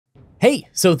Hey,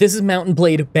 so this is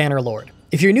Mah-Dry-Bread Bannerlord.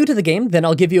 If you're new to the game, then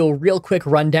I'll give you a real quick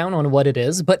rundown on what it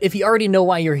is, but if you already know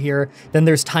why you're here, then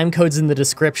there's time codes in the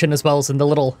description as well as in the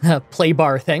little play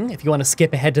bar thing if you want to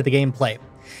skip ahead to the gameplay.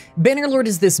 Bannerlord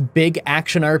is this big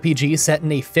action RPG set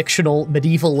in a fictional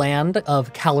medieval land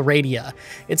of Calradia.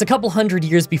 It's a couple hundred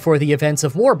years before the events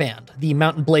of Warband, the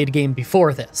Mount and Blade game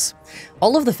before this.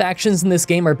 All of the factions in this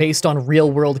game are based on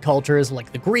real-world cultures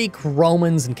like the Greek,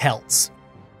 Romans, and Celts.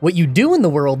 What you do in the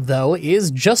world, though, is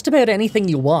just about anything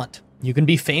you want. You can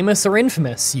be famous or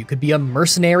infamous, you could be a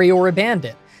mercenary or a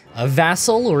bandit, a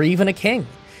vassal or even a king.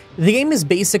 The game is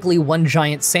basically one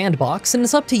giant sandbox, and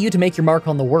it's up to you to make your mark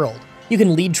on the world. You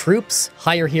can lead troops,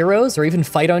 hire heroes, or even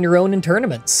fight on your own in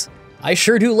tournaments. I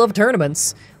sure do love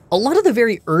tournaments. A lot of the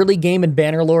very early game in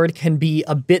Bannerlord can be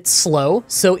a bit slow,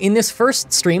 so in this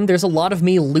first stream there's a lot of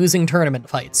me losing tournament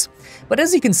fights. But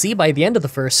as you can see by the end of the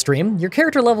first stream, your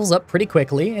character levels up pretty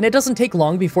quickly, and it doesn't take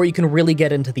long before you can really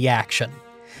get into the action.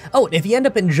 Oh, and if you end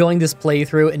up enjoying this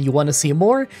playthrough and you want to see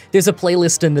more, there's a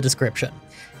playlist in the description.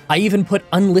 I even put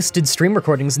unlisted stream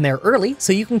recordings in there early,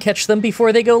 so you can catch them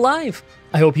before they go live.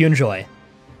 I hope you enjoy.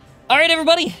 Alright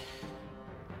everybody,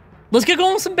 let's get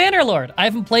going with some Bannerlord. I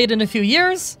haven't played in a few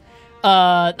years.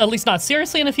 At least not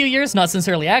seriously in a few years, not since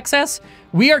early access.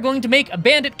 We are going to make a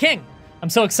bandit king. I'm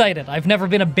so excited. I've never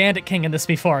been a bandit king in this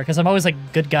before, because I'm always like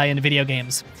a good guy in video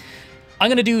games.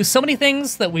 I'm gonna do so many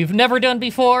things that we've never done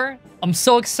before. I'm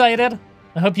so excited.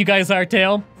 I hope you guys are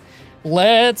too.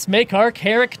 Let's make our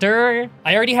character.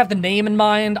 I already have the name in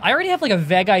mind. I already have like a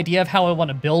vague idea of how I want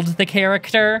to build the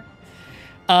character.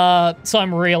 So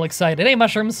I'm real excited. Hey,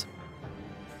 mushrooms.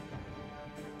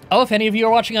 Oh, if any of you are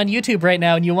watching on YouTube right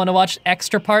now and you want to watch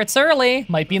extra parts early,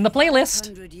 might be in the playlist.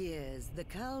 100 years, the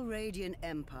Calradian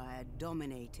Empire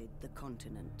dominated the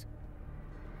continent.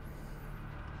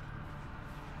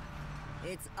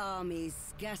 Its armies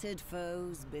scattered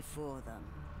foes before them.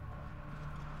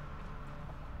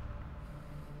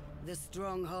 The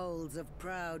strongholds of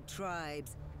proud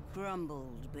tribes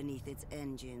crumbled beneath its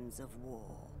engines of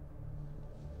war.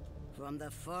 From the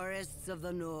forests of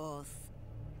the north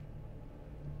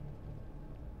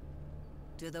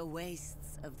to the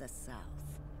wastes of the south,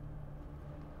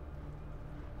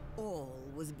 all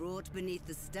was brought beneath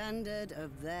the standard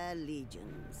of their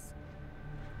legions.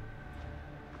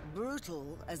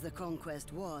 Brutal as the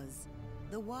conquest was,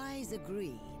 the wise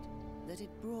agreed that it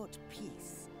brought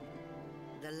peace.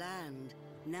 The land,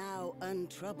 now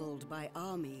untroubled by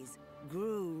armies,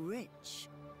 grew rich,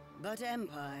 but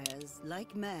empires,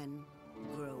 like men,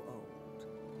 grow old.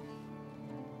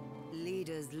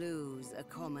 Leaders lose a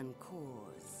common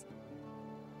cause.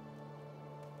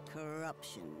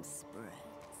 Corruption spreads.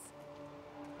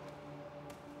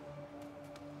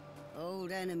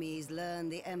 Old enemies learn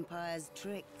the Empire's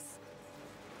tricks.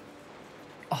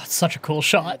 Oh, it's such a cool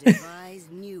shot. And devise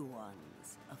new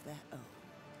ones of their own.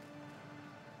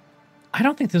 I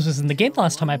don't think this was in the game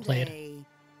last time I played. Day,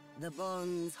 the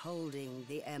bonds holding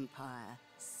the Empire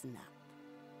snap.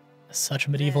 Such a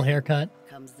medieval haircut.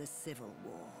 Comes the Civil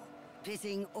War,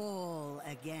 pitting all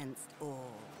against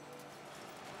all.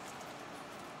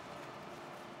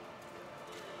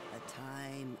 A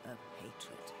time of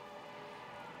hatred.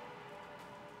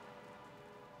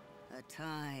 A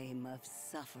time of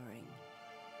suffering.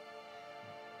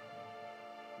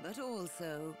 But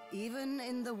also, even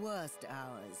in the worst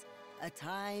hours, a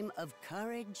time of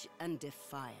courage and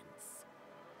defiance.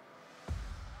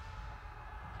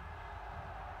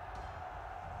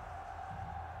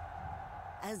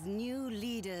 As new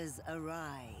leaders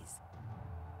arise,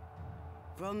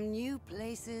 from new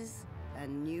places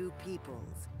and new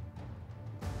peoples,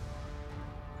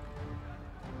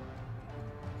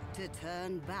 to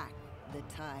turn back the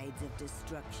tides of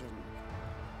destruction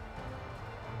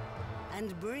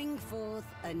and bring forth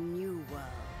a new world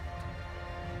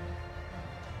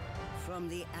from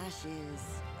the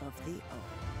ashes of the old.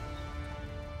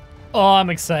 Oh, I'm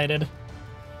excited.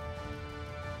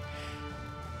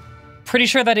 Pretty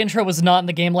sure that intro was not in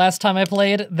the game last time I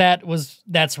played.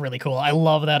 That's really cool. I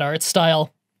love that art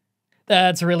style.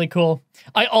 That's really cool.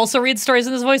 I also read stories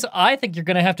in this voice. I think you're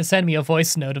gonna have to send me a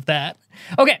voice note of that.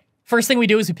 Okay, first thing we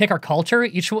do is we pick our culture.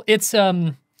 It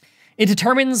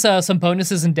determines some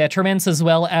bonuses and detriments as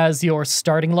well as your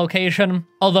starting location.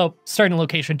 Although starting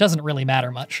location doesn't really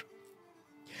matter much.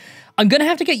 I'm gonna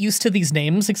have to get used to these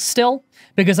names still,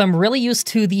 because I'm really used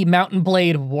to the Mount and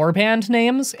Blade Warband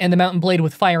names and the Mount and Blade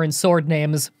with Fire and Sword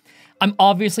names. I'm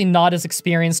obviously not as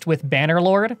experienced with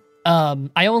Bannerlord.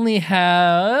 I only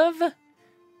have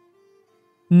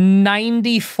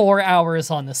 94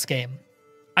 hours on this game.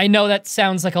 I know that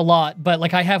sounds like a lot, but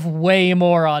like I have way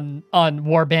more on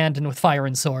Warband and with Fire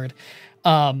and Sword.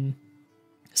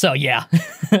 So yeah.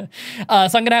 So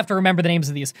I'm gonna have to remember the names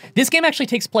of these. This game actually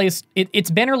takes place, it's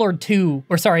Bannerlord 2,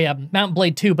 or sorry, Mount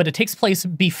Blade 2, but it takes place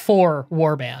before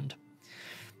Warband.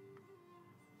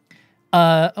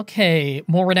 Okay,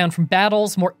 more renown from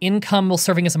battles, more income while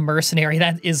serving as a mercenary.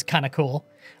 That is kind of cool.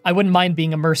 I wouldn't mind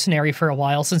being a mercenary for a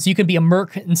while, since you can be a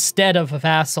merc instead of a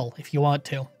vassal if you want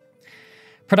to.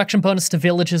 Production bonus to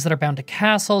villages that are bound to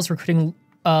castles. Recruiting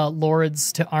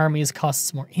lords to armies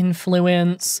costs more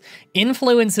influence.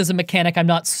 Influence is a mechanic I'm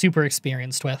not super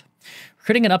experienced with.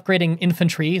 Recruiting and upgrading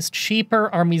infantry is cheaper.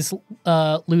 Armies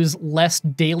lose less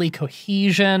daily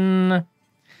cohesion.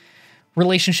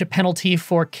 Relationship penalty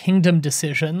for kingdom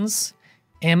decisions.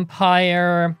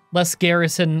 Empire, less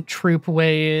garrison troop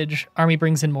wage. Army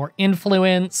brings in more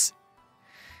influence.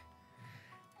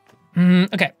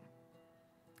 Okay.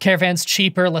 Caravans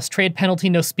cheaper, less trade penalty,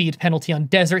 no speed penalty on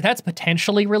desert. That's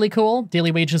potentially really cool.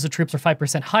 Daily wages of troops are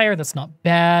 5% higher. That's not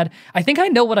bad. I think I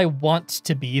know what I want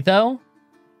to be, though.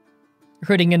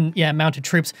 Recruiting and, yeah, mounted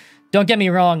troops. Don't get me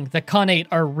wrong, the Khanate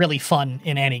are really fun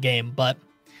in any game, but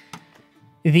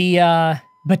the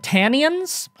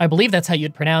Battanians, I believe that's how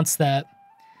you'd pronounce that.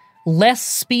 Less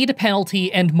speed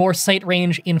penalty and more sight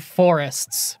range in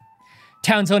forests.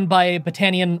 Towns owned by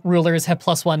Battanian rulers have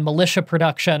 +1 militia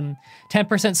production,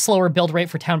 10% slower build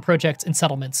rate for town projects and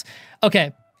settlements.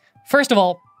 Okay, first of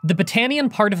all, the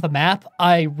Battanian part of the map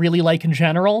I really like in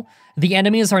general. The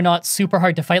enemies are not super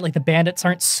hard to fight, like the bandits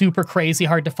aren't super crazy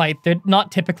hard to fight. They're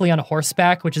not typically on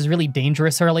horseback, which is really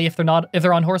dangerous early if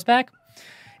they're on horseback.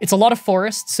 It's a lot of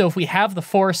forest, so if we have the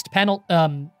forest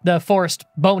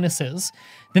bonuses,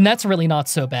 then that's really not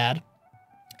so bad.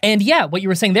 And yeah, what you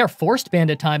were saying there, forced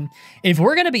bandit time. If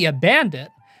we're going to be a bandit,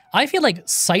 I feel like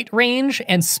sight range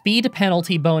and speed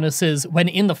penalty bonuses when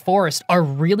in the forest are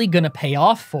really going to pay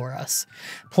off for us.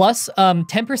 Plus,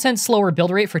 10% slower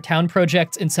build rate for town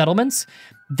projects and settlements.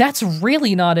 That's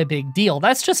really not a big deal.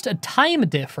 That's just a time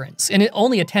difference, and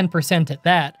only a 10% at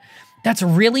that. That's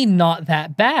really not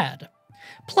that bad.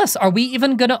 Plus, are we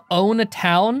even going to own a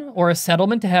town or a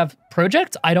settlement to have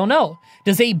projects? I don't know.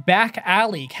 Does a back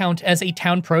alley count as a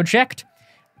town project?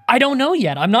 I don't know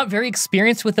yet. I'm not very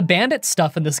experienced with the bandit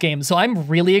stuff in this game, so I'm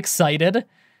really excited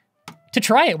to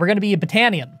try it. We're going to be a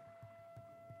Battanian.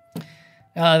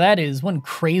 That is one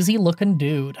crazy looking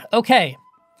dude. Okay.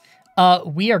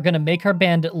 We are going to make our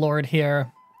bandit lord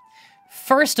here.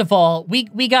 First of all,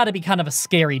 we got to be kind of a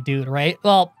scary dude, right?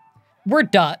 Well, we're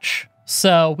Dutch,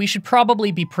 so we should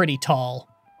probably be pretty tall.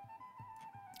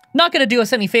 Not going to do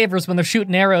us any favors when they're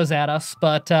shooting arrows at us,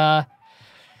 but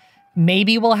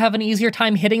maybe we'll have an easier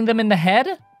time hitting them in the head?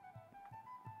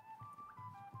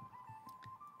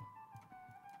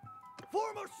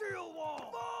 Form a shield wall!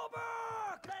 Fall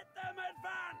back! Let them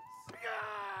advance!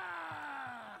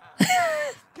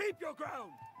 Yeah! Keep your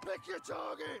ground! Pick your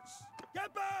targets!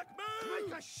 Get back, move!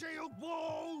 Make a shield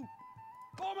wall!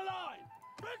 Form a line!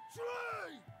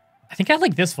 Victory! I think I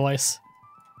like this voice.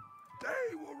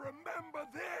 They will remember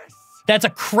this! That's a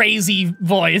crazy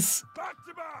voice. Back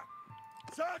to back!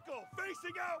 Circle,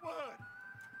 facing outward!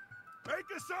 Make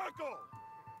a circle!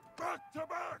 Back to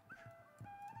back!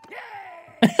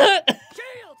 Yeah!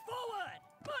 Shield forward!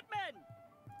 Footmen!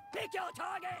 Pick your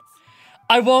targets!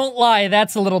 I won't lie,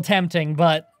 that's a little tempting,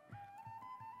 but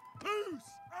Loose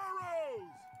arrows!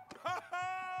 Ha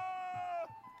ha!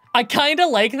 I kind of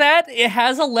like that. It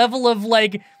has a level of,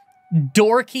 like,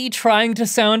 dorky trying to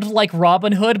sound like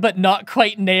Robin Hood, but not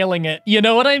quite nailing it. You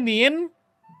know what I mean?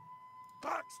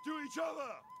 Backs to each other!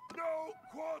 No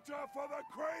quarter for the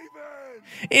craven!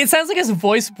 It sounds like his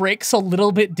voice breaks a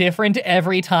little bit different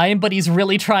every time, but he's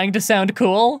really trying to sound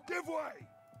cool. Give way!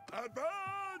 Advance!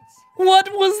 What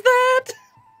was that?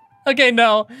 Okay,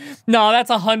 no. No,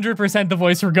 that's 100% the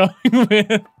voice we're going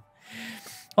with.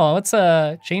 Oh, let's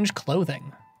change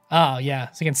clothing. Oh,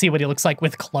 yeah, so you can see what he looks like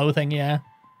with clothing, yeah.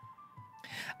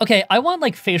 Okay, I want,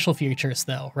 like, facial features,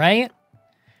 though, right?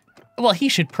 Well, he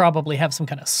should probably have some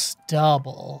kind of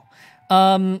stubble.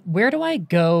 Where do I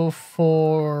go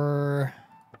for...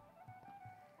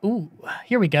 Ooh,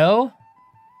 here we go.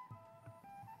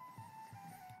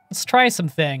 Let's try some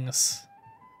things.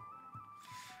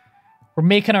 We're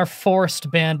making our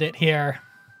forced bandit here.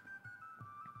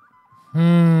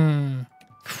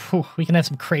 Whew, we can have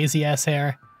some crazy-ass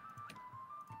hair.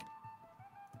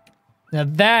 Now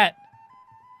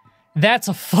that's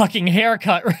a fucking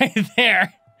haircut right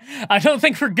there. I don't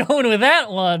think we're going with that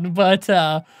one, but,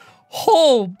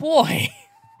 oh boy.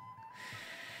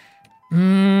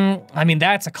 I mean,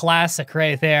 that's a classic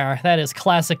right there. That is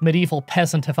classic medieval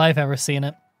peasant if I've ever seen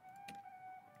it.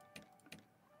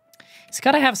 He's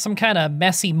got to have some kind of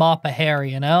messy mop of hair,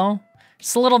 you know?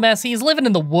 Just a little messy. He's living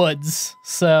in the woods,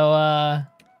 so,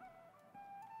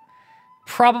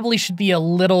 probably should be a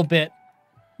little bit,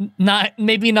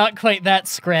 maybe not quite that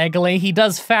scraggly. He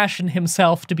does fashion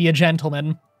himself to be a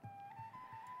gentleman.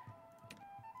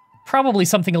 Probably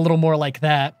something a little more like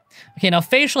that. Okay, now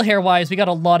facial hair-wise, we got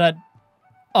a lot of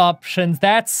options.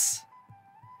 I'm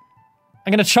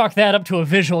gonna chalk that up to a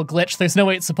visual glitch. There's no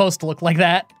way it's supposed to look like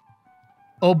that.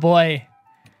 Oh boy.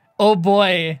 Oh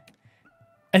boy.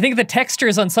 I think the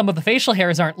textures on some of the facial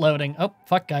hairs aren't loading. Oh,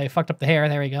 fuck, I fucked up the hair.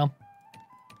 There we go.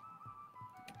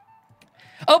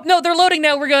 Oh, no, they're loading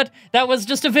now. We're good. That was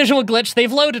just a visual glitch.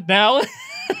 They've loaded now.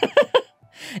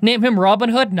 Name him Robin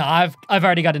Hood? No, I've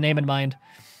already got a name in mind.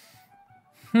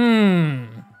 Oh,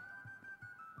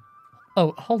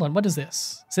 hold on. What is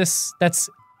this? Is this...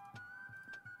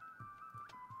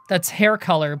 That's hair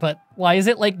color, but why is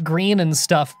it like green and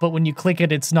stuff, but when you click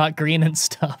it, it's not green and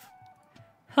stuff?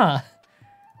 Huh.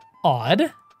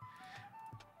 Odd.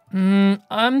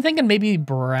 I'm thinking maybe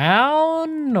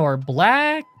brown or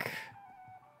black.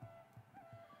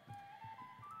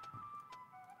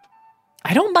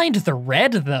 I don't mind the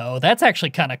red, though. That's actually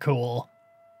kind of cool.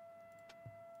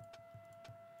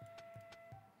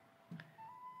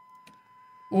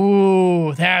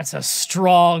 Ooh, that's a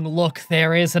strong look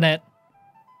there, isn't it?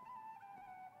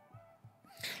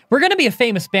 We're going to be a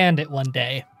famous bandit one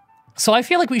day, so I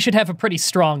feel like we should have a pretty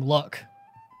strong look.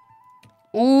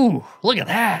 Ooh, look at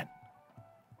that.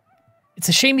 It's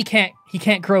a shame he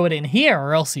can't grow it in here,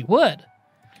 or else he would.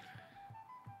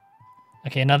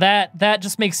 Okay, now that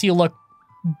just makes you look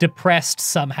depressed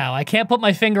somehow. I can't put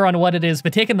my finger on what it is,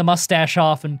 but taking the mustache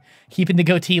off and keeping the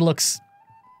goatee looks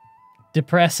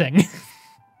depressing.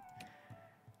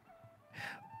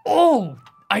 Oh,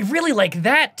 I really like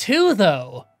that too,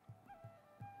 though.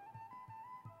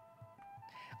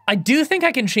 I do think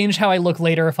I can change how I look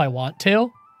later if I want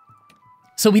to.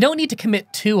 So we don't need to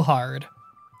commit too hard.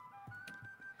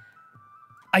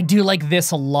 I do like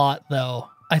this a lot, though.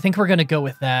 I think we're going to go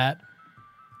with that.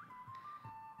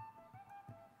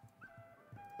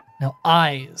 Now,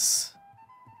 eyes.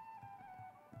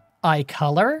 Eye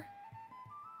color.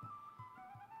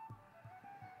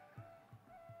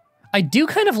 I do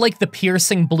kind of like the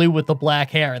piercing blue with the black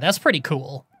hair. That's pretty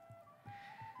cool.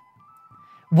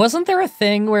 Wasn't there a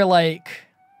thing where, like...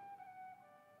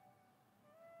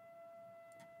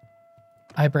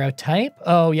 Eyebrow type?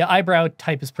 Oh, yeah, eyebrow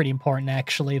type is pretty important,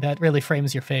 actually. That really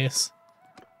frames your face.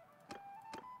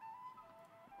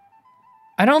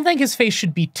 I don't think his face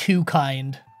should be too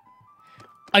kind.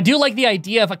 I do like the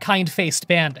idea of a kind-faced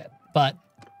bandit, but...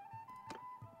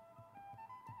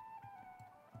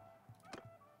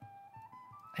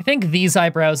 I think these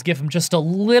eyebrows give him just a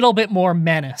little bit more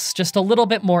menace, just a little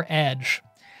bit more edge.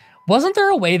 Wasn't there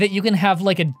a way that you can have,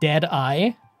 like, a dead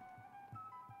eye?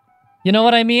 You know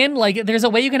what I mean? Like, there's a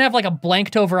way you can have, like, a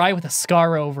blanked-over eye with a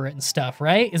scar over it and stuff,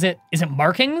 right? Is it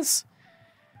markings?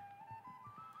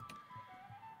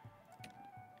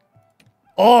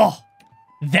 Oh!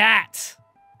 That!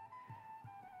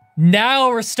 Now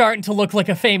we're starting to look like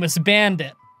a famous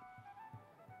bandit.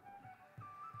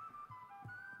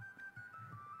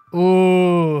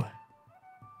 Ooh.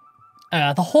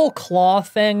 The whole claw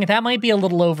thing, that might be a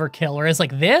little overkill. Whereas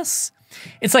like this,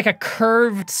 it's like a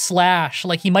curved slash.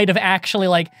 Like he might have actually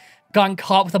like gotten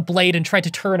caught with a blade and tried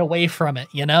to turn away from it,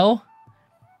 you know?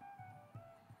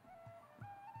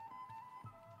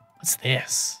 What's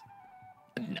this?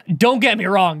 Don't get me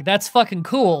wrong, that's fucking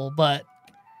cool, but...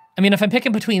 I mean, if I'm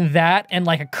picking between that and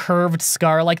like a curved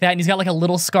scar like that, and he's got like a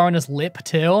little scar on his lip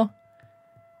too...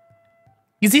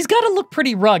 Because he's got to look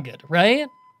pretty rugged, right?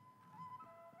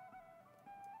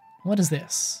 What is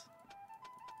this?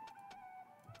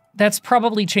 That's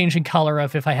probably changing color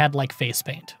of if I had, like, face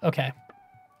paint. Okay.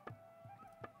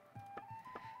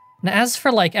 Now, as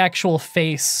for, like, actual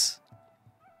face...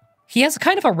 He has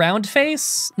kind of a round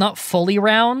face, not fully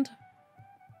round.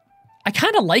 I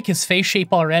kind of like his face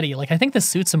shape already. Like, I think this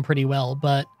suits him pretty well,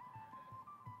 but...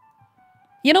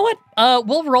 You know what?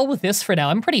 We'll roll with this for now.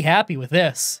 I'm pretty happy with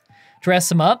this.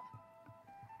 Dress him up.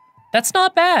 That's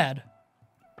not bad.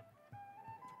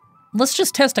 Let's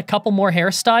just test a couple more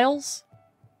hairstyles.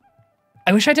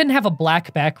 I wish I didn't have a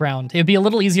black background. It would be a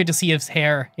little easier to see his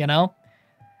hair, you know?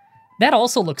 That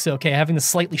also looks okay, having the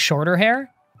slightly shorter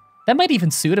hair. That might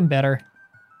even suit him better.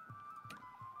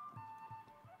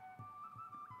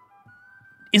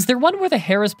 Is there one where the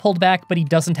hair is pulled back, but he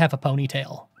doesn't have a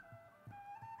ponytail?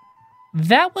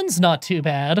 That one's not too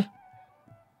bad.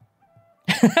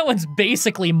 That one's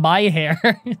basically my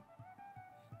hair.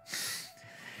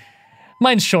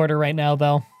 Mine's shorter right now,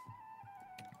 though.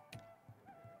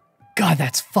 God, God,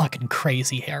 that's fucking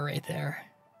crazy hair right there.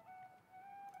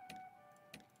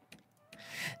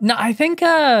 No, I think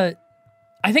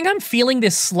I'm feeling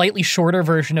this slightly shorter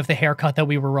version of the haircut that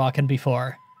we were rocking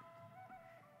before.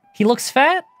 He looks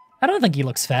fat? I don't think he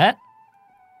looks fat.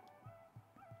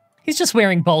 He's just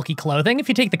wearing bulky clothing. If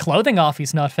you take the clothing off,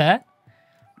 he's not fat.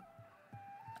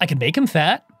 I can make him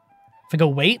fat. If I go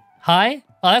weight, high.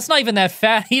 Oh, that's not even that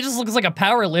fat. He just looks like a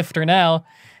power lifter now.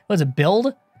 What is it,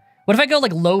 build? What if I go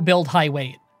like low build, high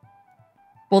weight?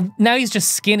 Well, now he's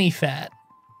just skinny fat.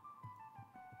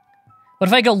 What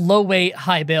if I go low weight,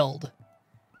 high build?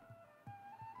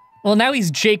 Well, now he's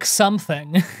Jake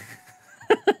something.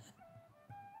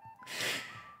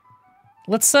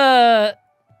 Let's, I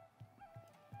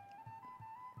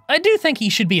do think he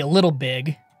should be a little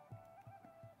big.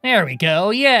 There we go,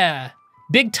 yeah.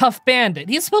 Big tough bandit.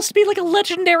 He's supposed to be like a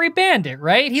legendary bandit,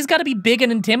 right? He's got to be big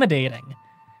and intimidating.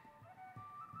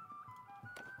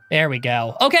 There we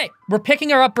go. Okay, we're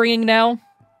picking our upbringing now.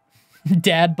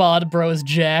 Dad bod, bro's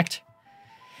jacked.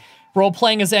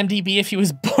 Role-playing as MDB if he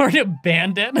was born a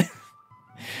bandit.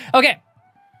 Okay,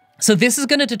 so this is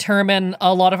going to determine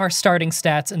a lot of our starting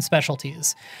stats and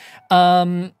specialties.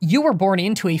 You were born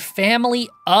into a family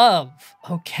of...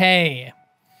 Okay.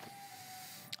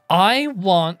 I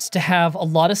want to have a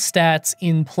lot of stats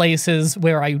in places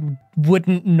where I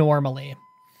wouldn't normally.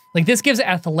 Like, this gives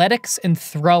athletics and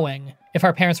throwing if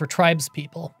our parents were tribes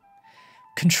people.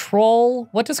 Control...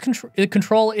 What does control...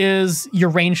 Control is your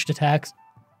ranged attacks.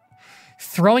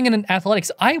 Throwing and athletics.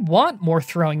 I want more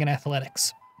throwing and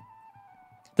athletics.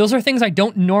 Those are things I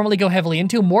don't normally go heavily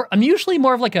into. I'm usually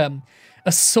more of like a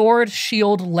sword,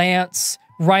 shield, lance,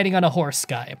 riding on a horse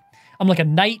guy. I'm like a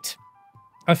knight.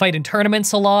 I fight in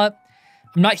tournaments a lot.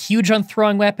 I'm not huge on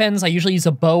throwing weapons. I usually use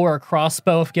a bow or a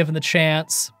crossbow if given the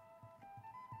chance.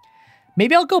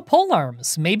 Maybe I'll go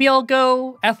polearms. Maybe I'll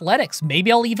go athletics.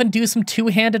 Maybe I'll even do some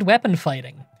two-handed weapon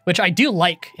fighting, which I do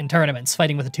like in tournaments,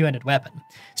 fighting with a two-handed weapon.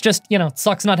 It's just, you know, it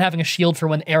sucks not having a shield for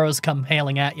when arrows come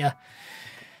hailing at you.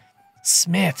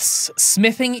 Smiths.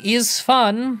 Smithing is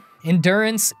fun.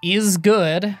 Endurance is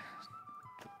good.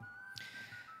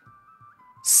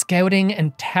 Scouting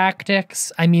and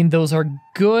tactics. I mean, those are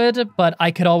good, but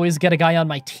I could always get a guy on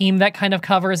my team that kind of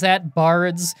covers that.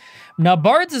 Bards. Now,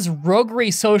 Bards is roguery,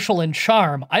 social, and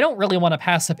charm. I don't really want to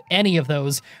pass up any of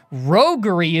those.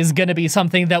 Roguery is going to be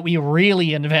something that we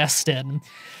really invest in.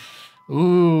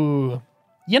 Ooh.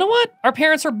 You know what? Our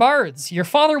parents are bards. Your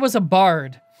father was a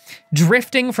bard.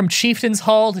 Drifting from Chieftain's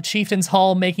Hall to Chieftain's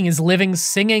Hall, making his living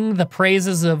singing the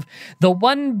praises of the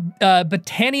one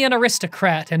Battanian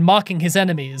aristocrat and mocking his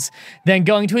enemies, then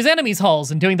going to his enemies' halls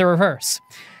and doing the reverse.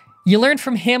 You learned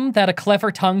from him that a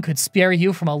clever tongue could spare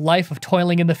you from a life of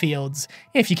toiling in the fields,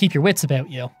 if you keep your wits about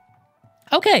you.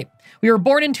 Okay, we were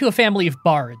born into a family of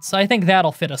bards. I think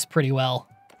that'll fit us pretty well.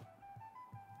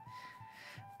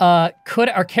 Could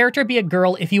our character be a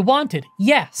girl if you wanted?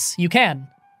 Yes, you can.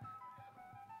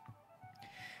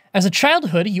 As a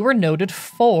childhood, you were noted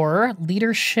for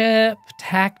leadership,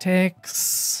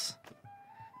 tactics,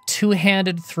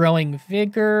 two-handed throwing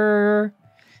vigor,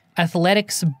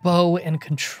 athletics, bow and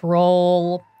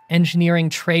control, engineering,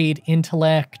 trade,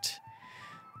 intellect,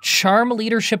 charm,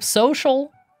 leadership,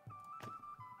 social,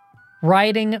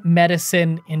 riding,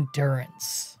 medicine,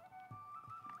 endurance.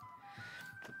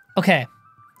 Okay,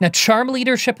 now charm,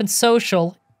 leadership, and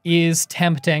social is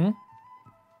tempting.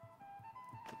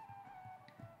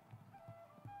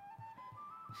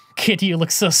 Kid, you look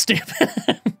so stupid.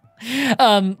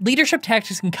 Leadership,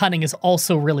 tactics, and cunning is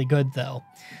also really good, though.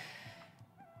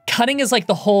 Cunning is like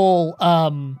the whole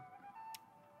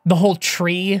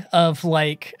tree of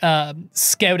like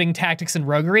scouting, tactics, and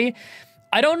roguery.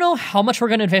 I don't know how much we're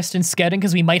going to invest in scouting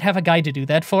because we might have a guy to do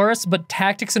that for us, but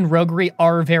tactics and roguery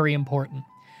are very important.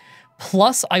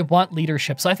 Plus, I want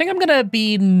leadership, so I think I'm going to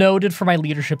be noted for my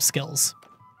leadership skills.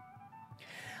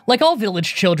 Like all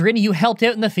village children, you helped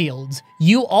out in the fields.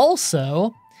 You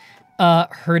also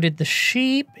herded the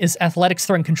sheep. Is athletics,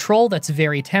 throwing, control? That's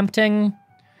very tempting.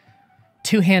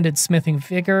 Two-handed smithing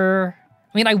vigor.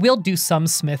 I mean, I will do some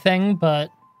smithing, but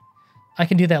I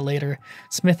can do that later.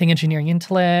 Smithing, engineering,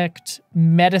 intellect.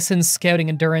 Medicine, scouting,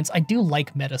 endurance. I do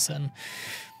like medicine.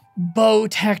 Bow,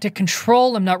 tactic,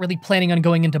 control. I'm not really planning on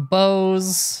going into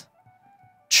bows.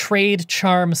 Trade,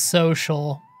 charm,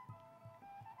 social.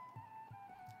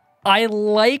 I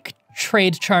like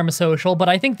trade, charm, social, but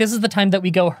I think this is the time that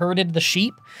we go herded the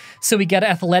sheep, so we get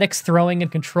athletics, throwing,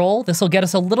 and control. This will get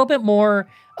us a little bit more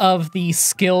of the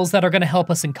skills that are going to help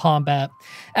us in combat.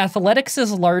 Athletics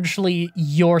is largely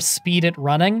your speed at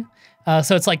running,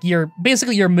 so it's like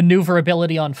basically your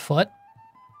maneuverability on foot.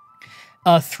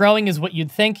 Throwing is what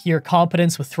you'd think, your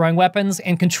competence with throwing weapons,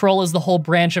 and control is the whole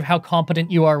branch of how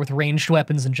competent you are with ranged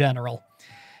weapons in general.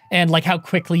 And like how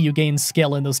quickly you gain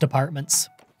skill in those departments.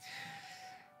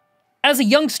 As a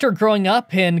youngster growing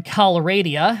up in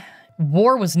Calradia,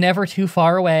 war was never too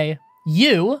far away.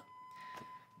 You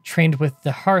trained with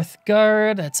the Hearth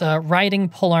Guard, that's riding,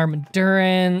 polearm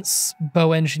endurance,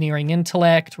 bow engineering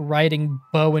intellect, riding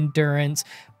bow endurance,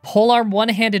 polearm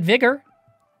one-handed vigor.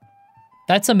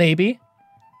 That's a maybe.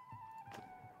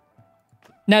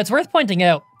 Now, it's worth pointing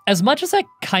out, as much as I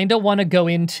kind of want to go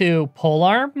into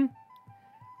polearm,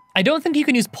 I don't think you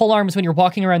can use polearms when you're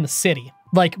walking around the city,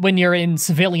 like when you're in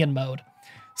civilian mode.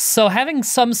 So having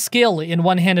some skill in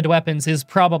one-handed weapons is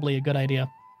probably a good idea.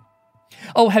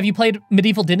 Oh, have you played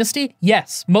Medieval Dynasty?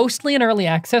 Yes, mostly in early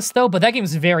access though, but that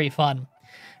game's very fun.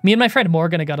 Me and my friend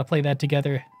Morgan got to play that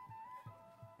together.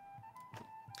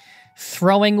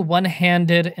 Throwing,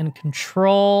 one-handed, and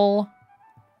control.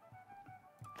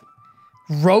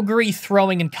 Roguery,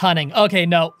 throwing, and cunning. Okay,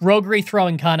 no. Roguery,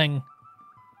 throwing, cunning.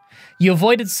 You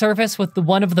avoided service with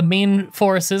one of the main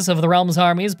forces of the realm's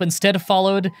armies, but instead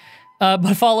followed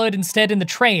instead in the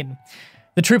train.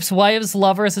 The troops' wives,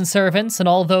 lovers, and servants, and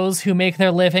all those who make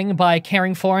their living by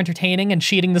caring for, entertaining, and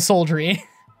cheating the soldiery.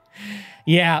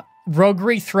 Yeah,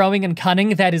 roguery, throwing, and cunning,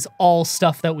 that is all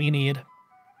stuff that we need.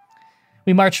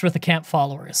 We marched with the camp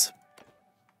followers.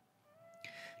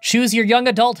 Choose your young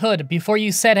adulthood before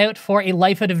you set out for a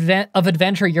life of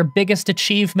adventure. Your biggest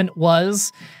achievement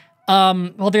was...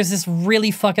 well, there's this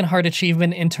really fucking hard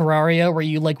achievement in Terraria where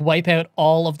you, like, wipe out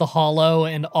all of the Hollow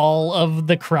and all of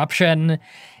the Corruption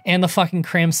and the fucking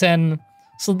Crimson.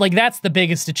 So, like, that's the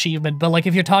biggest achievement. But, like,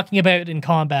 if you're talking about in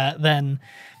combat, then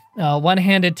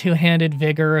one-handed, two-handed,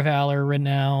 Vigor, Valor,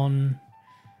 Renown.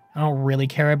 I don't really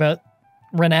care about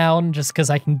Renown just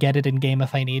because I can get it in-game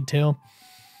if I need to.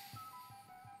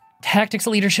 Tactics,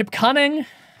 Leadership, Cunning.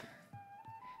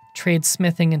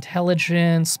 Tradesmithing,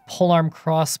 Intelligence, Polearm,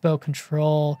 Crossbow,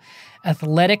 Control,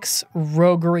 Athletics,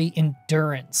 Roguery,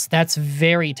 Endurance. That's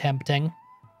very tempting.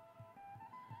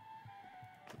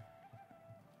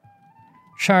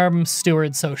 Charm,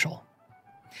 Steward, Social.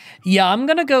 Yeah, I'm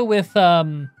gonna go with,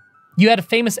 you had a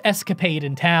famous escapade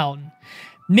in town.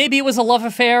 Maybe it was a love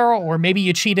affair, or maybe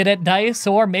you cheated at dice,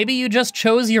 or maybe you just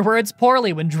chose your words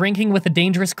poorly when drinking with a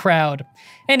dangerous crowd.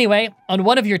 Anyway, on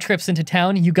one of your trips into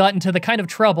town, you got into the kind of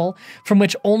trouble from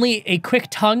which only a quick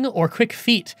tongue or quick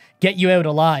feet get you out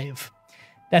alive.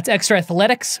 That's extra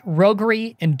athletics,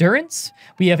 roguery, endurance.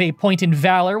 We have a point in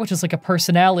valor, which is like a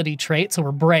personality trait, so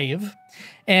we're brave.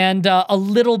 And a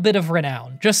little bit of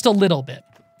renown, just a little bit.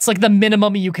 It's like the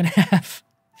minimum you can have.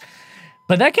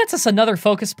 But that gets us another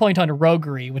focus point on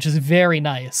roguery, which is very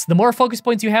nice. The more focus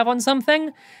points you have on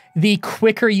something, the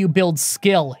quicker you build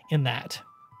skill in that.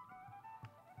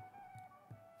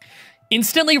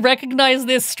 Instantly recognize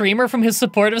this streamer from his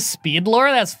support of speed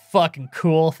lore? That's fucking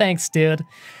cool. Thanks, dude.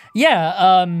 Yeah,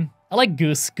 I like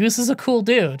Goose. Goose is a cool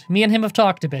dude. Me and him have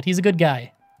talked a bit. He's a good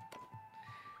guy.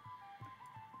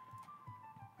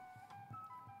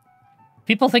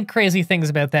 People think crazy things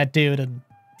about that dude, and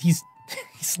he's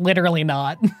literally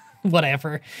not.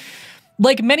 Whatever.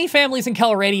 Like many families in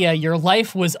Calradia, your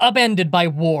life was upended by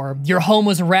war. Your home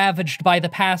was ravaged by the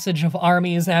passage of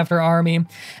armies after army.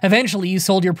 Eventually, you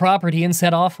sold your property and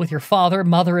set off with your father,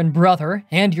 mother, and brother,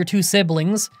 and your two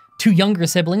younger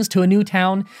siblings, to a new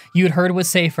town you had heard was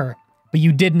safer. But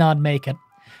you did not make it.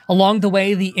 Along the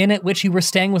way, the inn at which you were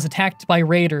staying was attacked by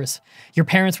raiders. Your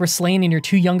parents were slain and your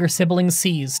two younger siblings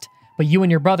seized. But you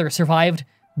and your brother survived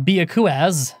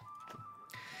Biakuaz.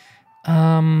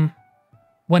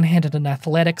 One-handed in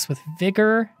athletics with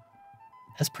vigor.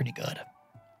 That's pretty good.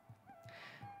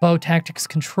 Bow, tactics,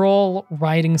 control,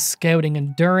 riding, scouting,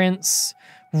 endurance,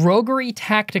 roguery,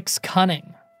 tactics,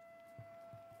 cunning.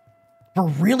 We're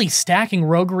really stacking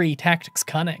roguery, tactics,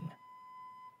 cunning.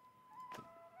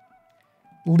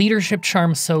 Leadership,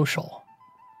 charm, social.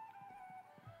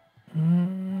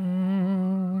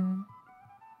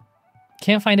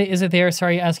 Can't find it. Is it there?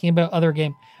 Sorry, asking about other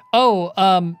game. Oh,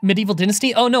 Medieval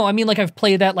Dynasty? Oh, no, I mean, like, I've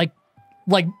played that, like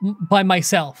by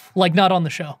myself. Like, not on the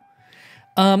show.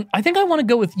 I think I want to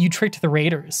go with You Tricked the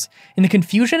Raiders. In the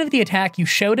confusion of the attack, you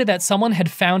shouted that someone had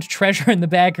found treasure in the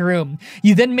back room.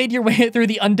 You then made your way through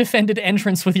the undefended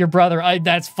entrance with your brother.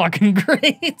 That's fucking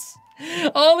great.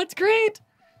 Oh, it's great.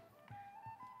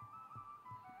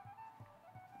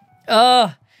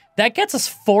 That gets us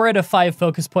 4 out of 5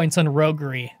 focus points on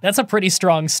roguery. That's a pretty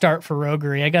strong start for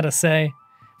roguery, I gotta say.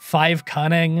 5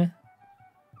 cunning.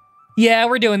 Yeah,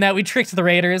 we're doing that. We tricked the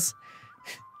raiders.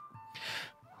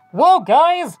 Whoa,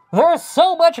 guys! There's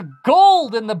so much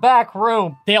gold in the back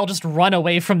room! They all just run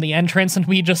away from the entrance and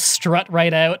we just strut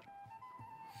right out.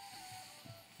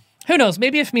 Who knows,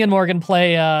 maybe if me and Morgan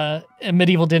play a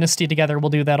Medieval Dynasty together,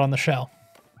 we'll do that on the show.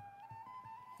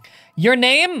 Your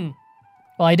name?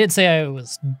 Well, I did say I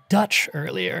was Dutch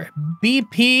earlier.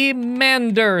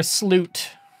 BPMandersloot.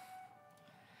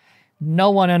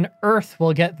 No one on Earth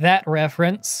will get that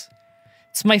reference.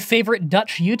 It's my favorite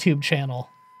Dutch YouTube channel.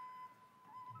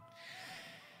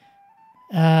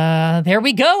 There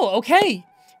we go, okay.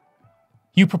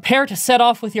 You prepare to set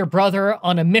off with your brother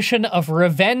on a mission of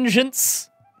revengeance.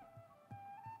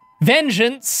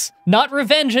 Vengeance, not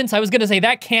revengeance. I was gonna say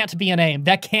that can't be a name.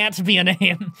 That can't be a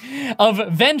name. Of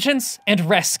vengeance and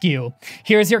rescue.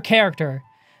 Here's your character.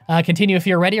 Continue if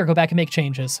you're ready or go back and make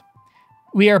changes.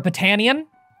 We are Battanian.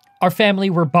 Our family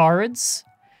were bards.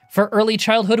 For early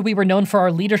childhood, we were known for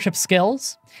our leadership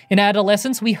skills. In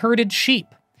adolescence, we herded sheep.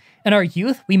 In our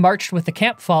youth, we marched with the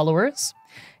camp followers.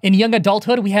 In young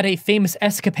adulthood, we had a famous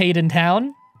escapade in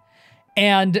town.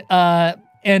 And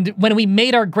when we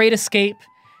made our great escape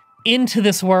into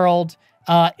this world,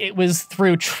 it was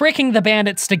through tricking the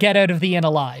bandits to get out of the inn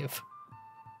alive.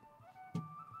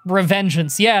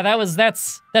 Revengeance. Yeah,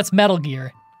 that's Metal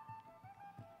Gear.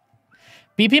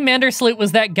 BPMandersloot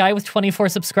was that guy with 24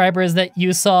 subscribers that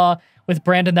you saw with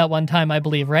Brandon that one time, I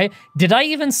believe, right? Did I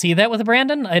even see that with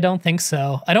Brandon? I don't think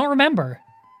so. I don't remember.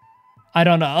 I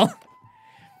don't know.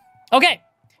 Okay.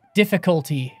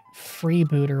 Difficulty.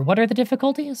 Freebooter. What are the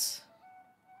difficulties?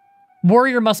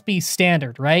 Warrior must be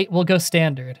standard, right? We'll go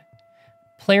standard.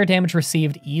 Player damage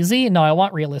received easy? No, I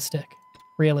want realistic.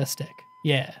 Realistic.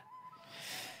 Yeah.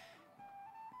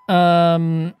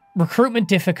 Recruitment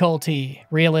difficulty.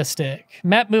 Realistic.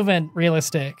 Map movement.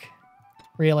 Realistic.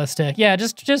 Realistic. Yeah,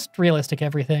 just realistic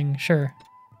everything. Sure.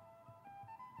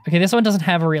 Okay, this one doesn't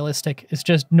have a realistic. It's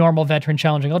just normal, veteran,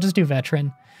 challenging. I'll just do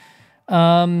veteran.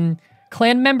 Clan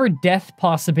member death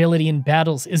possibility in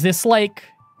battles. Is this like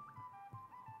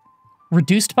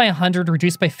reduced by 100,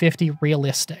 reduced by 50,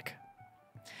 realistic?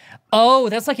 Oh,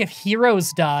 that's like if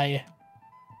heroes die.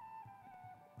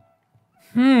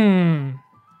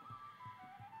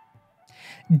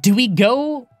 Do we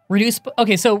go reduce?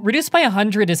 Okay, so reduced by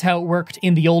 100 is how it worked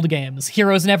in the old games.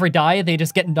 Heroes never die, they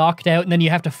just get knocked out and then you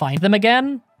have to find them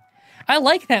again. I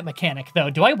like that mechanic though.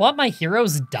 Do I want my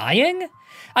heroes dying?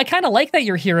 I kind of like that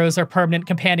your heroes are permanent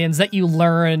companions that you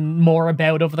learn more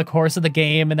about over the course of the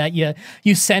game and that you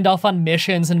send off on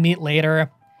missions and meet later.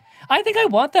 I think I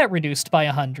want that reduced by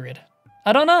 100.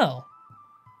 I don't know.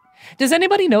 Does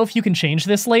anybody know if you can change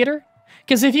this later?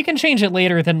 Because if you can change it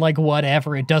later, then like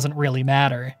whatever, it doesn't really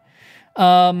matter.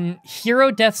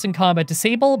 Hero deaths in combat.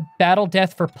 Disable battle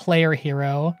death for player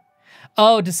hero.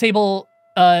 Oh, disable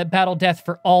battle death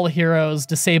for all heroes.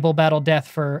 Disable battle death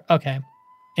for... Okay.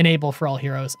 Enable for all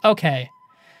heroes. Okay.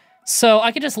 So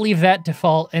I could just leave that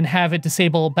default and have it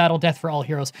disable battle death for all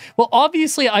heroes. Well,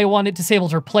 obviously I want it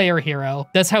disabled for player hero.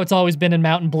 That's how it's always been in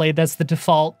Mount and Blade. That's the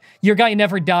default. Your guy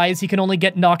never dies. He can only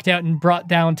get knocked out and brought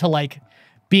down to like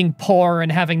being poor and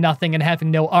having nothing and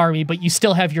having no army, but you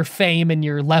still have your fame and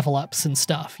your level ups and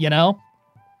stuff, you know?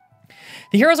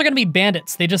 The heroes are going to be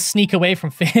bandits. They just sneak away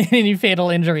from any fatal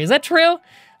injury. Is that true? I'm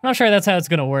not sure that's how it's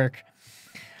going to work.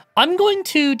 I'm going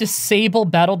to disable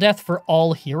battle death for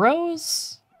all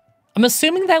heroes. I'm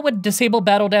assuming that would disable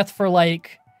battle death for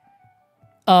like,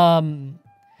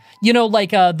 you know,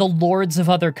 like the lords of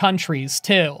other countries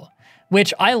too,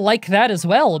 which I like that as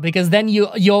well, because then you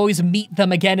always meet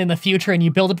them again in the future and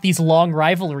you build up these long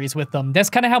rivalries with them. That's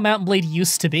kind of how Mount and Blade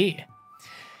used to be.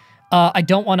 I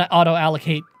don't want to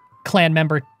auto-allocate clan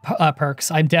member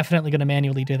perks. I'm definitely going to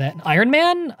manually do that. Iron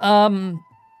Man?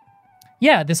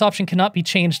 Yeah, this option cannot be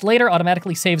changed later.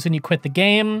 Automatically saves when you quit the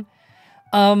game.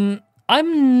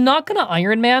 I'm not gonna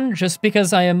Iron Man just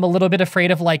because I am a little bit afraid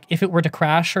of like if it were to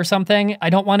crash or something. I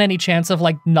don't want any chance of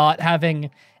like not having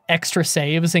extra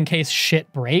saves in case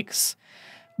shit breaks.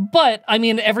 But I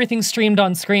mean, everything's streamed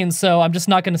on screen, so I'm just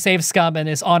not gonna save scum in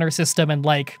his honor system and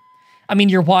like, I mean,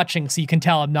 you're watching, so you can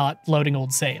tell I'm not loading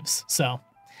old saves. So,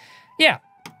 yeah.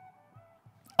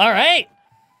 All right.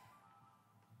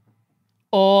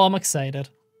 Oh, I'm excited.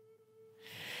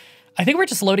 I think we're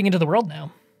just loading into the world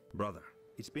now. Brother,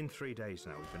 it's been 3 days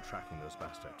now we've been tracking those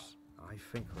bastards. I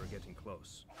think we're getting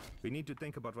close. We need to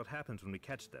think about what happens when we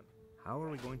catch them. How are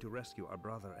we going to rescue our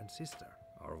brother and sister?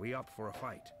 Are we up for a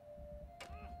fight?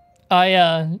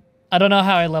 I don't know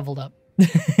how I leveled up.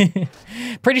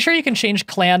 Pretty sure you can change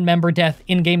clan member death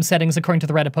in-game settings according to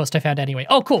the Reddit post I found anyway.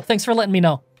 Oh, cool. Thanks for letting me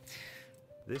know.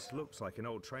 This looks like an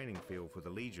old training field for the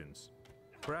legions.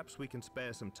 Perhaps we can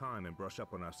spare some time and brush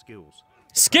up on our skills.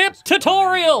 Skip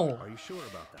tutorial! Are you sure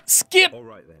about that? Skip! All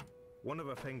right then. One of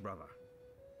a thing, brother.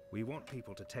 We want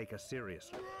people to take us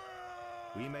seriously.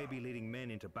 We may be leading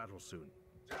men into battle soon.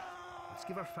 Let's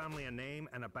give our family a name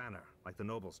and a banner, like the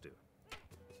nobles do.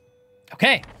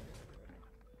 Okay.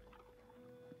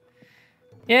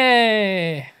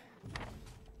 Yay!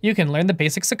 You can learn the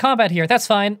basics of combat here. That's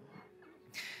fine.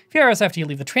 A few hours after you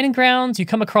leave the training grounds, you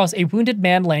come across a wounded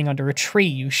man laying under a tree.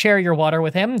 You share your water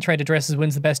with him and try to dress his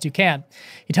wounds the best you can.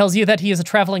 He tells you that he is a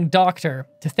traveling doctor.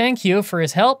 To thank you for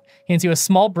his help, he hands you a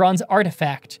small bronze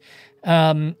artifact,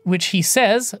 which he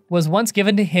says was once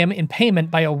given to him in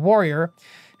payment by a warrior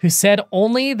who said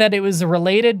only that it was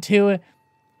related to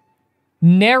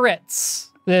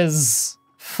Neretz's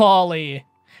folly.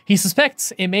 He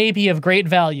suspects it may be of great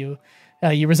value.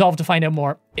 You resolve to find out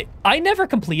more. I never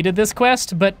completed this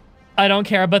quest, but I don't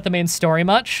care about the main story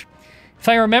much. If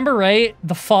I remember right,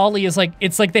 the folly is like,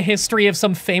 it's like the history of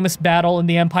some famous battle in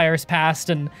the Empire's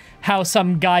past and how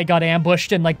some guy got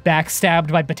ambushed and like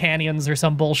backstabbed by Battanians or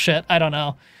some bullshit. I don't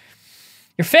know.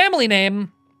 Your family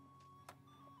name.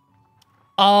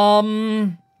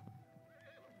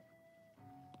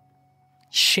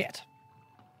 Shit.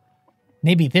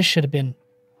 Maybe this should have been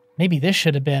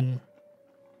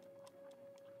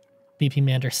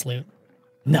BPMandersloot.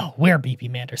 No, we're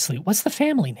BPMandersloot. What's the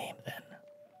family name then?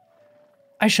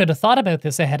 I should have thought about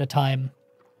this ahead of time.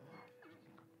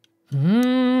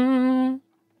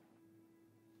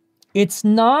 It's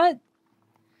not...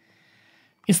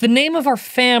 It's the name of our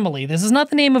family. This is not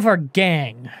the name of our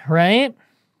gang, right?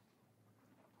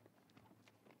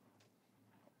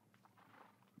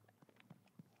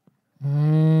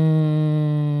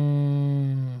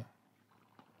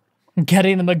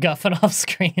 Getting the MacGuffin off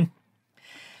screen.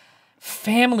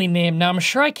 Family name. Now, I'm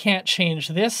sure I can't change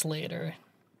this later.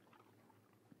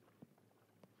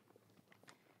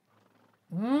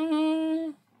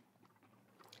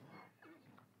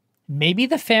 Maybe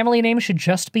the family name should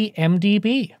just be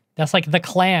MDB. That's like the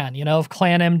clan, you know, of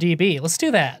Clan MDB. Let's do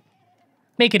that.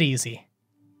 Make it easy.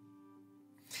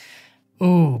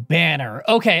 Ooh, banner.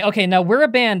 Okay, now we're a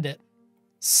bandit.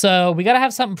 So we gotta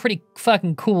have something pretty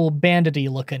fucking cool bandity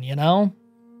looking, you know?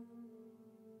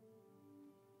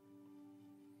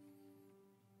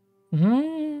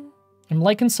 I'm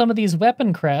liking some of these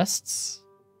weapon crests.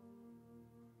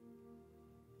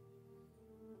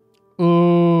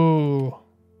 Ooh.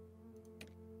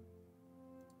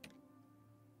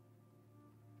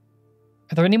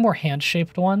 Are there any more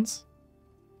hand-shaped ones?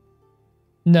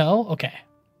 No? Okay.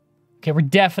 Okay, we're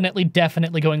definitely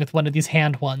going with one of these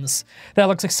hand ones. That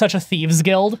looks like such a thieves'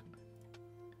 guild.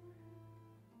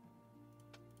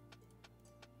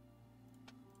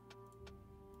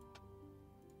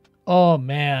 Oh,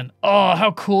 man. Oh,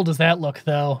 how cool does that look,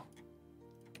 though?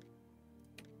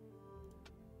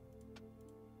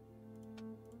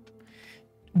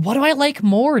 What do I like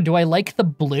more? Do I like the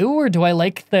blue or do I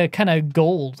like the kind of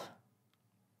gold?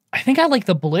 I think I like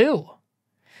the blue.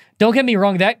 Don't get me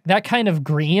wrong, that kind of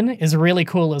green is really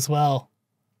cool as well.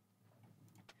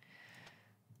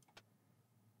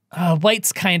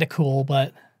 White's kind of cool,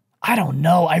 but I don't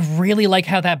know. I really like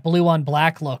how that blue on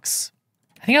black looks.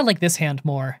 I think I like this hand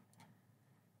more.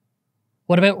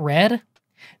 What about red?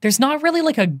 There's not really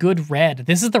like a good red.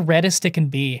 This is the reddest it can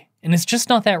be, and it's just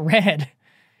not that red.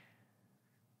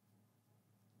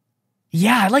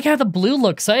 Yeah, I like how the blue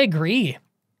looks. I agree.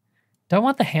 Do I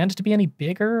want the hand to be any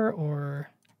bigger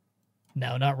or...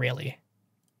 No, not really.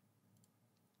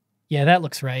 Yeah, that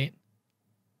looks right.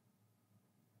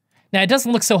 Now, it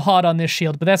doesn't look so hot on this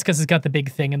shield, but that's because it's got the big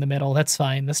thing in the middle. That's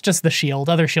fine. That's just the shield.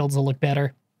 Other shields will look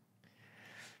better.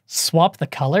 Swap the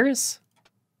colors?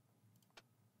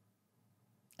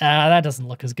 That doesn't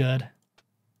look as good.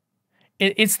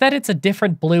 It's that it's a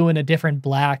different blue and a different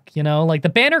black, you know? Like, the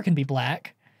banner can be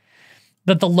black,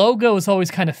 but the logo is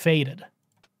always kind of faded.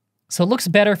 So it looks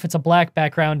better if it's a black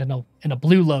background and a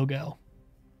blue logo.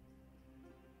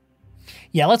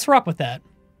 Yeah, let's rock with that.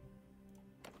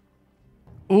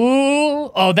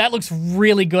 Ooh, oh, that looks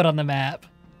really good on the map.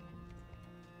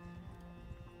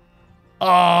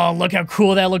 Oh, look how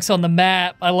cool that looks on the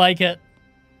map. I like it.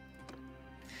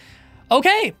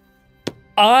 Okay.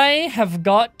 I have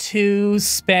got to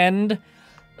spend...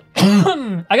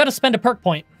 I got to spend a perk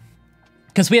point.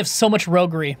 Because we have so much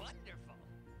roguery.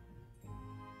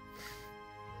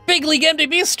 Big League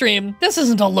MDB stream. This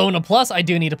isn't Alona Plus. I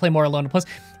do need to play more Alona Plus.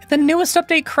 The newest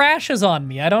update crashes on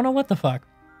me. I don't know what the fuck.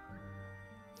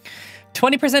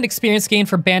 20% experience gain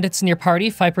for bandits in your party,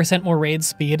 5% more raid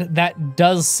speed. That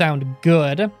does sound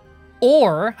good.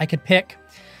 Or I could pick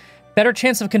Better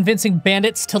chance of convincing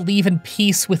bandits to leave in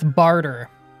peace with barter.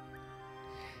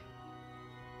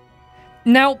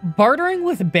 Now, bartering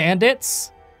with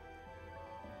bandits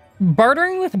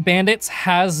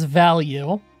has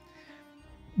value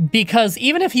because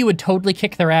even if you would totally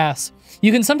kick their ass,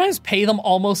 you can sometimes pay them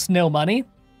almost no money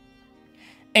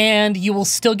and you will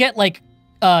still get like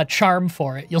charm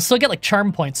for it. You'll still get like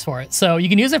charm points for it. So you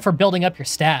can use it for building up your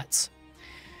stats.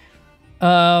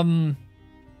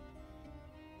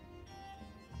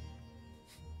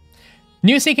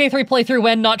 New CK3 playthrough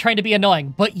when not trying to be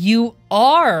annoying, but you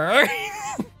are.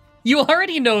 You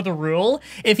already know the rule.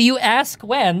 If you ask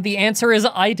when, the answer is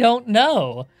I don't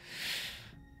know.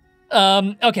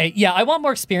 Okay, yeah, I want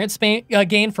more experience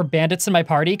gain for bandits in my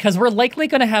party, because we're likely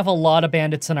going to have a lot of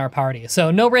bandits in our party,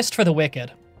 so no risk for the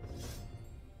wicked.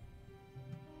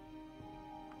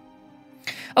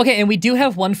 Okay, and we do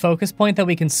have one focus point that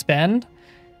we can spend.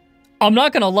 I'm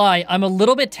not gonna lie, I'm a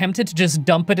little bit tempted to just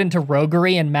dump it into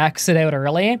roguery and max it out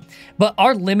early, but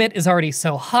our limit is already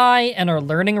so high and our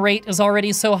learning rate is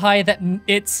already so high that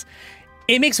it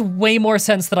makes way more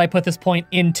sense that I put this point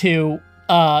into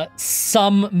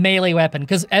some melee weapon,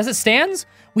 because as it stands,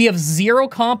 we have 0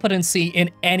 competency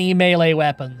in any melee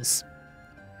weapons.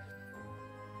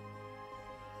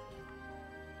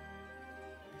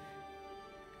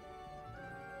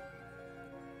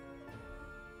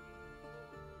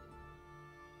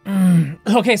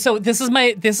 Okay, so this is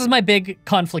my big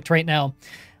conflict right now.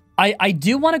 I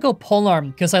do want to go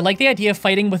polearm because I like the idea of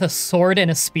fighting with a sword and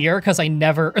a spear because I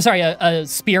never, sorry, a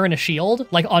spear and a shield,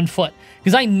 like on foot,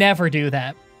 because I never do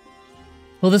that.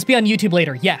 Will this be on YouTube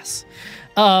later? Yes.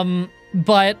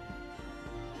 But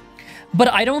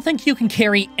I don't think you can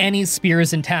carry any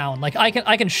spears in town. Like I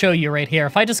can show you right here.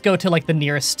 If I just go to like the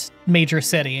nearest major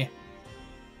city.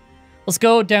 Let's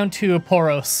go down to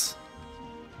Poros.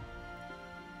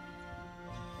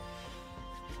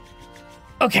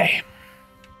 Okay.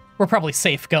 We're probably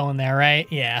safe going there, right?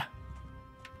 Yeah.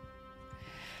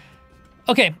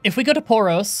 Okay, if we go to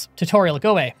Poros, tutorial,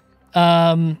 go away.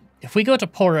 If we go to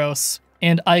Poros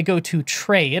and I go to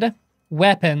trade,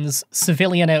 weapons,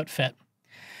 civilian outfit.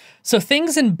 So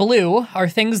things in blue are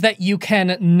things that you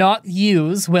can not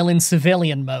use while in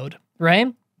civilian mode,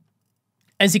 right?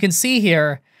 As you can see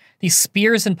here, these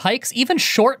spears and pikes, even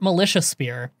short militia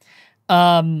spear,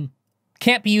 can't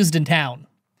be used in town.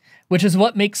 Which is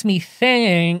what makes me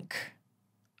think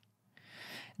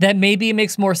that maybe it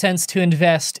makes more sense to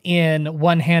invest in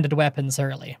one-handed weapons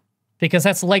early. Because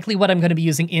that's likely what I'm going to be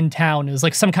using in town, is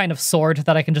like some kind of sword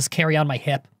that I can just carry on my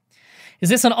hip. Is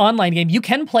this an online game? You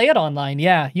can play it online,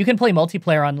 yeah. You can play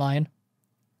multiplayer online.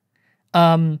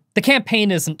 The campaign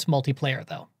isn't multiplayer,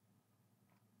 though.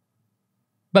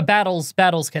 But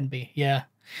battles can be, yeah.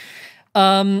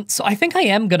 So I think I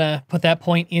am going to put that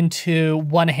point into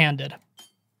one-handed.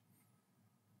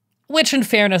 Which, in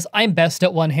fairness, I'm best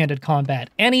at one-handed combat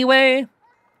anyway.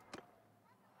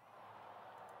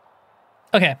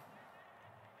 Okay.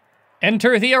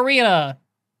 Enter the arena.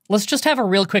 Let's just have a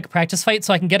real quick practice fight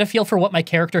so I can get a feel for what my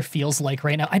character feels like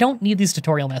right now. I don't need these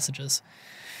tutorial messages.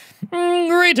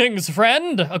 Greetings,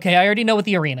 friend. Okay, I already know what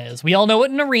the arena is. We all know what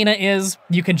an arena is.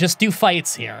 You can just do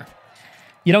fights here.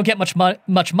 You don't get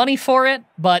much money for it,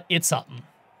 but it's something.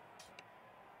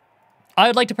 I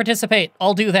would like to participate.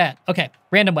 I'll do that. Okay,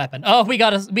 random weapon. Oh, we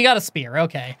got a spear.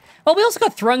 Okay. Well, we also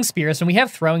got throwing spears, and we have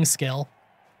throwing skill.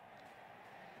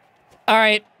 All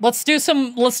right, let's do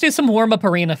some warm-up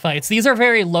arena fights. These are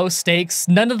very low stakes.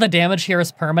 None of the damage here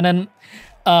is permanent.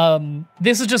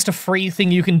 This is just a free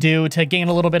thing you can do to gain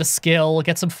a little bit of skill,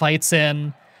 get some fights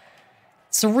in.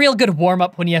 It's a real good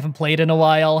warm-up when you haven't played in a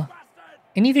while.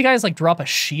 Any of you guys like drop a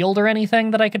shield or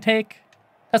anything that I could take?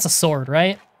 That's a sword,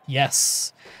 right?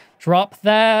 Yes. Drop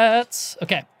that.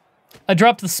 Okay. I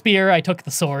dropped the spear, I took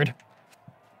the sword.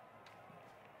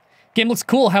 Game looks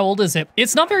cool. How old is it?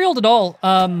 It's not very old at all.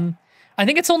 I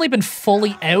think it's only been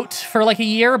fully out for like a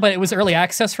year, but it was early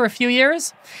access for a few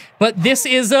years. But this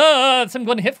is,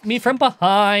 someone hit me from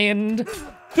behind.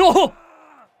 Oh!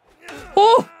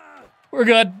 Oh! We're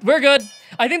good. We're good.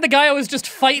 I think the guy I was just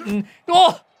fighting,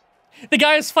 oh! The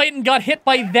guy I was fighting got hit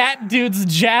by that dude's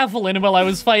javelin while I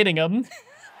was fighting him.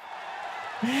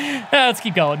 Let's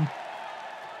keep going.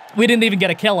 We didn't even get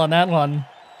a kill on that one.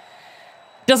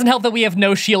 Doesn't help that we have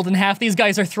no shield and half these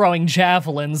guys are throwing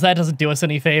javelins. That doesn't do us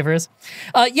any favors.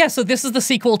 Yeah, so this is the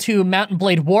sequel to Mount &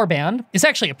 Blade Warband. It's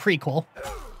actually a prequel.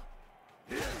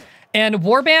 And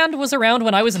Warband was around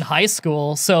when I was in high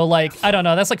school, so like, I don't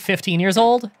know, that's like 15 years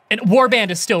old. And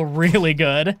Warband is still really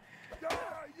good.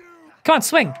 Come on,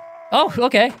 swing. Oh,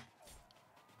 okay.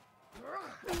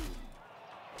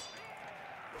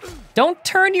 Don't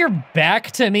turn your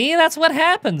back to me. That's what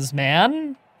happens,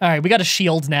 man. All right, we got a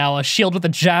shield now. A shield with a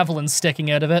javelin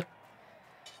sticking out of it.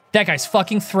 That guy's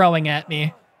fucking throwing at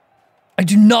me. I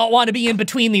do not want to be in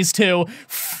between these two.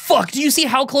 Fuck, do you see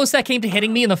how close that came to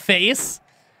hitting me in the face?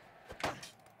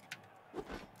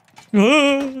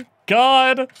 Oh,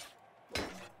 God.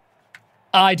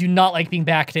 I do not like being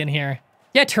backed in here.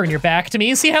 Yeah, turn your back to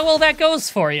me. See how well that goes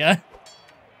for you.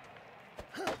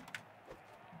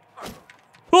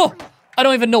 Oh, I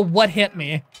don't even know what hit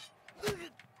me.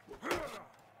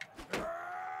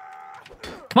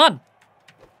 Come on.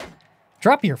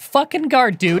 Drop your fucking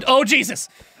guard, dude. Oh, Jesus.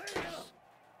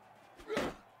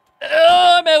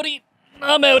 Oh, I'm outie.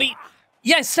 I'm outie.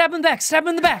 Yeah, stab him in the back. Stab him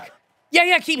in the back.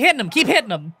 Yeah, keep hitting him. Keep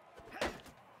hitting him.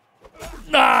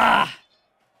 Ah.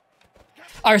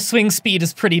 Our swing speed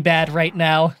is pretty bad right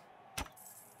now.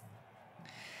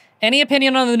 Any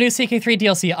opinion on the new CK3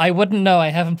 DLC? I wouldn't know. I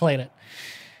haven't played it.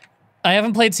 I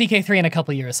haven't played CK3 in a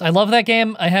couple years. I love that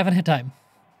game. I haven't had time.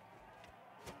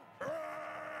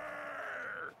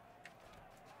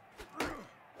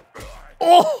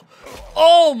 Oh!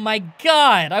 Oh my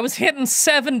God! I was hitting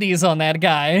 70s on that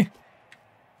guy.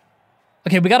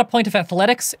 Okay, we got a point of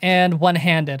athletics and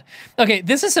one-handed. Okay,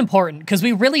 this is important because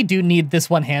we really do need this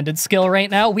one-handed skill right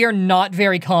now. We are not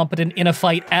very competent in a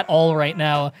fight at all right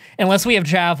now, unless we have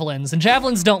javelins, and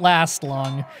javelins don't last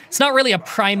long. It's not really a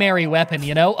primary weapon,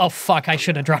 you know? Oh, fuck, I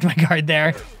should have dropped my guard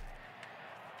there.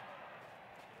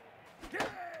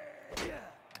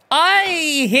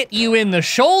 I hit you in the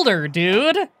shoulder,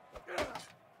 dude.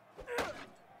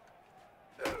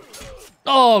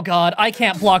 Oh, God, I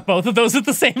can't block both of those at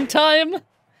the same time.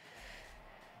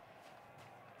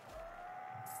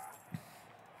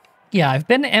 Yeah, I've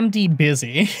been MD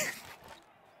busy.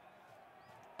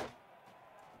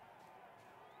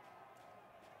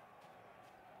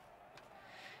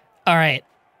 All right.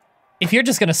 If you're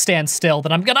just gonna stand still,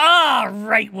 then I'm gonna... Ah,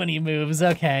 right when he moves,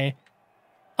 okay.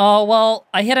 Oh, well,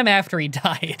 I hit him after he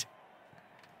died.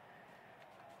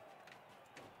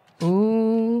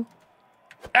 Ooh...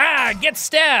 Ah, get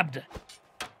stabbed!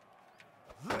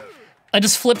 I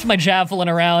just flipped my javelin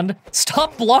around.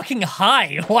 Stop blocking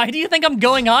high. Why do you think I'm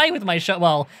going high with my shot?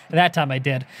 Well, that time I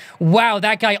did. Wow,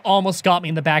 that guy almost got me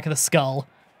in the back of the skull.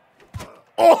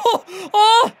 Oh!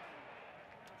 Oh!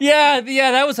 Yeah,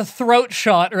 that was a throat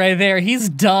shot right there. He's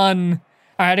done.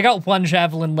 All right, I got one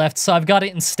javelin left, so I've got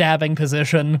it in stabbing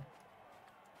position.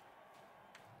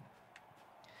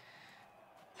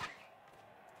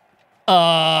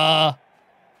 Oh!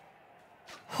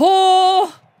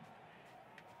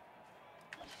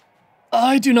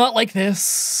 I do not like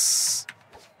this.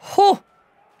 Oh!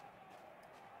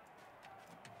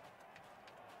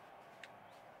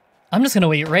 I'm just gonna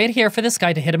wait right here for this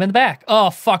guy to hit him in the back. Oh,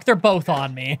 fuck, they're both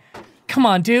on me. Come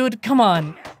on, dude, come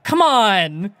on. Come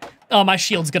on! Oh, my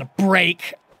shield's gonna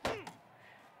break.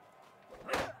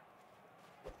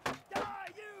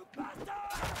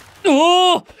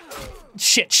 Oh!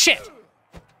 Shit, shit.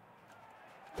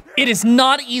 It is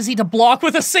not easy to block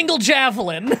with a single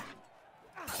javelin.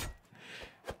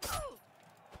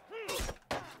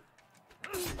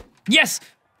 Yes!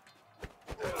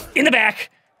 In the back.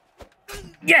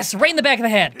 Yes, right in the back of the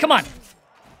head. Come on.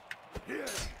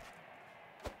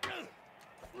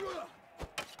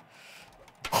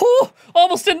 Oh,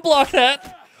 almost didn't block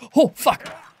that. Oh,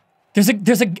 fuck.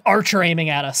 There's a archer aiming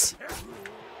at us.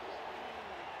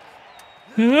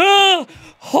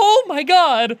 Oh my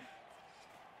God.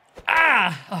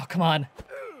 Ah! Oh, come on.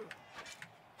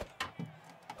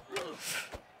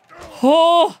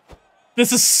 Oh!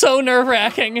 This is so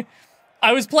nerve-wracking.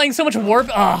 I was playing so much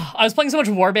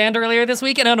Warband earlier this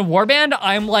week, and on Warband,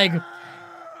 I'm like...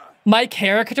 My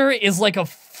character is like a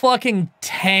fucking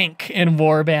tank in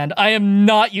Warband. I am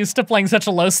not used to playing such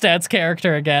a low stats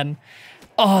character again.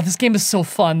 Oh, this game is so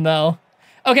fun, though.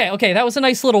 Okay, that was a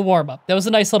nice little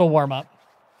warm-up.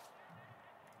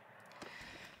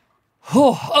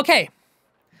 Oh, okay.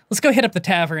 Let's go hit up the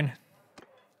tavern.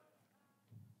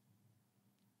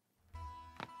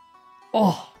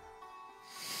 Oh.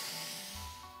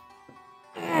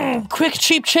 Quick,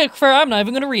 cheap trick for... I'm not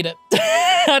even gonna read it.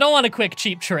 I don't want a quick,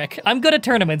 cheap trick. I'm good at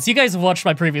tournaments. You guys have watched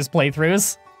my previous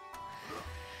playthroughs.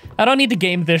 I don't need to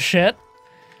game this shit.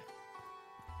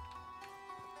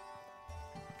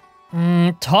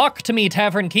 Talk to me,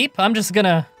 Tavern Keep. I'm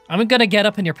gonna get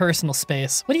up in your personal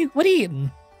space. What are you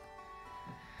eating?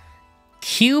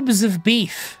 Cubes of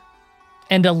beef.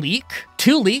 And a leek.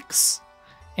 2 leeks.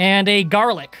 And a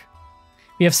garlic.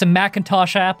 We have some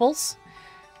Macintosh apples.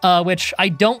 Which I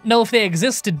don't know if they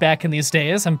existed back in these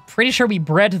days. I'm pretty sure we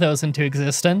bred those into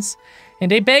existence.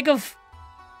 And a bag of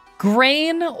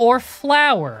grain or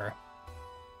flour.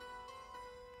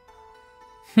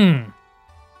 Yeah,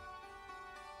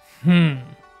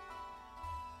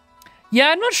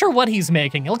 I'm not sure what he's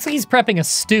making. It looks like he's prepping a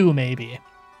stew, maybe.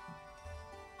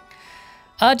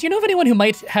 Do you know of anyone who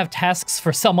might have tasks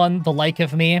for someone the like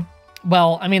of me?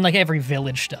 Well, I mean, like every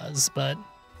village does, but...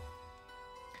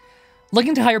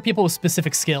 Looking to hire people with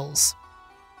specific skills.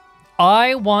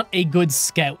 I want a good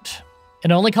scout.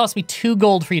 It only costs me 2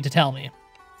 gold for you to tell me.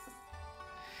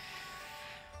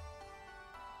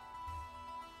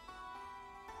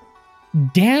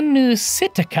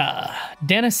 Danusitica.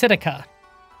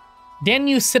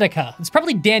 It's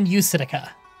probably Danusitica.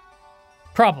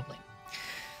 Probably.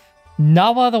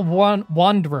 Nawa the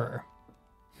Wanderer.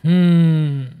 It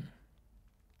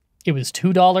was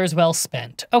 $2 well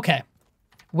spent. Okay.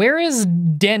 Where is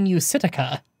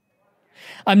Danusitica?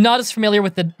 I'm not as familiar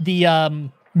with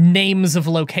the names of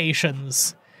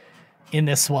locations in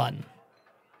this one.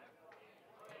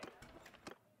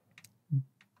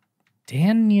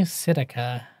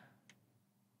 Danusitica.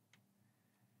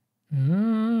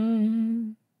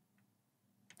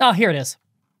 Oh, here it is.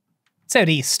 It's out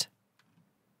east.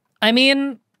 I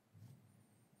mean,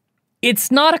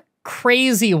 it's not a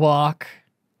crazy walk.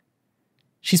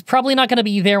 She's probably not going to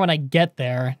be there when I get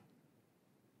there.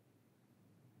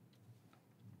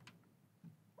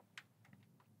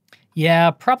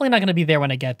 Yeah, probably not going to be there when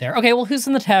I get there. Okay, well, who's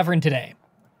in the tavern today?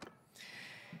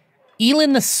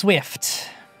 Elin the Swift.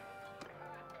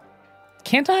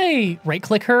 Can't I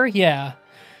right-click her? Yeah.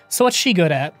 So what's she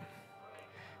good at?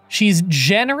 She's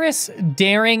generous,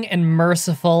 daring, and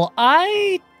merciful.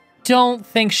 I don't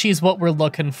think she's what we're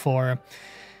looking for.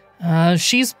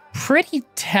 She's pretty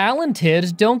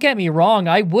talented, don't get me wrong.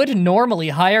 I would normally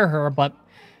hire her, but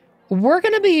we're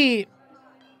gonna be...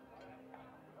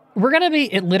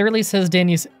 It literally says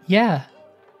Daniel's... Yeah.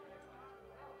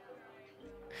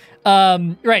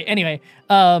 Right, anyway.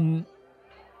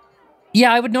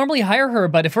 Yeah, I would normally hire her,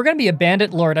 but if we're gonna be a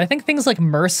bandit lord, I think things like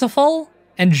merciful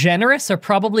and generous are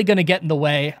probably gonna get in the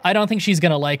way. I don't think she's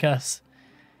gonna like us.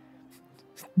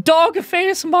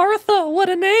 Dogface Martha, what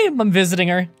a name! I'm visiting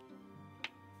her.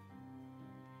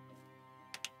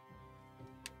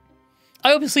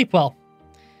 I hope you sleep well.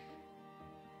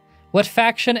 What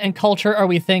faction and culture are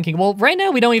we thinking? Well, right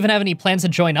now we don't even have any plans to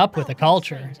join up with a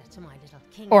culture.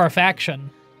 Or a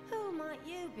faction. Who might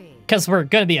you be? Because we're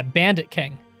gonna be a bandit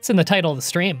king. It's in the title of the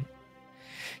stream.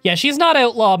 Yeah, she's not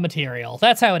outlaw material.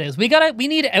 That's how it is. We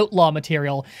need outlaw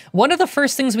material. One of the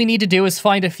first things we need to do is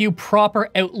find a few proper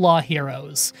outlaw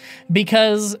heroes.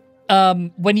 Because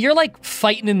when you're like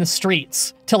fighting in the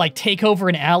streets to like take over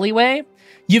an alleyway,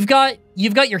 you've got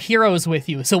your heroes with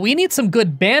you. So we need some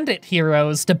good bandit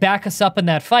heroes to back us up in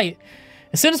that fight.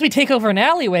 As soon as we take over an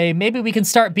alleyway, maybe we can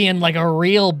start being like a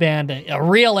real bandit, a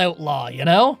real outlaw, you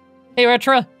know? Hey,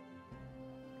 Retra.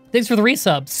 Thanks for the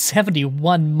resub.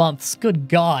 71 months. Good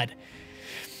God.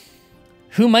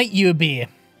 Who might you be?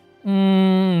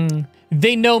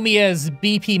 They know me as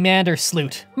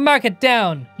BPMandersloot. Mark it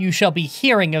down. You shall be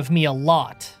hearing of me a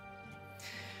lot.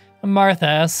 Martha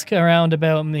asked around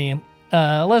about me.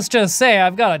 Let's just say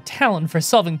I've got a talent for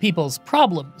solving people's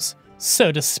problems,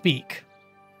 so to speak.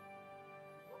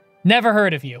 Never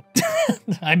heard of you.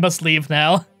 I must leave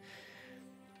now.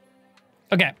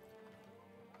 Okay.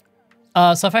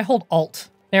 So if I hold Alt,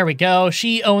 there we go.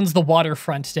 She owns the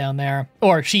waterfront down there.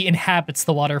 Or she inhabits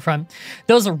the waterfront.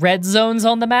 Those are red zones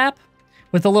on the map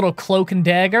with the little cloak and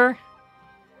dagger.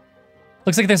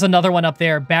 Looks like there's another one up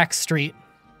there, back street.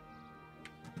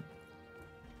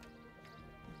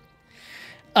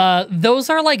 Those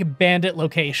are like bandit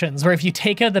locations where if you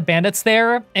take out the bandits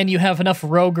there and you have enough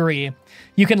roguery,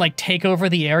 you can like take over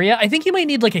the area. I think you might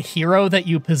need like a hero that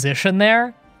you position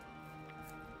there.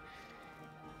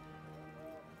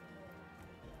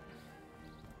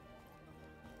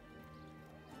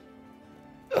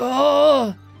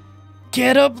 Oh,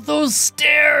 get up those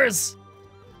stairs.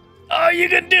 Oh, you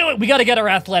can do it. We got to get our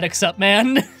athletics up,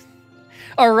 man.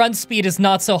 Our run speed is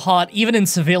not so hot, even in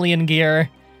civilian gear.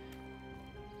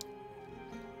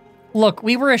 Look,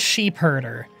 we were a sheep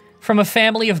herder from a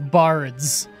family of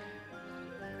bards.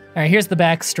 All right, here's the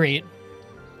back street.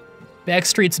 Back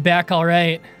street's back, all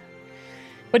right.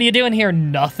 What are you doing here?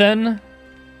 Nothing?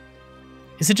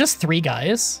 Is it just 3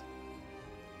 guys?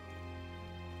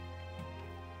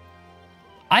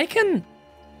 I can...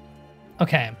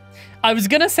 Okay. I was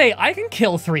gonna say, I can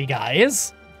kill 3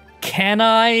 guys. Can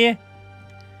I?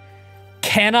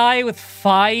 Can I, with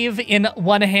 5 in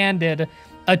one-handed,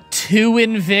 a 2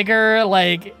 in vigor,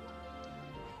 like...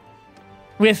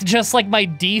 with just, like, my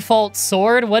default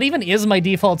sword? What even is my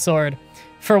default sword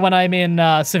for when I'm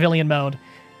in civilian mode?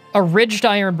 A ridged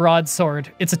iron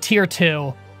broadsword. It's a tier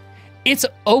 2. It's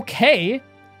okay.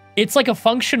 It's like a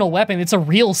functional weapon. It's a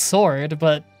real sword,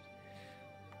 but...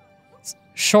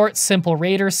 Short, simple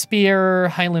raider spear,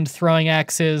 highland throwing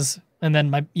axes, and then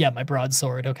my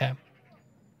broadsword. Okay.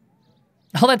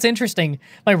 Oh, that's interesting.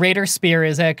 My raider spear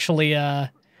is actually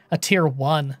a tier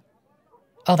 1.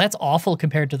 Oh, that's awful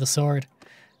compared to the sword.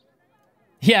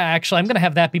 Yeah, actually, I'm going to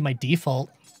have that be my default.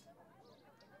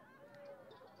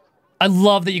 I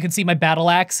love that you can see my battle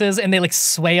axes and they like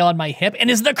sway on my hip. And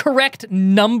is the correct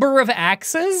number of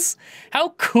axes? How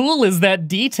cool is that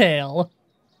detail?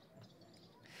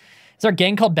 Is our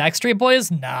gang called Backstreet Boys?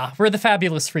 Nah, we're the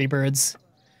Fabulous Freebirds.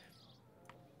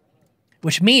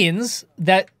 Which means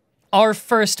that our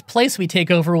first place we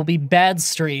take over will be Bad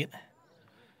Street.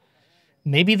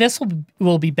 Maybe this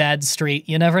will be Bad Street.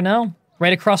 You never know.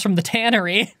 Right across from the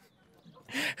tannery.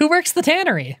 Who works the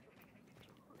tannery?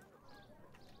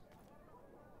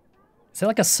 Is that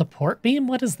like a support beam?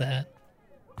 What is that?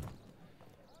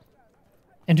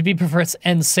 And to be prefers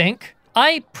NSYNC.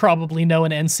 I probably know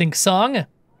an NSYNC song.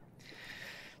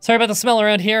 Sorry about the smell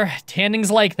around here.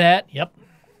 Tanning's like that. Yep.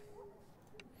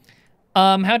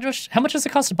 How much does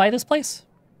it cost to buy this place?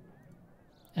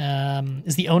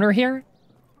 Is the owner here?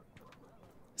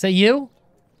 Is that you?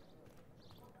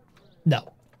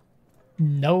 No.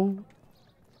 No.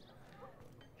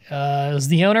 Is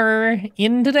the owner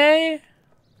in today?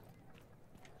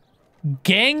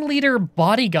 Gang leader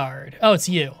bodyguard. Oh, it's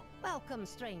you. Welcome,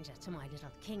 stranger, to my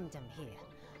little kingdom here.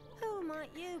 Who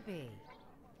might you be?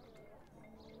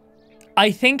 I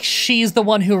think she's the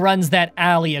one who runs that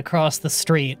alley across the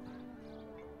street.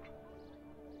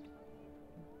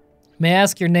 May I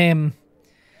ask your name?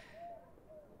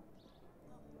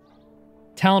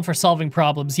 Talent for solving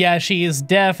problems. Yeah, she is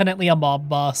definitely a mob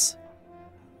boss.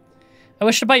 I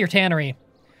wish to buy your tannery.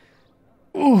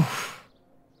 Ooh.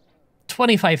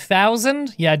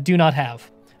 25,000? Yeah, do not have.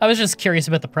 I was just curious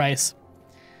about the price.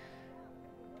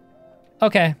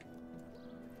 Okay.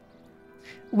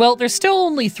 Well, there's still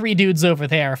only 3 dudes over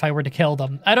there if I were to kill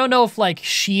them. I don't know if, like,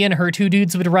 she and her 2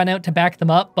 dudes would run out to back them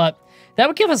up, but that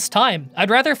would give us time. I'd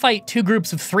rather fight 2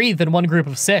 groups of 3 than 1 group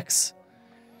of 6.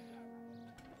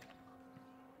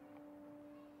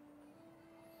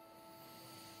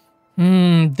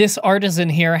 This artisan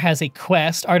here has a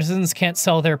quest. Artisans can't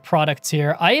sell their products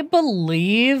here. I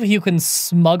believe you can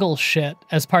smuggle shit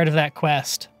as part of that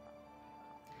quest.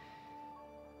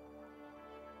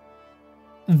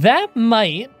 That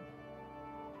might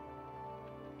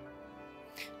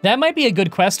be a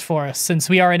good quest for us, since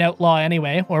we are an outlaw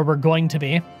anyway, or we're going to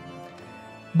be.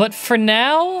 But for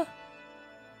now,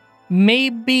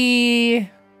 maybe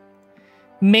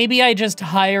I just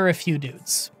hire a few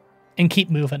dudes and keep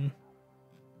moving.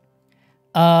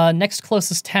 Next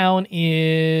closest town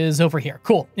is over here.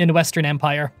 Cool, in Western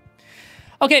Empire.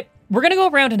 Okay, we're gonna go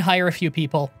around and hire a few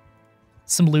people.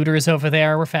 Some looters over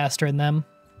there, we're faster than them.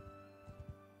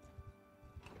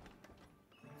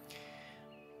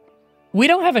 We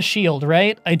don't have a shield,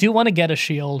 right? I do want to get a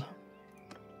shield.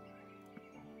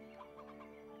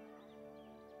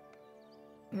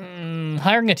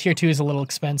 Hiring a tier 2 is a little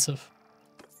expensive.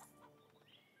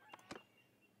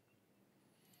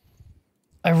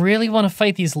 I really want to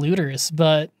fight these looters,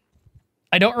 but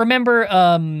I don't remember,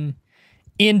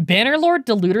 in Bannerlord,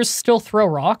 do looters still throw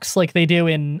rocks like they do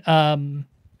in,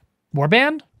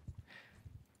 Warband?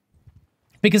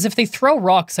 Because if they throw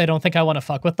rocks, I don't think I want to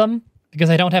fuck with them, because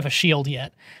I don't have a shield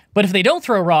yet. But if they don't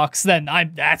throw rocks, then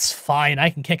that's fine. I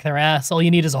can kick their ass. All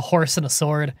you need is a horse and a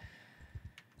sword.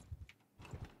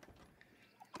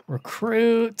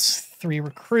 Recruits. 3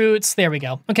 recruits. There we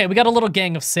go. Okay, we got a little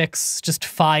gang of 6. Just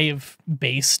 5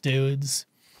 base dudes.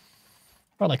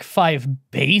 Or like 5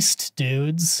 based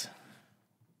dudes.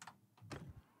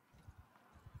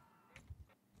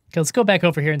 Okay, let's go back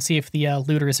over here and see if the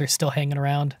looters are still hanging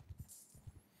around.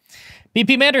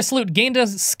 BPMandersloot gained a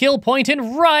skill point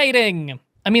in riding.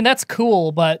 I mean, that's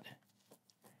cool, but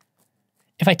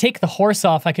if I take the horse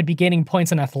off, I could be gaining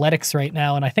points in athletics right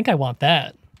now, and I think I want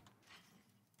that.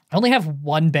 I only have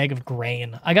 1 bag of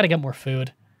grain. I gotta get more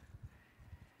food.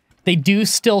 They do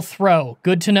still throw.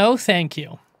 Good to know. Thank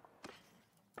you.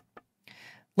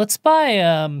 Let's buy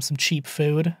some cheap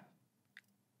food.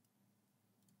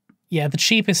 Yeah, the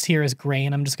cheapest here is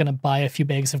grain. I'm just gonna buy a few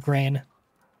bags of grain.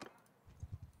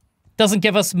 Doesn't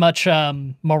give us much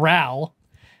morale,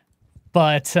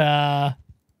 but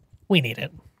we need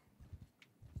it.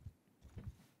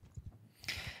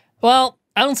 Well,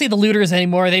 I don't see the looters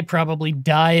anymore. They probably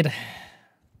died.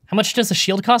 How much does a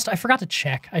shield cost? I forgot to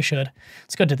check. I should.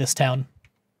 Let's go to this town.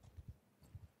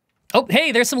 Oh,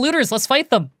 hey, there's some looters. Let's fight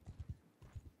them.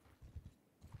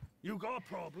 You got a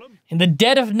problem? In the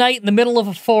dead of night in the middle of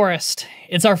a forest.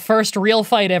 It's our first real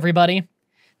fight, everybody.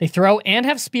 They throw and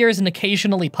have spears and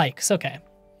occasionally pikes. Okay.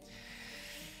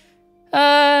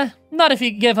 Not if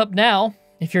you give up now.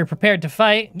 If you're prepared to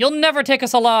fight, you'll never take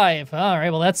us alive. All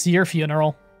right, well, that's your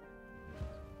funeral.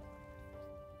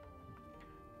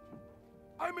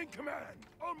 I'm in command.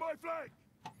 On my flank.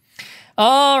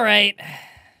 All right.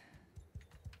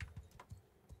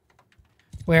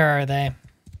 Where are they?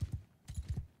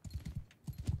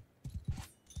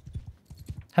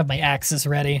 Have my axes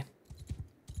ready.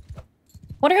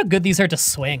 Wonder how good these are to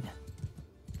swing.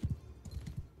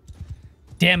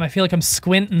 Damn, I feel like I'm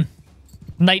squinting.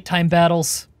 Nighttime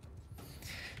battles.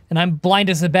 And I'm blind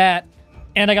as a bat.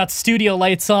 And I got studio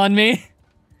lights on me.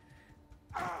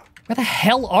 Where the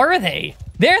hell are they?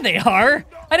 There they are!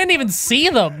 I didn't even see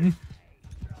them!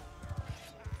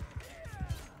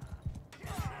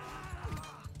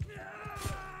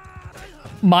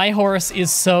 My horse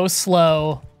is so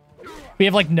slow. We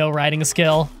have, like, no riding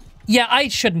skill. Yeah, I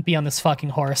shouldn't be on this fucking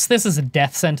horse. This is a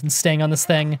death sentence staying on this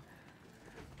thing.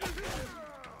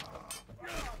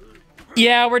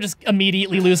 Yeah, we're just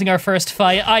immediately losing our first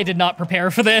fight. I did not prepare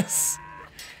for this.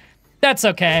 That's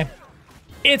okay.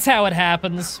 It's how it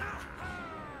happens.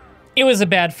 It was a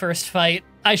bad first fight.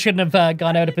 I shouldn't have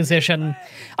gone out of position.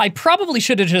 I probably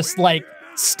should have just, like,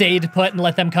 stayed put and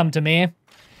let them come to me.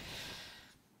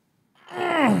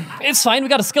 It's fine, we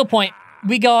got a skill point.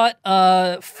 We got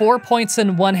 4 points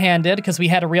in one-handed because we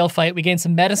had a real fight. We gained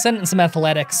some medicine and some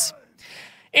athletics.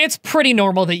 It's pretty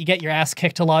normal that you get your ass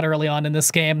kicked a lot early on in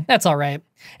this game. That's all right.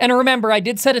 And remember, I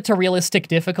did set it to realistic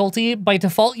difficulty. By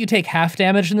default, you take half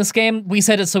damage in this game. We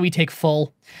set it so we take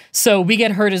full. So we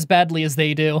get hurt as badly as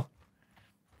they do.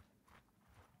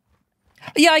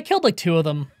 Yeah, I killed like 2 of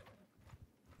them.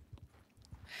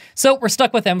 So we're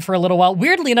stuck with them for a little while.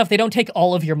 Weirdly enough, they don't take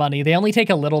all of your money. They only take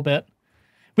a little bit.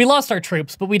 We lost our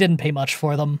troops, but we didn't pay much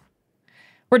for them.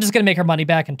 We're just going to make our money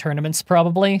back in tournaments,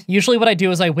 probably. Usually what I do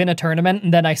is I win a tournament,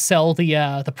 and then I sell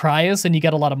the prize, and you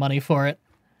get a lot of money for it.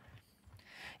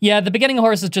 Yeah, the beginning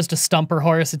horse is just a stumper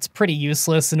horse. It's pretty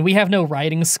useless, and we have no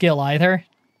riding skill either.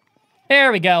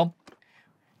 There we go.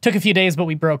 Took a few days, but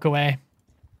we broke away.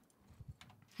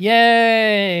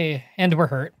 Yay! And we're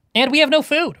hurt. And we have no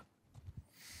food.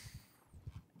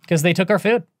 Because they took our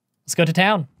food. Let's go to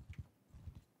town.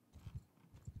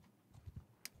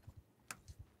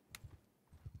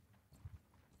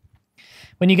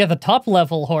 When you get the top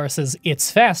level horses,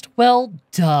 it's fast. Well,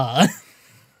 duh.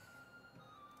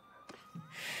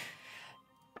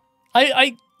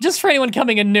 I just for anyone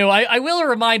coming in new, I will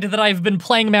remind that I've been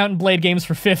playing Mount & Blade games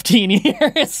for 15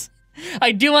 years.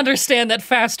 I do understand that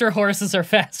faster horses are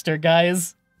faster,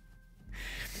 guys.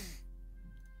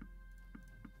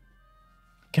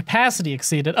 Capacity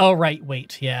exceeded. Oh, right,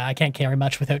 wait. Yeah, I can't carry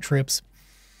much without troops.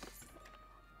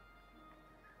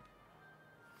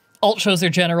 Alt shows their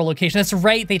general location. That's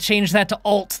right, they changed that to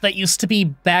Alt. That used to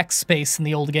be backspace in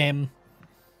the old game.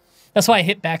 That's why I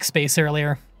hit backspace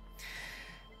earlier.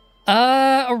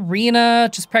 Arena,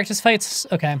 just practice fights.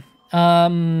 Okay.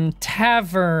 Tavern,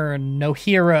 no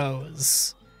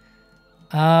heroes.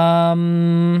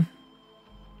 Overpriced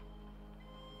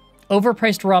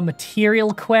raw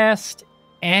material quest.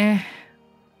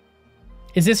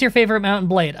 Is this your favorite Mount &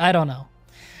 Blade? I don't know.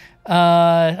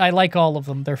 I like all of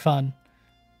them. They're fun.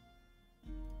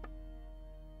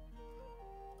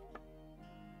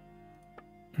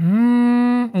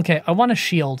 Okay, I want a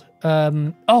shield.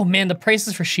 Oh man, the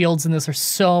prices for shields in this are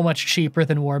so much cheaper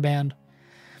than Warband.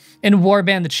 In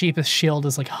Warband, the cheapest shield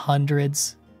is like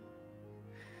hundreds.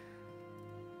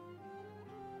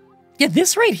 Yeah,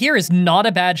 this right here is not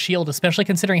a bad shield, especially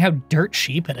considering how dirt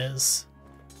cheap it is.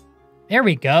 There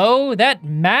we go. That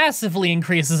massively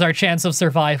increases our chance of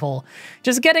survival.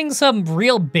 Just getting some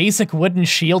real basic wooden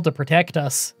shield to protect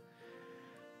us.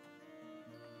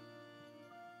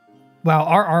 Wow,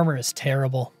 our armor is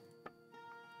terrible.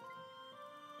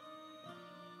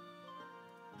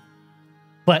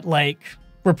 But, like,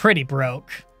 we're pretty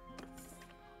broke.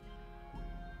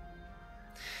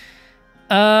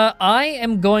 I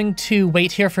am going to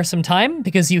wait here for some time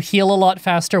because you heal a lot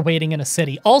faster waiting in a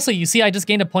city. Also, you see I just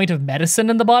gained a point of medicine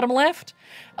in the bottom left.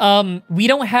 We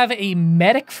don't have a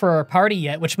medic for our party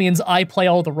yet, which means I play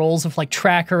all the roles of, like,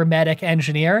 tracker, medic,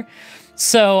 engineer.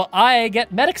 So I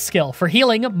get medic skill for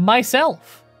healing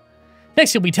myself.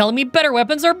 Next, you'll be telling me better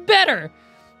weapons are better.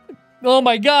 Oh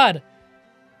my god.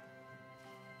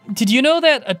 Did you know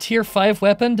that a tier 5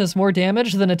 weapon does more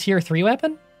damage than a tier 3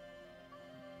 weapon?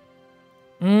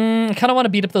 I kind of want to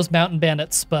beat up those mountain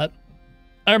bandits, but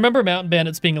I remember mountain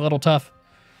bandits being a little tough.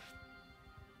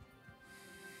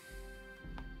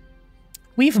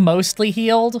 We've mostly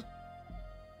healed.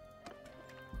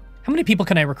 How many people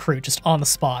can I recruit just on the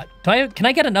spot? Can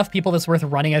I get enough people that's worth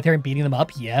running out there and beating them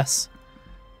up? Yes.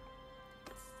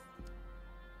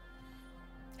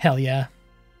 Hell yeah.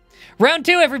 Round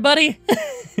 2, everybody!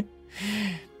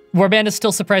 Warband is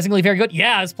still surprisingly very good.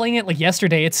 Yeah, I was playing it like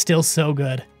yesterday. It's still so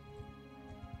good.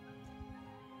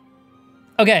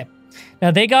 Okay. Now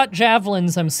they got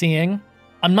javelins, I'm seeing.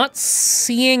 I'm not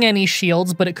seeing any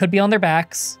shields, but it could be on their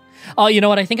backs. Oh, you know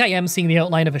what? I think I am seeing the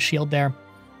outline of a shield there.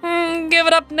 Give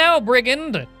it up now,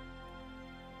 brigand!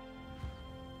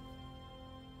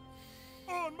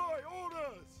 On my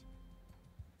orders!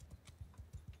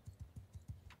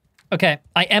 Okay,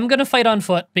 I am gonna fight on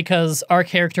foot because our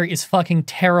character is fucking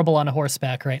terrible on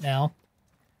horseback right now.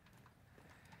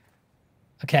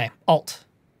 Okay, alt.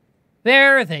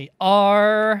 There they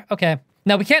are. Okay,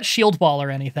 now we can't shield wall or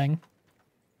anything.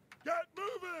 Get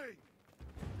moving!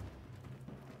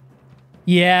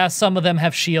 Yeah, some of them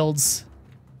have shields.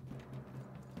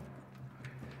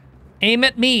 Aim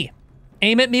at me.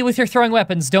 Aim at me with your throwing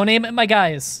weapons. Don't aim at my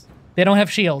guys. They don't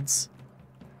have shields.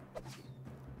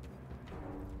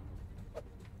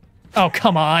 Oh,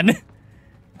 come on.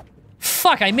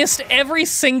 Fuck, I missed every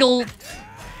single...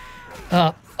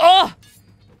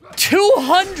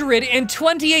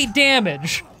 228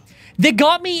 damage. They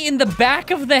got me in the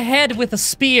back of the head with a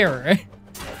spear.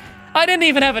 I didn't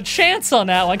even have a chance on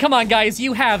that one. Come on, guys,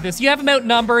 you have this. You have them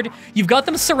outnumbered. You've got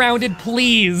them surrounded,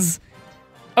 please.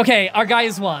 Okay, our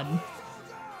guys won.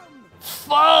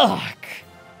 Fuck.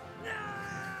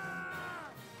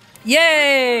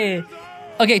 Yay!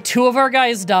 Okay, 2 of our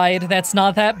guys died. That's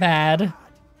not that bad.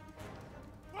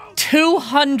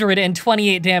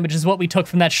 228 damage is what we took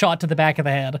from that shot to the back of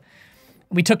the head.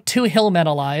 We took 2 hillmen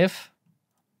alive.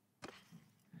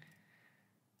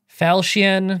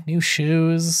 Falchion, new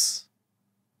shoes.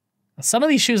 Some of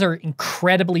these shoes are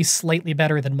incredibly slightly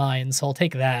better than mine, so I'll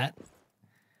take that.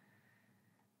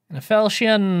 And a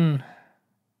falchion...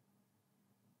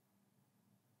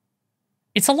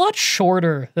 It's a lot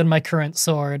shorter than my current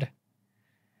sword.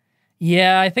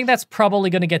 Yeah, I think that's probably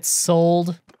going to get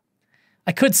sold.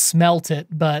 I could smelt it,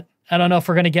 but I don't know if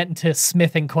we're going to get into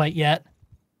smithing quite yet.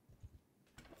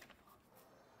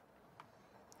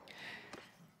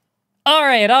 All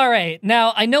right.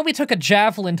 Now, I know we took a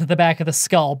javelin to the back of the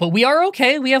skull, but we are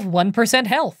okay. We have 1%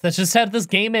 health. That's just how this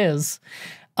game is.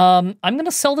 I'm going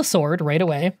to sell the sword right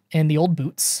away and the old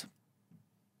boots.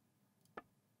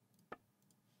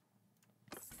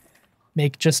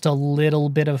 Make just a little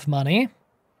bit of money.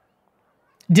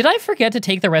 Did I forget to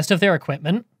take the rest of their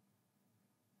equipment?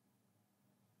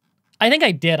 I think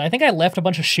I did. I think I left a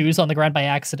bunch of shoes on the ground by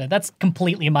accident. That's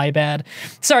completely my bad.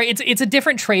 Sorry, it's a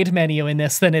different trade menu in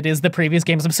this than it is the previous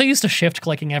games. I'm so used to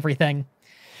shift-clicking everything.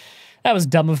 That was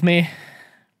dumb of me.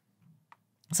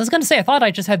 So I was going to say, I thought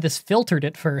I just had this filtered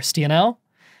at first, you know?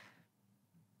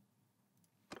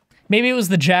 Maybe it was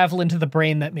the javelin to the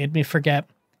brain that made me forget.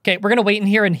 Okay, we're going to wait in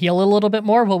here and heal a little bit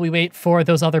more while we wait for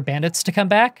those other bandits to come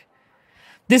back.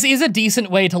 This is a decent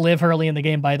way to live early in the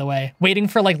game, by the way. Waiting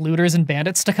for, like, looters and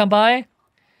bandits to come by.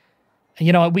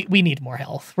 You know what? We need more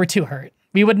health. We're too hurt.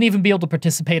 We wouldn't even be able to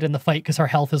participate in the fight because our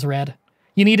health is red.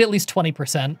 You need at least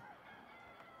 20%.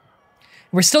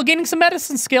 We're still gaining some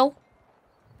medicine skill.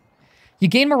 You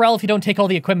gain morale if you don't take all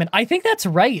the equipment. I think that's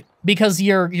right, because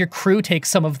your crew takes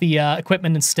some of the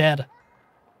equipment instead.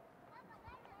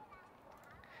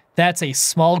 That's a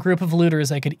small group of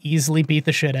looters I could easily beat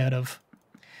the shit out of.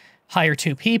 Hire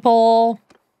 2 people.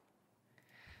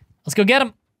 Let's go get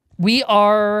them. We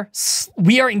are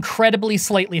incredibly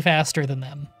slightly faster than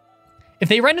them. If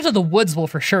they run into the woods, we'll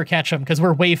for sure catch them, because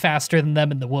we're way faster than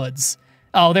them in the woods.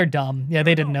 Oh, they're dumb. Yeah,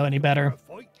 they didn't know any better.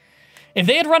 If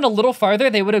they had run a little farther,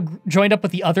 they would have joined up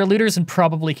with the other looters and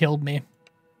probably killed me.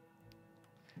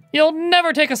 You'll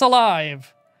never take us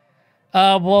alive.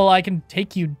 Well, I can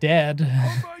take you dead.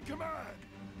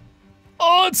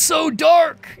 Oh, it's so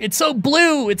dark. It's so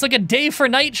blue. It's like a day for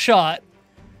night shot.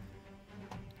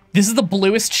 This is the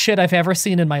bluest shit I've ever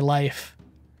seen in my life.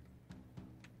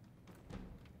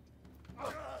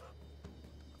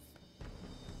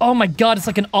 Oh my god, it's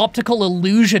like an optical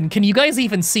illusion. Can you guys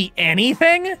even see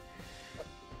anything?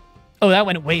 Oh, that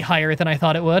went way higher than I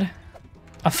thought it would.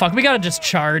 Oh, fuck, we gotta just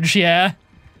charge, yeah.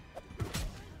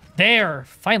 There,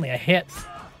 finally a hit.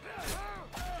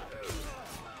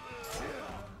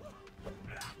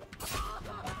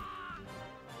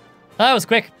 That was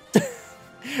quick.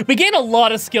 We gain a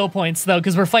lot of skill points, though,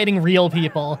 because we're fighting real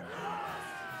people.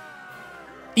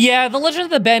 Yeah, the Legend of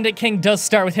the Bandit King does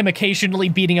start with him occasionally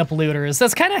beating up looters.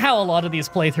 That's kind of how a lot of these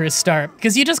playthroughs start,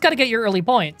 because you just gotta get your early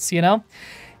points, you know?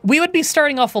 We would be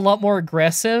starting off a lot more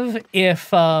aggressive if,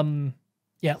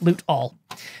 yeah, loot all.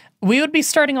 We would be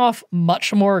starting off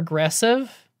much more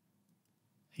aggressive.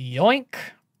 Yoink.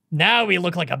 Now we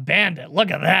look like a bandit.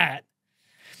 Look at that.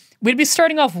 We'd be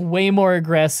starting off way more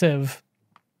aggressive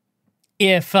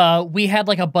if we had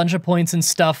like a bunch of points and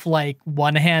stuff like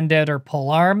one-handed or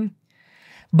polearm,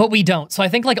 but we don't. So I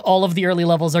think like all of the early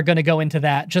levels are going to go into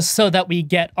that just so that we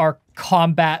get our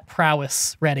combat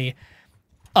prowess ready.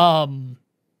 Are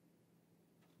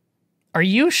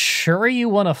you sure you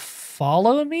want to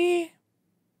follow me?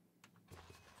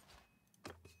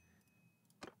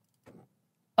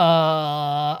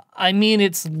 I mean,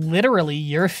 it's literally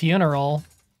your funeral.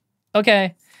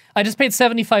 Okay. I just paid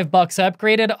 75 bucks. I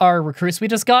upgraded our recruits we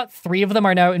just got. 3 of them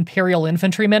are now Imperial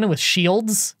infantrymen with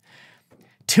shields.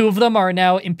 2 of them are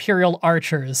now Imperial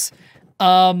archers.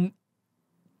 I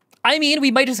mean,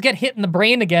 we might just get hit in the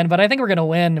brain again, but I think we're going to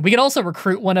win. We can also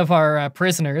recruit one of our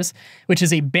prisoners, which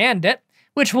is a bandit,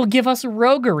 which will give us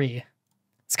roguery.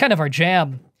 It's kind of our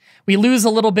jam. We lose a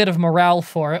little bit of morale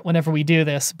for it whenever we do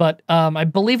this, but I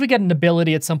believe we get an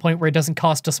ability at some point where it doesn't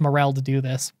cost us morale to do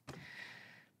this.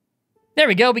 There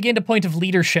we go. We gained a point of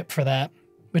leadership for that,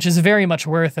 which is very much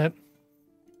worth it.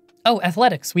 Oh,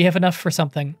 athletics. We have enough for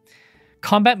something.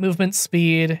 Combat movement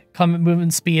speed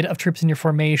of troops in your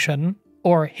formation,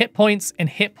 or hit points and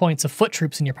hit points of foot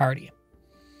troops in your party.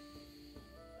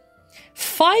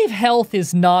 5 health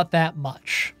is not that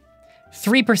much.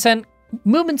 3%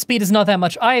 movement speed is not that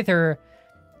much either,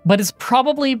 but it's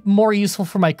probably more useful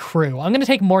for my crew. I'm going to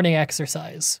take morning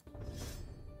exercise.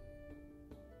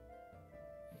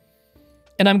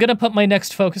 And I'm going to put my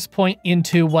next focus point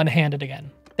into one-handed again.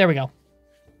 There we go.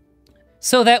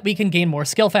 So that we can gain more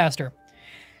skill faster.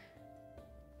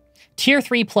 Tier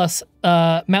 3 plus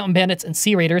mountain bandits and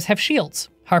sea raiders have shields.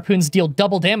 Harpoons deal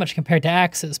double damage compared to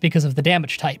axes because of the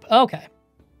damage type. Okay.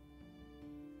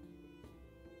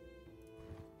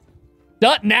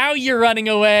 Oh, now you're running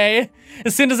away.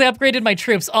 As soon as I upgraded my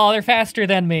troops. Oh, they're faster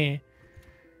than me.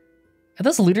 Are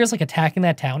those looters like attacking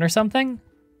that town or something?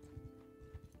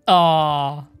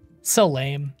 Aw, so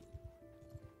lame.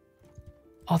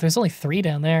 Oh, there's only 3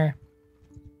 down there.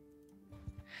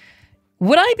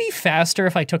 Would I be faster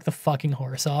if I took the fucking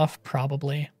horse off?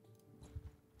 Probably.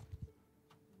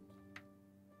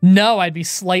 No, I'd be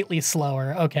slightly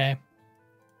slower. Okay.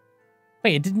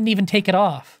 Wait, it didn't even take it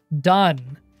off.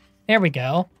 Done. There we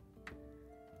go.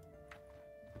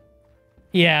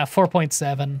 Yeah,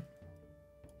 4.7.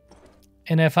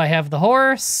 And if I have the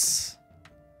horse...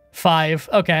 5.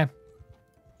 Okay.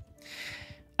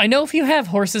 I know if you have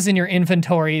horses in your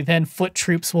inventory, then foot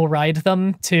troops will ride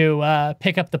them to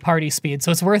pick up the party speed,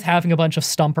 so it's worth having a bunch of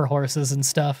stumper horses and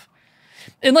stuff.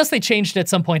 Unless they changed at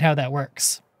some point how that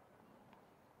works.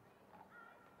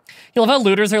 You love how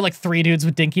looters are like 3 dudes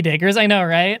with dinky daggers? I know,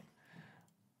 right?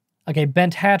 Okay,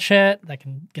 bent hatchet. That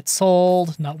can get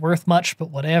sold. Not worth much,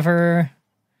 but whatever.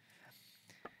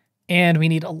 And we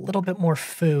need a little bit more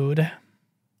food.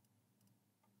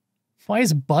 Why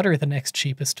is butter the next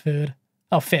cheapest food?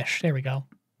 Oh, fish. There we go.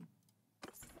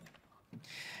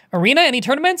 Arena, any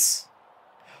tournaments?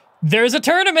 There's a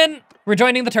tournament! We're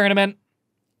joining the tournament.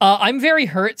 I'm very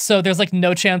hurt, so there's like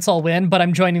no chance I'll win, but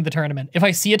I'm joining the tournament. If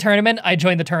I see a tournament, I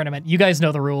join the tournament. You guys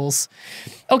know the rules.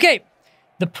 Okay,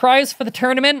 the prize for the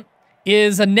tournament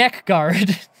is a neck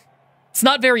guard. It's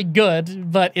not very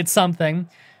good, but it's something.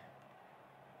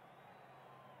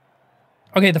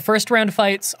 Okay, the first round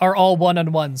fights are all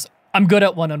one-on-ones. I'm good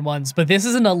at one-on-ones, but this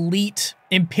is an elite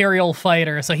Imperial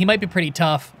fighter, so he might be pretty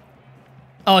tough.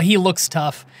 Oh, he looks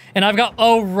tough. And I've got,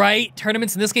 oh right,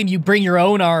 tournaments in this game, you bring your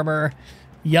own armor.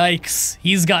 Yikes,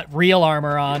 he's got real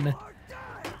armor on.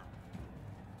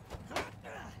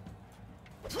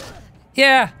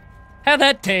 Yeah, how'd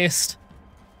that taste?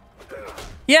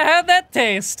 Yeah, how'd that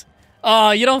taste?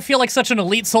 Oh, you don't feel like such an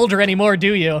elite soldier anymore,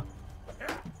 do you?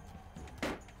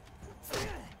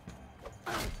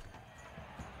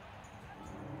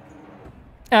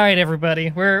 All right,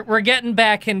 everybody, we're getting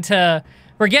back into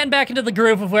the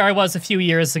groove of where I was a few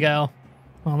years ago.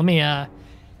 Well, let me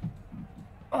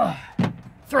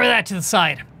throw that to the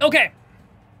side. Okay.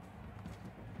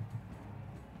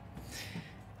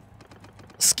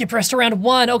 Skip rest around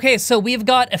 1. Okay, so we've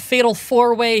got a fatal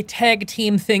 4-way tag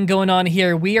team thing going on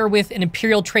here. We are with an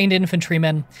Imperial trained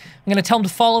infantryman. I'm gonna tell him to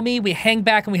follow me. We hang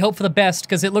back and we hope for the best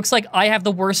because it looks like I have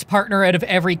the worst partner out of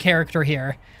every character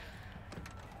here.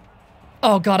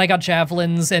 Oh god, I got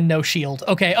javelins and no shield.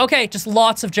 Okay, okay, just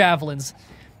lots of javelins.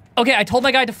 Okay, I told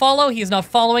my guy to follow. He is not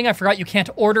following. I forgot you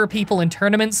can't order people in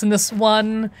tournaments in this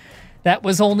one. That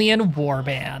was only in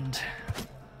Warband.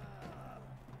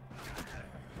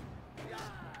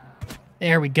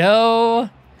 There we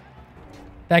go.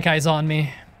 That guy's on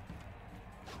me.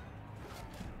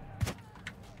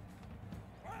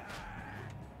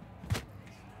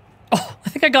 Oh, I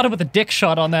think I got him with a dick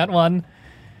shot on that one.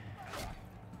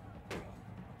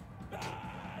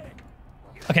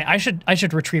 Okay, I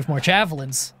should retrieve more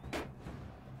javelins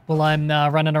while I'm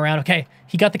running around. Okay,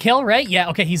 he got the kill, right? Yeah,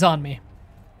 okay, he's on me.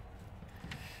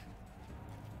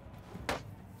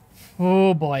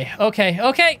 Oh boy. Okay,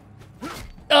 okay.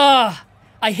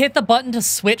 I hit the button to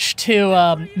switch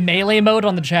to melee mode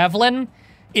on the javelin.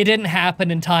 It didn't happen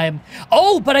in time.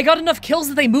 Oh, but I got enough kills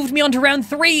that they moved me on to round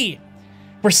 3.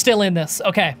 We're still in this.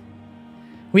 Okay.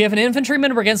 We have an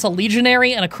infantryman, we're against a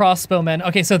legionary, and a crossbowman.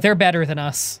 Okay, so they're better than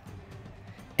us.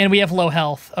 And we have low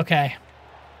health. Okay.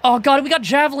 Oh god, we got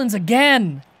javelins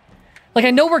again. Like, I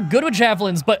know we're good with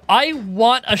javelins, but I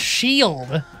want a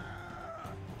shield.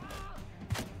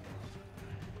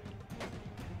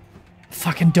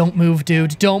 Fucking don't move,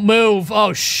 dude. Don't move.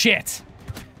 Oh, shit.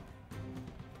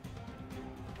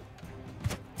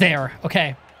 There.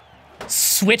 Okay.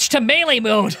 Switch to melee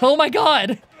mode. Oh my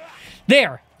god.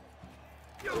 There.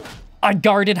 I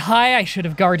guarded high. I should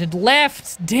have guarded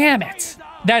left. Damn it.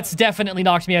 That's definitely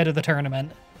knocked me out of the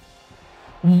tournament.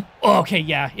 Okay,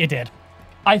 yeah, it did.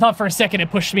 I thought for a second it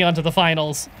pushed me onto the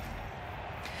finals.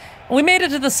 We made it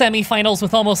to the semifinals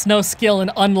with almost no skill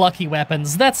and unlucky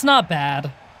weapons. That's not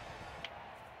bad.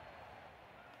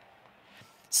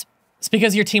 It's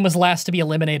because your team was last to be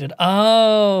eliminated.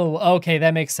 Oh, okay,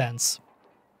 that makes sense.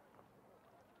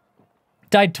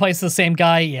 Died twice to the same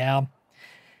guy, yeah.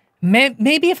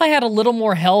 Maybe if I had a little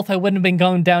more health, I wouldn't have been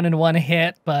going down in one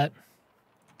hit, but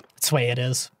that's the way it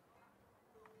is.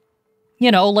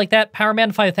 You know, like that Power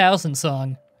Man 5000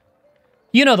 song.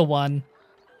 You know the one.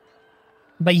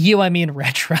 By you, I mean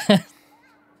Retro.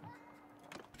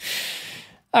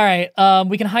 All right,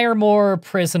 we can hire more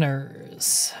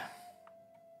prisoners.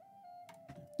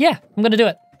 Yeah, I'm gonna do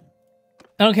it.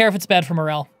 I don't care if it's bad for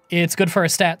morale. It's good for our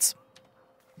stats.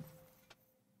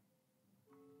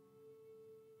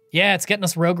 Yeah, it's getting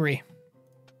us roguery.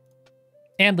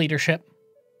 And leadership.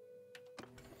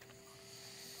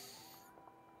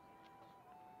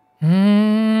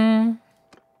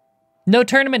 No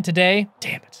tournament today.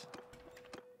 Damn it.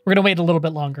 We're gonna wait a little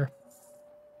bit longer.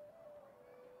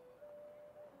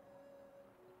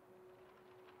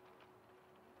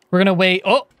 We're gonna wait.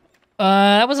 Oh,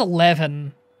 that was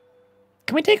 11.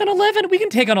 Can we take on 11? We can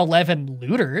take on 11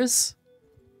 looters.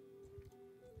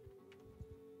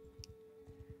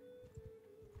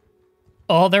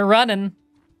 Oh, they're running.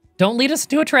 Don't lead us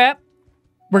into a trap.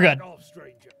 We're good.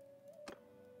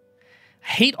 I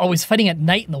hate always fighting at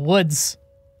night in the woods.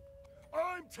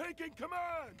 I'm taking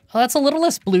command. Oh, that's a little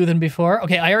less blue than before.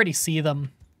 Okay, I already see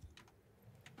them.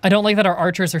 I don't like that our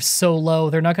archers are so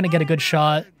low. They're not going to get a good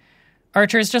shot.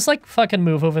 Archers, just like fucking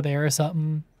move over there or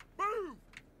something. Move!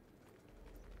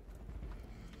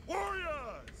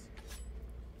 Warriors!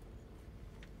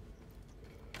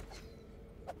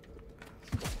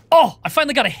 Oh, I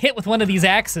finally got a hit with one of these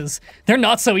axes. They're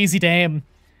not so easy to aim.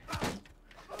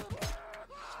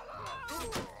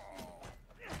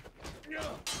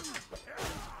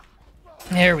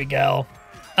 There we go.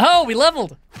 Oh, we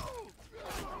leveled.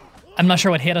 I'm not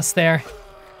sure what hit us there.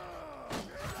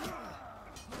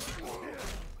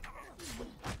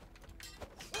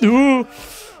 Ooh.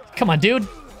 Come on, dude.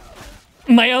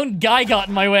 My own guy got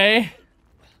in my way.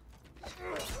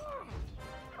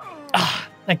 Ah,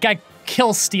 that guy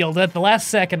kill stealed at the last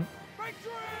second.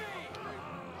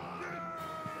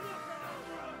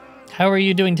 How are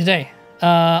you doing today?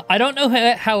 I don't know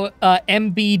how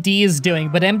MBD is doing,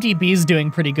 but MDB is doing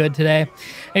pretty good today.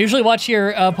 I usually watch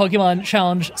your Pokemon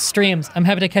Challenge streams. I'm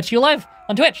happy to catch you live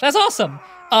on Twitch. That's awesome.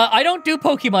 I don't do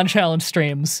Pokemon Challenge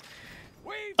streams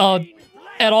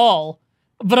at all,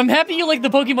 but I'm happy you like the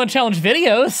Pokemon Challenge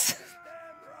videos.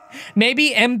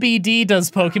 Maybe MBD does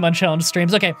Pokemon Challenge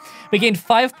streams. Okay, we gained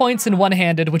 5 points in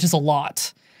one-handed, which is a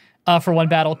lot for one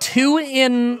battle. 2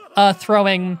 in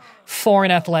throwing, 4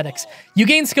 in athletics. You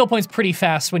gain skill points pretty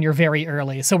fast when you're very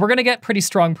early, so we're going to get pretty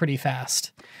strong pretty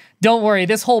fast. Don't worry,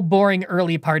 this whole boring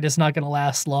early part is not going to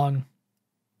last long.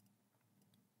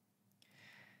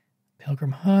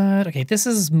 Pilgrim Hut. Okay, this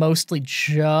is mostly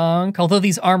junk, although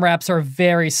these arm wraps are a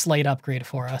very slight upgrade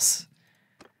for us.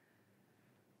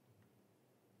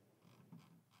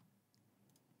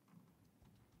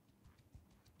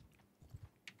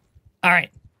 All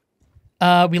right.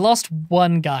 We lost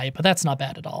one guy, but that's not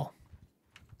bad at all.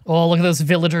 Oh, look at those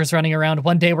villagers running around.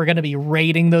 One day we're going to be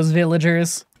raiding those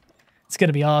villagers. It's going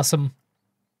to be awesome.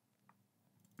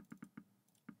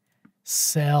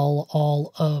 Sell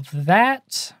all of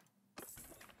that.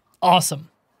 Awesome.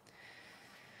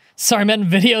 Sorry, I meant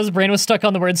videos. Brain was stuck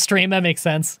on the word stream. That makes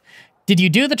sense. Did you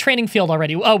do the training field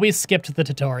already? Oh, we skipped the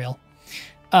tutorial.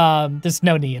 There's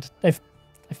no need. I've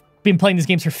been playing these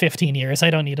games for 15 years. I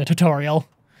don't need a tutorial.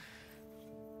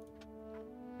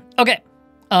 Okay.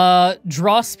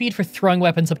 Draw speed for throwing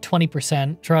weapons up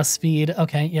 20%. Draw speed.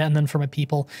 Okay, yeah, and then for my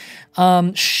people.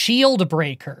 Shield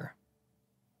breaker.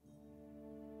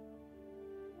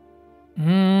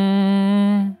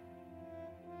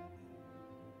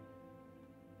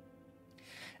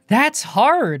 That's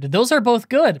hard. Those are both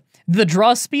good. The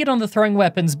draw speed on the throwing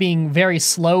weapons being very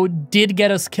slow did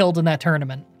get us killed in that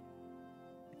tournament.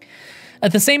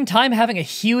 At the same time, having a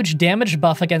huge damage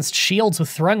buff against shields with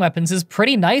throwing weapons is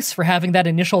pretty nice for having that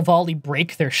initial volley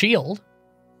break their shield.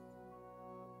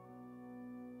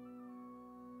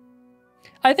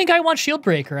 I think I want shield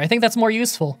breaker. I think that's more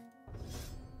useful.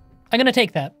 I'm gonna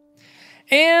take that.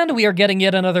 And we are getting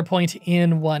yet another point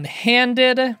in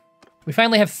one-handed. We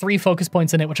finally have 3 focus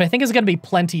points in it, which I think is gonna be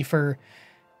plenty for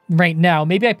right now.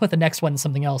 Maybe I put the next one in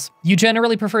something else. You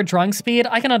generally prefer drawing speed?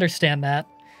 I can understand that.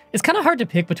 It's kind of hard to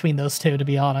pick between those two, to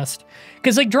be honest.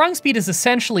 Because, like, drawing speed is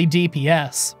essentially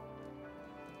DPS.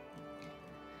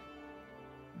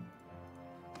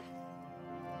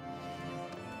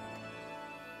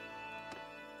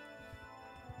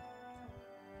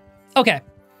 Okay.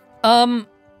 I'm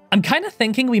kind of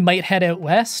thinking we might head out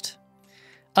west.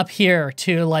 Up here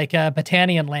to, like,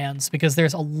 Battanian lands. Because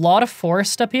there's a lot of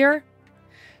forest up here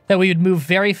that we would move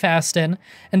very fast in.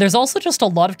 And there's also just a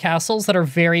lot of castles that are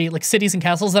very, like cities and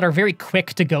castles that are very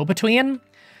quick to go between.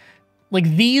 Like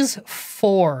these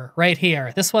 4 right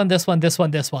here. This one, this one, this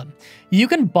one, this one. You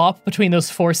can bop between those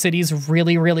 4 cities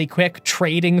really, really quick,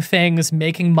 trading things,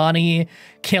 making money,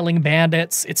 killing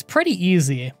bandits. It's pretty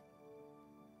easy.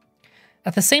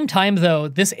 At the same time, though,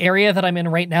 this area that I'm in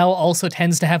right now also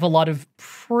tends to have a lot of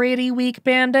pretty weak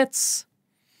bandits.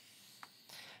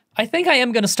 I think I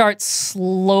am going to start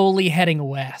slowly heading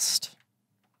west.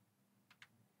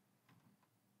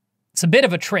 It's a bit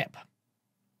of a trip,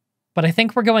 but I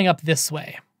think we're going up this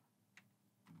way.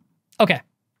 Okay.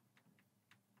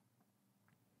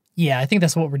 Yeah, I think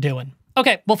that's what we're doing.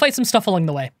 Okay, we'll fight some stuff along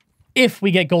the way, if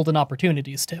we get golden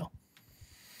opportunities to.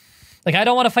 Like, I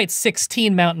don't want to fight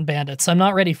 16 mountain bandits. I'm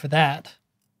not ready for that.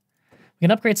 We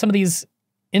can upgrade some of these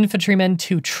infantrymen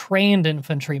to trained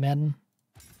infantrymen.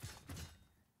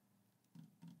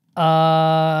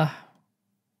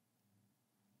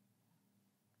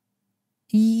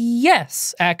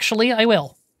 Yes, actually, I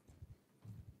will.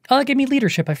 Oh, give me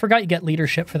leadership. I forgot you get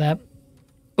leadership for that.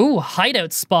 Ooh,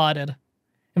 hideout spotted.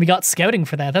 And we got scouting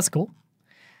for that. That's cool.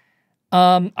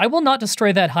 I will not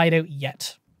destroy that hideout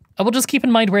yet. I will just keep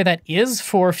in mind where that is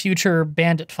for future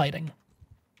bandit fighting.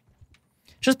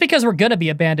 Just because we're gonna be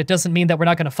a bandit doesn't mean that we're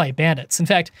not gonna fight bandits. In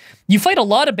fact, you fight a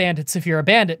lot of bandits if you're a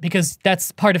bandit because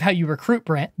that's part of how you recruit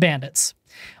bandits.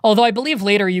 Although I believe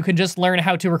later you can just learn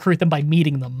how to recruit them by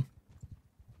meeting them.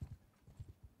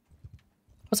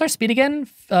 What's our speed again?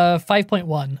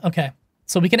 5.1. Okay.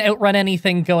 So we can outrun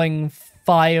anything going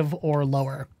 5 or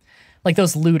lower. Like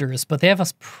those looters, but they have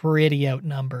us pretty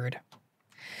outnumbered.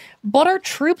 But our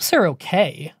troops are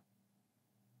okay.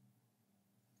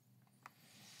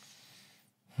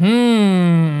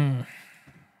 I'm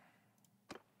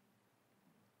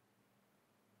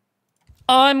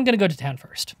gonna go to town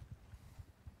first.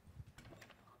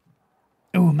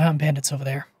 Ooh, mountain bandits over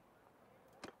there.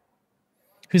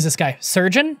 Who's this guy?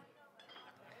 Surgeon?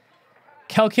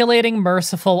 Calculating,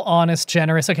 merciful, honest,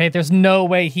 generous. Okay, there's no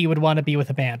way he would want to be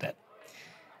with a bandit.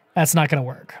 That's not gonna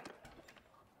work.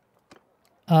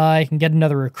 I can get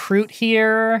another recruit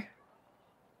here.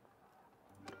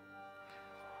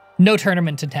 No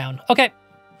tournament in town. Okay.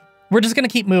 We're just going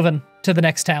to keep moving to the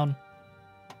next town.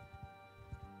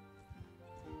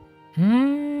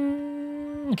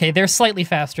 Okay, they're slightly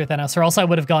faster than us, or else I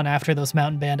would have gone after those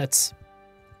mountain bandits.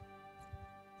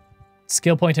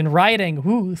 Skill point in riding.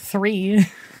 Ooh, 3.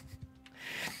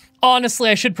 Honestly,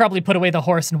 I should probably put away the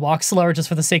horse and walk slower just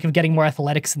for the sake of getting more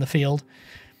athletics in the field.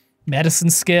 Medicine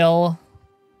skill.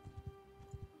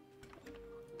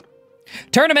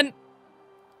 Tournament!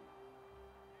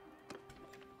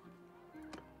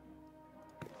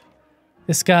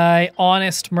 This guy,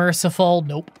 honest, merciful.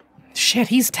 Nope. Shit,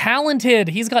 he's talented.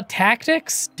 He's got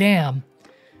tactics? Damn.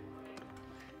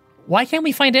 Why can't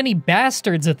we find any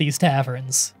bastards at these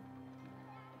taverns?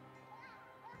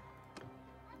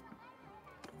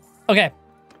 Okay.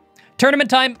 Tournament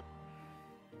time.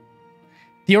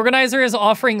 The organizer is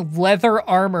offering leather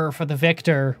armor for the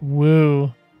victor.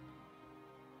 Woo.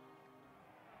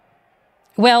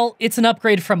 Well, it's an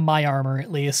upgrade from my armor,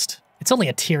 at least. It's only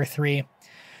a tier 3.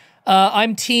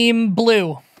 I'm team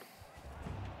blue.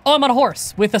 Oh, I'm on a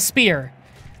horse with a spear.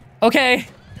 Okay.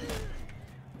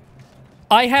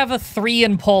 I have a 3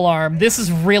 in polearm. This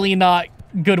is really not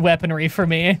good weaponry for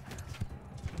me.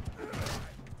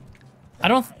 I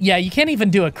don't... Yeah, you can't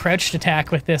even do a crouched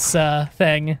attack with this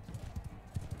thing.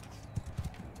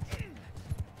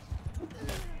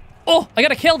 Oh, I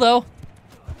got a kill, though.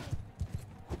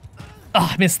 Oh,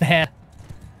 I missed the head.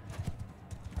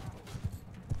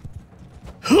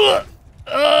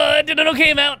 I did an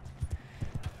okay amount.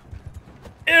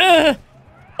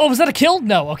 Oh, was that a kill?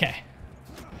 No, okay.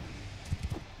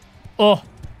 Oh,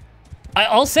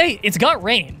 I'll say it's got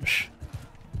range.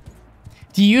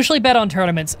 Do you usually bet on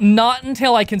tournaments? Not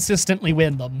until I consistently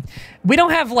win them. We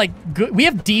don't have, like, good... We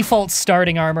have default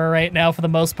starting armor right now for the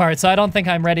most part, so I don't think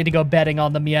I'm ready to go betting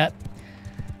on them yet.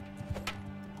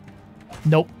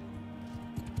 Nope.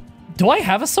 Do I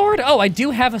have a sword? Oh, I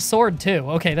do have a sword,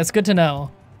 too. Okay, that's good to know.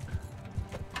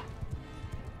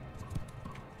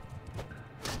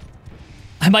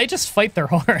 I might just fight their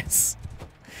horse.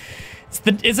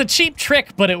 It's a cheap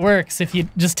trick, but it works if you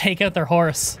just take out their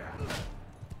horse.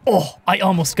 Oh, I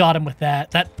almost got him with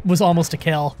that. That was almost a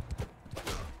kill.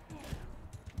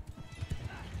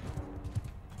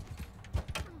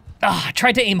 Ah, I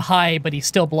tried to aim high, but he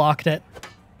still blocked it.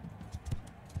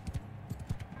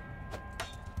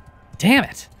 Damn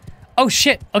it. Oh,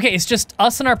 shit. Okay, it's just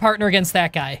us and our partner against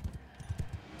that guy.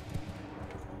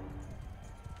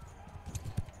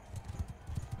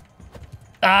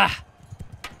 Ah.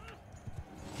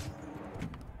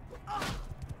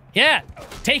 Yeah,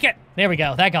 take it. There we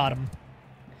go. That got him.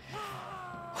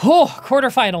 Oh,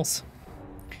 quarterfinals.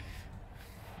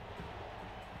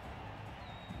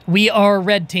 We are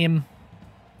red team.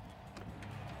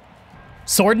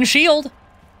 Sword and shield.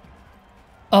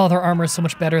 Oh, their armor is so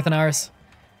much better than ours.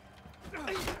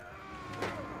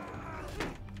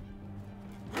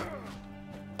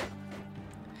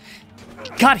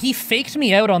 God, he faked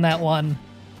me out on that one.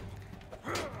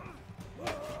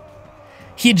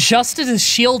 He adjusted his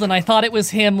shield, and I thought it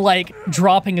was him, like,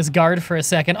 dropping his guard for a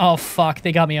second. Oh, fuck.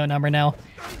 They got me outnumbered now.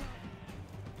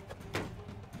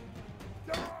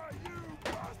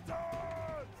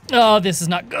 Oh, this is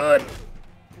not good.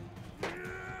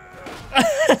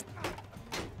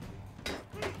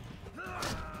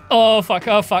 Oh, fuck.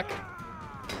 Oh, fuck.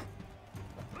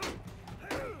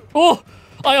 Oh,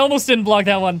 I almost didn't block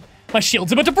that one. My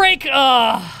shield's about to break.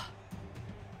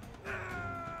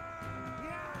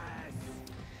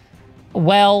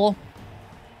 Well,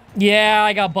 yeah,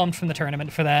 I got bumped from the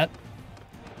tournament for that.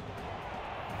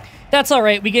 That's all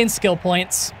right. We gained skill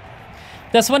points.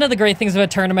 That's one of the great things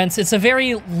about tournaments. It's a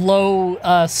very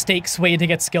low stakes way to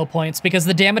get skill points because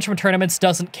the damage from tournaments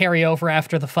doesn't carry over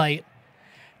after the fight.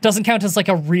 Doesn't count as like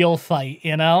a real fight,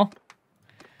 you know?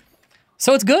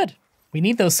 So it's good. We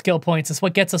need those skill points. It's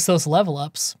what gets us those level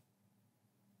ups.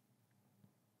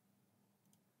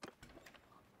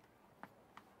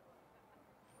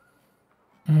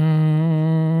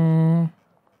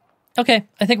 Okay,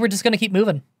 I think we're just gonna keep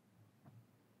moving.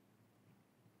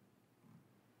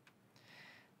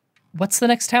 What's the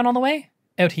next town on the way?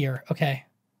 Out here, okay.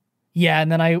 Yeah,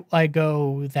 and then I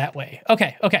go that way.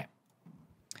 Okay, okay.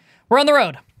 We're on the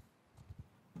road.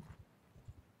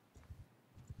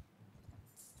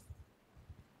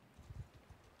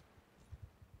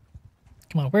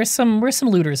 Come on, where's some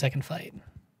looters I can fight?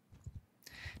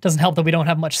 Doesn't help that we don't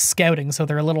have much scouting, so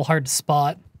they're a little hard to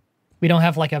spot. We don't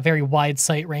have, like, a very wide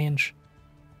sight range.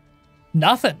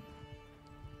 Nothing.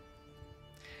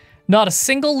 Not a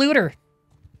single looter.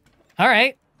 All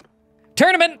right.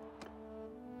 Tournament.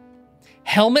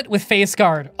 Helmet with face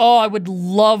guard. Oh, I would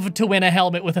love to win a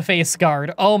helmet with a face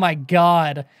guard. Oh, my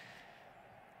God.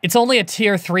 It's only a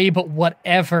tier 3, but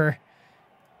whatever.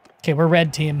 Okay, we're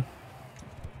red team.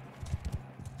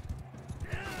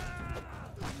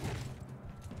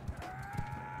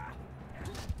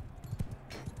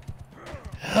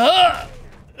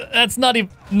 That's not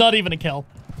even a kill.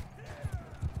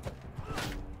 I'm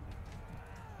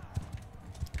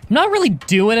not really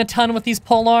doing a ton with these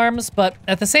pole arms, but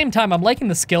at the same time, I'm liking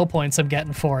the skill points I'm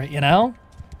getting for it, you know?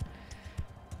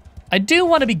 I do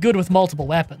want to be good with multiple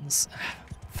weapons.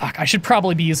 Fuck, I should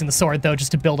probably be using the sword, though,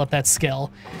 just to build up that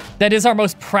skill. That is our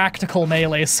most practical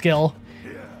melee skill.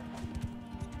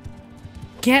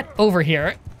 Get over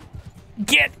here.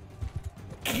 Get!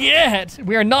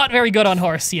 We are not very good on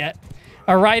horse yet.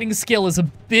 Our riding skill is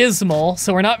abysmal,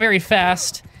 so we're not very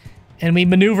fast, and we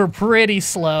maneuver pretty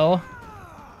slow.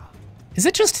 Is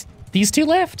it just these two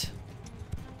left?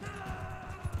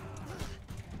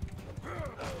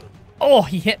 Oh,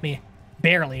 he hit me.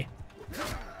 Barely.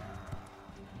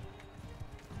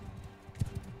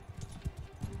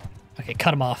 Okay,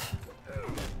 cut him off.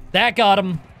 That got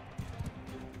him.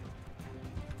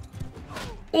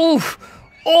 Ooh.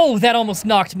 Oh, that almost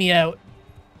knocked me out.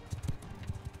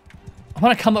 I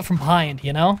want to come up from behind,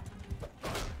 you know?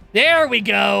 There we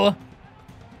go.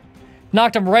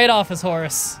 Knocked him right off his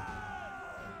horse.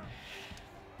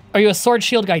 Are you a sword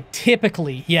shield guy?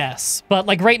 Typically, yes. But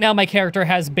like right now, my character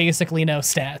has basically no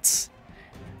stats.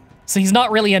 So he's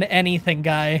not really an anything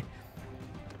guy.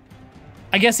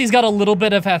 I guess he's got a little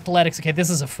bit of athletics. Okay, this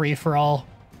is a free-for-all.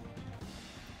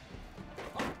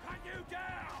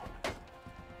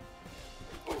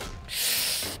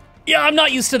 Yeah, I'm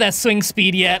not used to that swing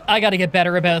speed yet. I gotta get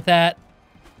better about that.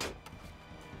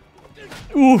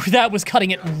 Ooh, that was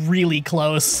cutting it really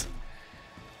close.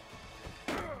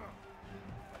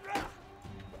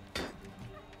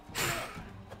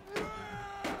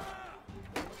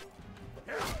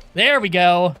 There we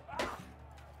go.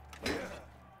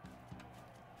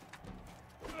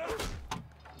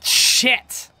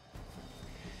 Shit.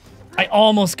 I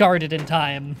almost guarded in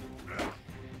time.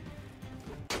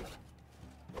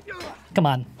 Come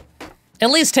on. At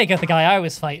least take out the guy I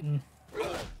was fighting.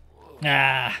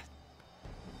 Ah.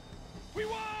 We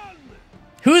won!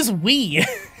 Who's we?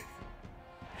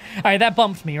 Alright, that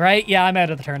bumped me, right? Yeah, I'm out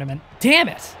of the tournament. Damn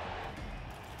it.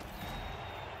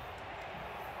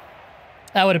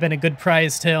 That would have been a good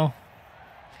prize, too.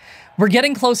 We're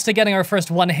getting close to getting our first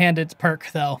one-handed perk,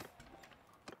 though.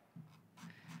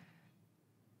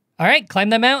 Alright, climb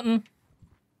that mountain.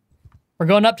 We're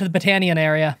going up to the Battanian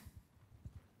area.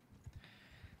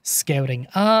 Scouting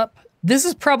up. This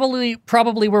is probably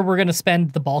where we're going to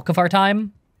spend the bulk of our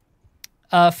time.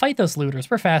 Fight those looters.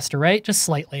 We're faster, right? Just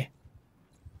slightly.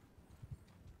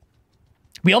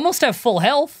 We almost have full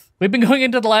health. We've been going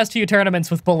into the last few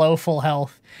tournaments with below full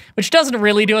health, which doesn't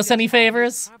really do us any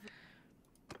favors.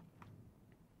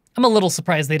 I'm a little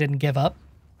surprised they didn't give up.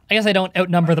 I guess I don't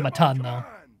outnumber them a ton, though.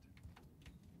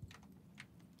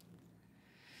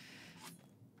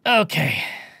 Okay.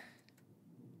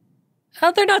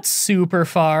 They're not super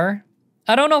far.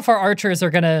 I don't know if our archers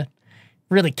are gonna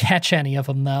really catch any of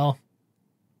them, though.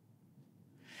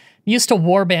 I'm used to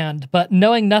Warband, but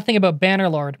knowing nothing about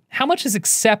Bannerlord, how much is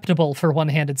acceptable for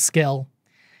one-handed skill?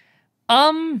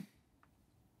 It's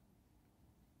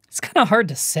kind of hard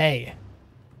to say.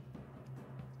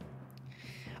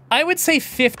 I would say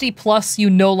 50 plus you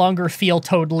no longer feel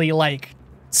totally, like,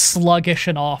 sluggish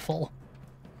and awful.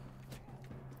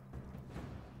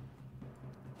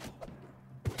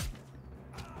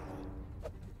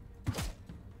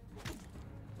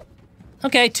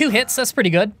 Okay, 2 hits, that's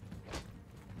pretty good.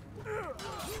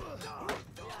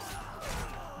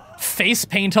 Face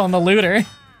paint on the looter.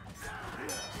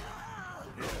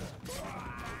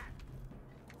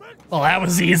 Well, that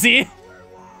was easy.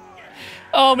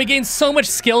 Oh, we gained so much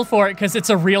skill for it because it's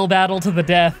a real battle to the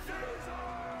death.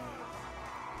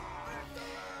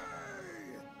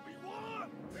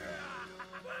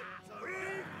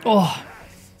 Oh.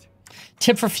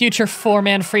 Tip for future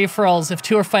 4-man free-for-alls. If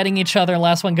 2 are fighting each other and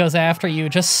last one goes after you,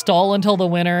 just stall until the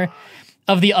winner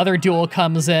of the other duel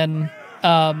comes in.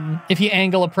 If you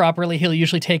angle it properly, he'll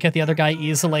usually take out the other guy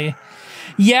easily.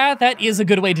 Yeah, that is a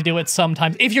good way to do it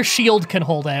sometimes. If your shield can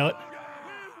hold out.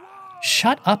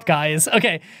 Shut up, guys.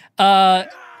 Okay.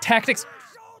 Tactics.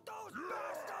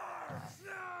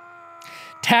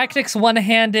 Tactics,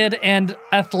 one-handed, and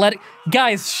athletic.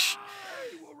 Guys,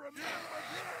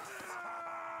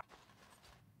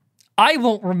 I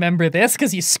won't remember this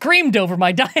because you screamed over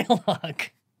my dialogue. All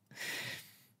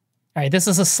right, this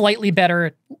is a slightly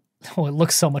better... Oh, it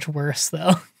looks so much worse,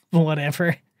 though.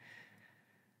 Whatever.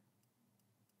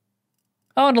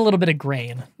 Oh, and a little bit of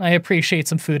grain. I appreciate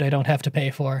some food I don't have to pay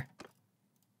for.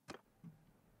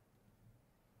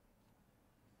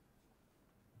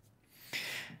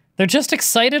 They're just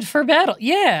excited for battle.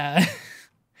 Yeah.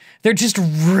 They're just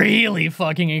really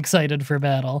fucking excited for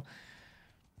battle.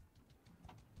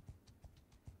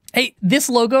 Hey, this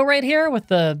logo right here with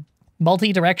the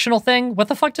multi-directional thing, what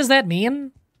the fuck does that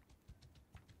mean?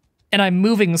 And I'm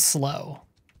moving slow.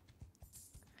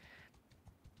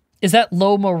 Is that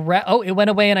low morale? Oh, it went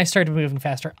away and I started moving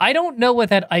faster. I don't know what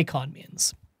that icon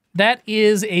means. That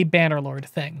is a Bannerlord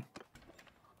thing.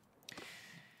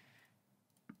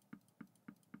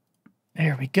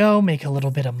 There we go. Make a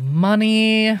little bit of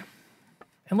money. And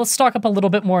let's stock up a little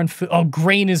bit more on food. Oh,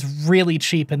 grain is really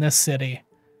cheap in this city.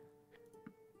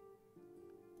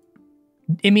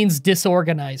 It means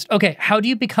disorganized. Okay, how do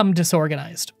you become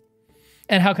disorganized?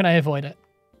 And how can I avoid it?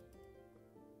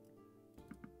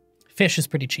 Fish is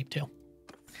pretty cheap too.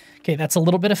 Okay, that's a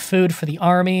little bit of food for the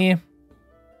army.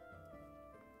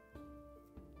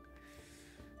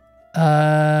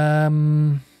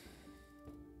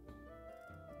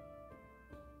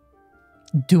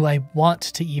 Do I want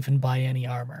to even buy any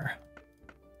armor?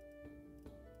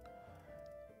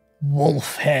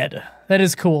 Wolf head. That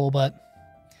is cool, but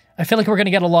I feel like we're going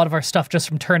to get a lot of our stuff just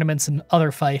from tournaments and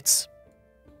other fights.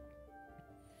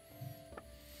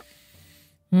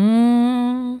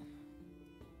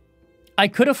 I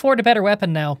could afford a better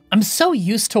weapon now. I'm so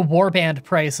used to warband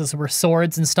prices where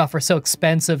swords and stuff are so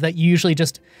expensive that you usually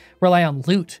just rely on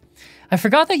loot. I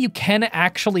forgot that you can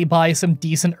actually buy some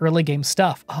decent early game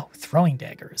stuff. Oh, throwing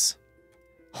daggers.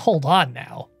 Hold on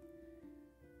now.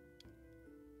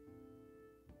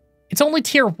 It's only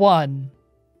tier 1.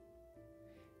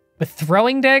 But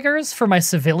throwing daggers for my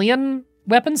civilian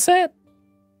weapon set?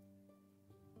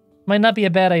 Might not be a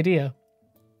bad idea.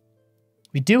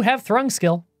 We do have throwing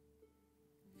skill.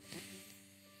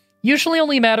 Usually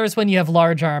only matters when you have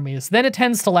large armies. Then it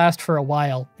tends to last for a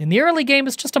while. In the early game,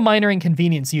 it's just a minor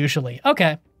inconvenience usually.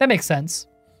 Okay, that makes sense.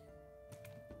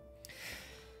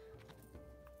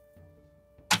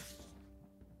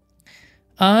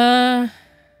 I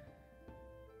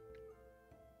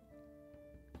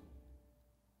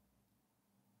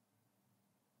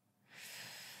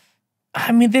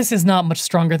mean, this is not much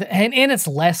stronger, and it's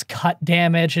less cut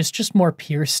damage. It's just more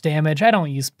pierce damage. I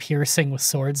don't use piercing with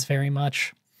swords very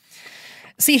much.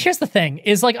 See, here's the thing,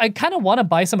 is like, I kind of want to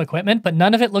buy some equipment, but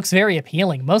none of it looks very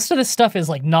appealing. Most of this stuff is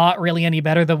like not really any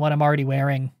better than what I'm already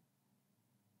wearing.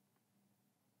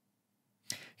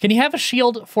 Can you have a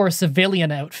shield for a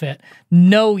civilian outfit?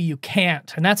 No, you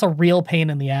can't, and that's a real pain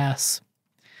in the ass.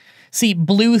 See,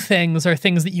 blue things are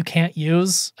things that you can't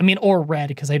use. I mean, or red,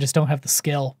 because I just don't have the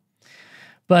skill.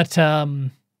 But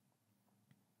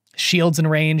shields in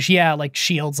range, yeah, like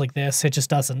shields like this, it just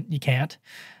doesn't, you can't.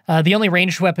 The only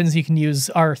ranged weapons you can use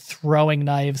are throwing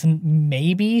knives and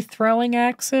maybe throwing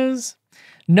axes.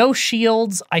 No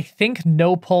shields, I think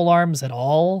no polearms at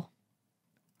all.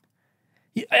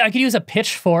 I could use a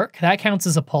pitchfork, that counts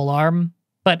as a polearm,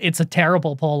 but it's a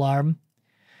terrible polearm.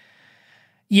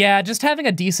 Yeah, just having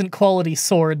a decent quality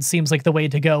sword seems like the way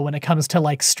to go when it comes to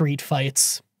like street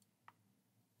fights.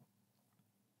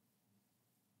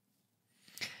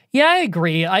 Yeah, I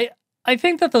agree. I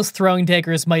think that those throwing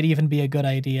daggers might even be a good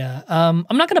idea. I'm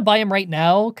not going to buy them right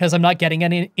now because I'm not getting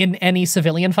any in any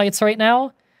civilian fights right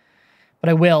now, but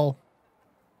I will.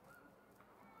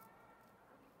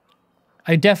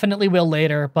 I definitely will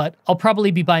later, but I'll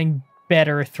probably be buying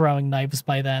better throwing knives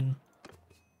by then.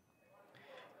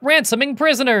 Ransoming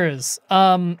prisoners!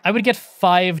 I would get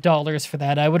 $5 for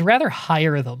that. I would rather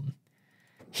hire them.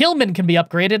 Hillman can be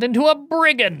upgraded into a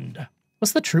brigand.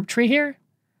 What's the troop tree here?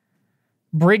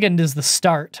 Brigand is the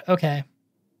start. Okay.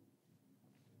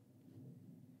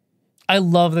 I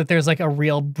love that there's like a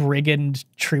real brigand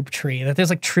troop tree, that there's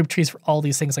like troop trees for all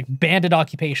these things, like bandit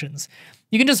occupations.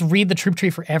 You can just read the troop tree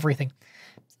for everything.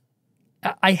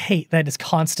 I hate that it's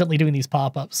constantly doing these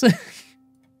pop-ups.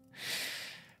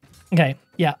 Okay,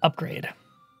 yeah, upgrade.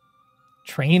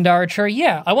 Trained archer.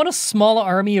 Yeah, I want a small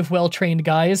army of well-trained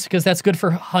guys because that's good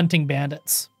for hunting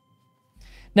bandits.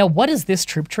 Now, what is this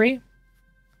troop tree?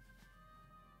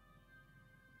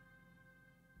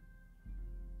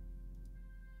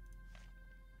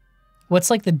 What's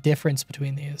like the difference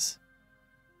between these?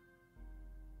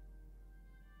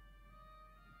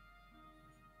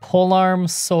 Polearm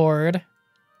sword.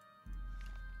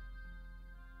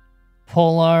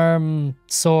 Polearm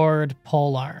sword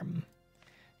polearm.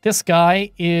 This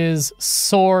guy is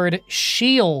sword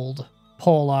shield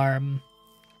polearm.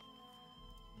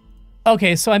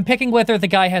 Okay, so I'm picking whether the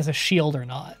guy has a shield or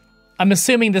not. I'm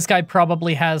assuming this guy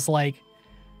probably has like...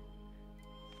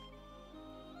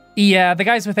 Yeah, the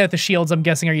guys without the shields, I'm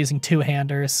guessing, are using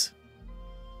two-handers.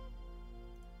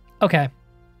 Okay.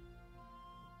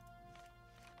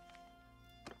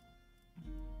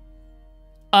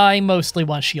 I mostly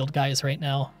want shield guys right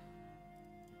now.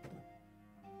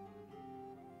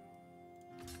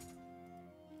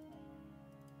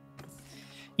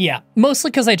 Yeah,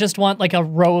 mostly because I just want like a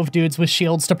row of dudes with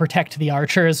shields to protect the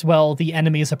archers while the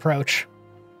enemies approach.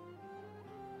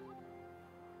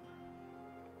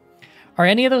 Are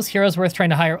any of those heroes worth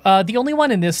trying to hire? The only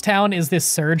one in this town is this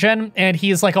surgeon, and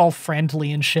he's like all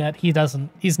friendly and shit.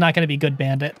 He's not going to be good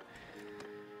bandit.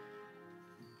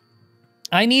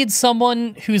 I need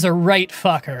someone who's a right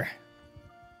fucker.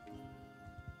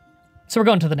 So we're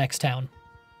going to the next town.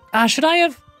 Should I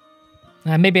have?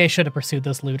 Maybe I should have pursued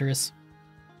those looters.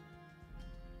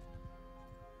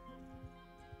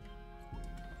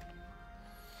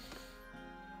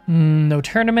 No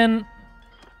tournament.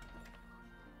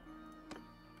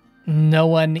 No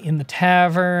one in the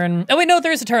tavern. Oh wait, no,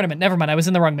 there is a tournament. Never mind, I was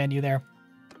in the wrong menu there.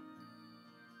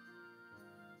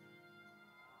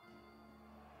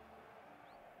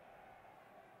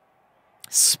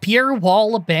 Spear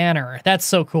wall banner. That's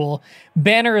so cool.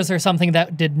 Banners are something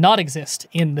that did not exist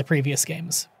in the previous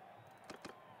games.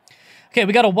 Okay,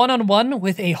 we got a one-on-one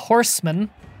with a horseman.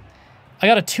 I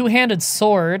got a two-handed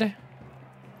sword.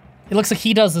 It looks like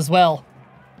he does as well.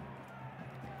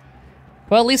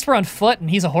 Well, at least we're on foot, and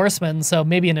he's a horseman, so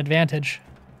maybe an advantage.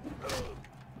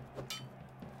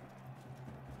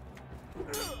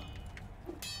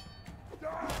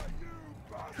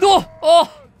 Oh!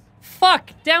 Oh!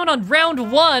 Fuck! Down on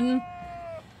round 1!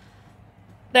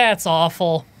 That's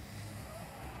awful.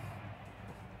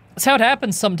 That's how it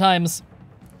happens sometimes.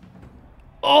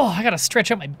 Oh, I gotta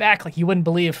stretch out my back like you wouldn't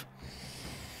believe.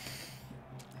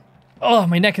 Oh,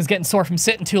 my neck is getting sore from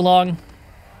sitting too long.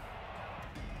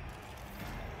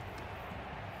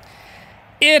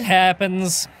 It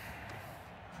happens.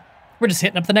 We're just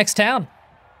hitting up the next town.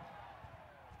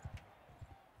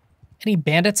 Any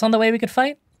bandits on the way we could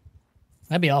fight?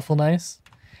 That'd be awful nice.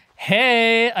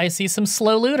 Hey, I see some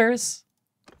slow looters.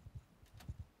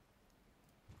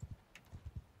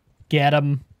 Get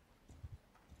them.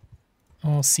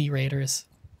 Oh, Sea Raiders.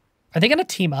 Are they gonna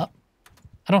team up?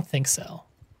 I don't think so.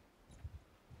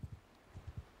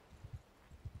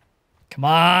 Come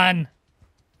on.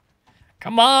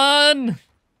 Come on.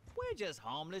 We're just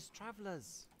harmless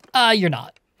travelers. You're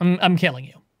not. I'm killing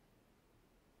you.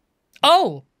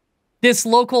 Oh, this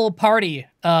local party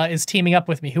is teaming up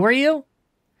with me. Who are you?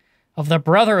 Of the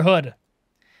Brotherhood.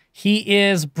 He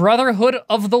is Brotherhood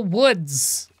of the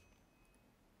Woods.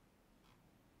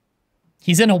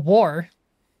 He's in a war.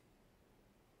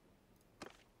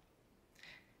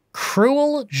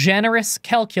 Cruel, generous,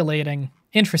 calculating.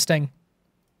 Interesting.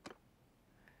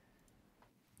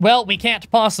 Well, we can't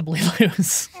possibly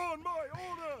lose. On my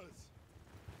orders!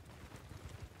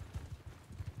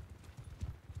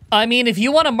 I mean, if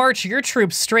you want to march your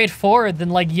troops straight forward, then,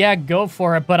 like, yeah, go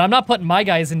for it. But I'm not putting my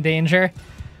guys in danger.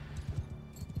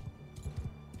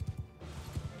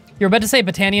 You're about to say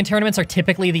Battanian tournaments are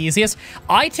typically the easiest.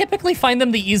 I typically find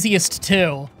them the easiest,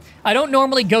 too. I don't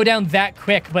normally go down that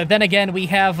quick, but then again, we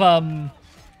have,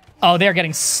 oh, they're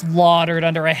getting slaughtered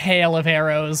under a hail of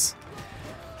arrows.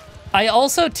 I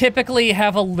also typically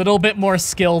have a little bit more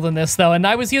skill than this, though, and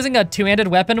I was using a two-handed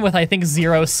weapon with, I think,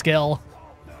 0 skill.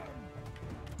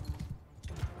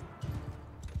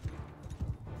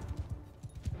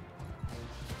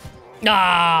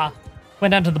 Ah!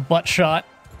 Went down to the butt shot.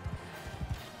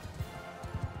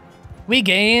 We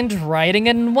gained riding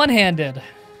and one-handed.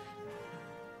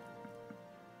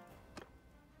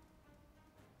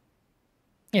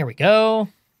 Here we go.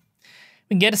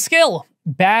 We can get a skill.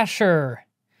 Basher.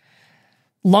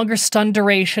 Longer stun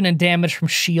duration and damage from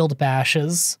shield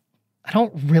bashes. I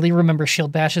don't really remember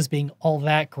shield bashes being all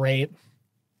that great.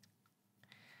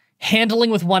 Handling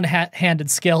with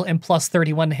one-handed skill and plus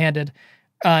 31-handed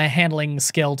handling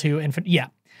skill to infant. Yeah.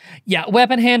 Yeah,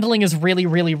 weapon handling is really,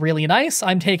 really, really nice.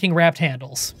 I'm taking wrapped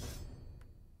handles.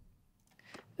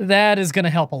 That is going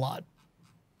to help a lot.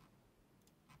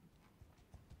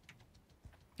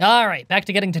 All right, back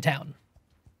to getting to town.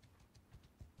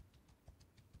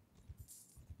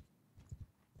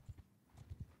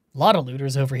 A lot of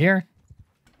looters over here.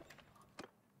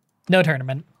 No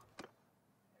tournament.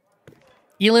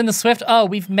 Elin the Swift. Oh,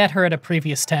 we've met her at a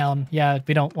previous town. Yeah,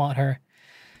 we don't want her.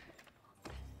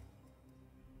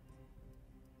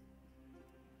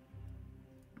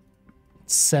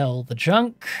 Sell the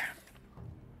junk.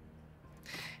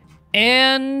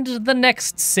 And the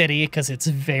next city, because it's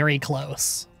very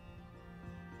close.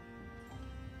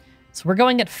 So we're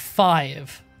going at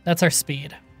 5. That's our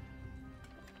speed.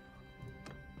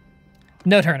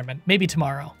 No tournament. Maybe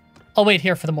tomorrow. I'll wait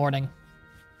here for the morning.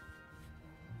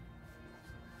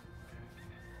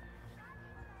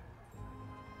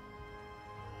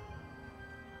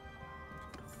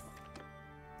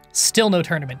 Still no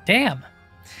tournament. Damn.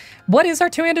 What is our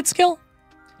two-handed skill?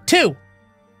 2.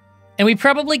 And we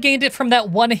probably gained it from that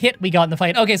one hit we got in the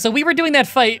fight. Okay, so we were doing that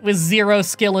fight with 0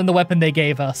 skill in the weapon they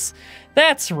gave us.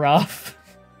 That's rough.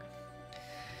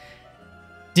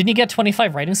 Didn't you get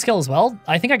 25 writing skill as well?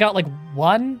 I think I got like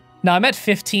 1. No, I'm at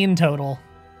 15 total.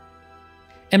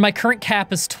 And my current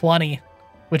cap is 20,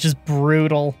 which is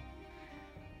brutal.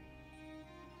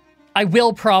 I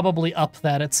will probably up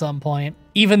that at some point,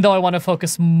 even though I want to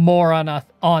focus more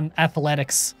on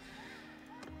athletics.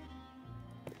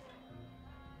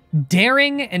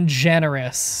 Daring and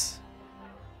generous.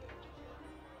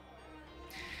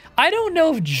 I don't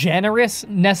know if generous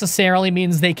necessarily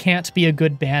means they can't be a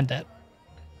good bandit.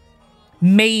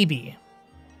 Maybe.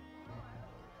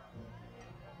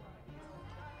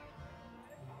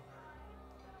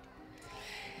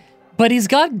 But he's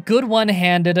got good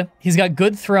one-handed, he's got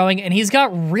good throwing, and he's got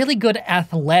really good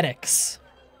athletics.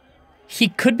 He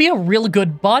could be a real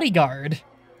good bodyguard.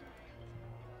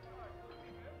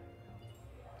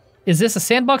 Is this a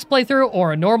sandbox playthrough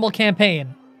or a normal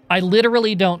campaign? I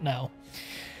literally don't know.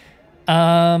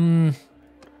 I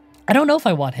don't know if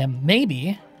I want him.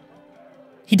 Maybe.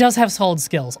 He does have solid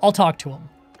skills. I'll talk to him.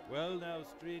 Well now,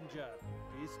 stranger,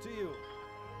 peace to you.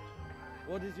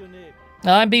 What is your name?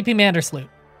 I'm BPMandersloot.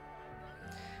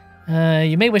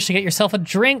 You may wish to get yourself a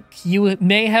drink. You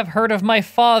may have heard of my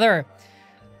father,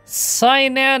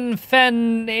 Sinan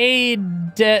Fen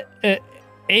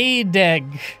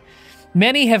Adeg.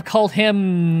 Many have called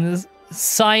him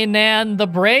Sinan the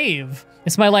Brave.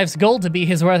 It's my life's goal to be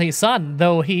his worthy son,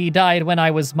 though he died when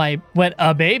I was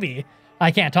a baby.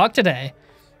 I can't talk today.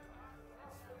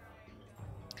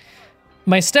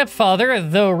 My stepfather,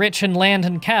 though rich in land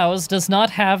and cows, does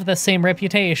not have the same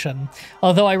reputation,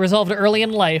 although I resolved early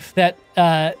in life that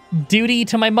duty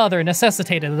to my mother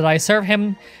necessitated that I serve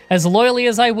him as loyally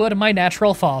as I would my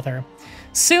natural father.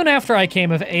 Soon after I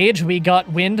came of age, we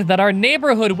got wind that our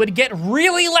neighborhood would get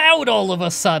really loud all of a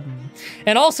sudden.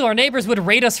 And also our neighbors would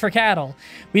raid us for cattle.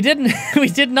 We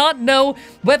did not know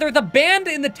whether the band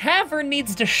in the tavern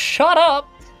needs to shut up.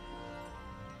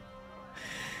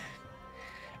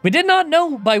 We did not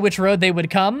know by which road they would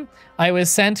come. I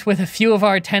was sent with a few of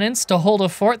our tenants to hold a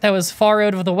fort that was far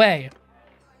out of the way.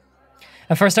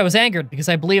 At first I was angered because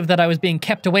I believed that I was being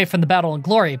kept away from the battle and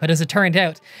glory, but as it turned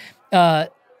out,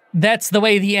 that's the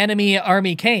way the enemy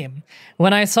army came.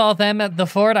 When I saw them at the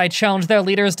fort, I challenged their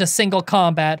leaders to single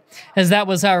combat, as that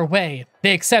was our way.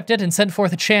 They accepted and sent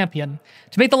forth a champion.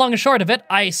 To make the long and short of it,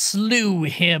 I slew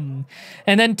him,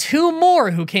 and then 2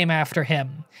 more who came after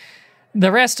him. The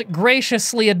rest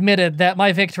graciously admitted that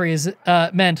my victories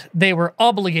meant they were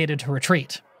obligated to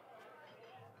retreat.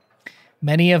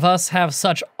 May all of us have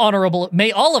such honorable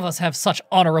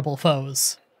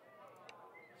foes.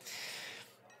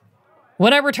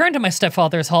 When I returned to my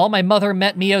stepfather's hall, my mother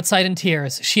met me outside in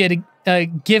tears. She had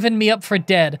given me up for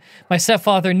dead. My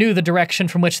stepfather knew the direction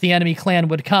from which the enemy clan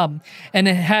would come, and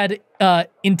had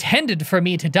intended for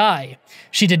me to die.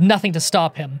 She did nothing to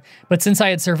stop him, but since I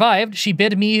had survived, she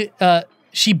bid me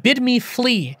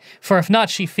flee, for if not,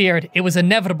 she feared, it was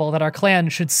inevitable that our clan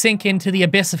should sink into the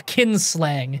abyss of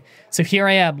kinslaying. So here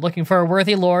I am, looking for a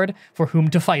worthy lord for whom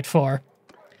to fight for.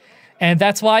 And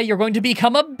that's why you're going to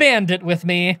become a bandit with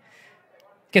me.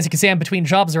 Guess you can see I'm between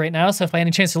jobs right now, so if by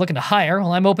any chance you're looking to hire,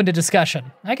 well, I'm open to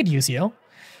discussion. I could use you.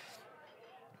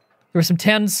 There were some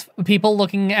tens of people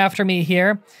looking after me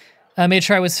here. I made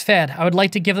sure I was fed. I would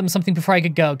like to give them something before I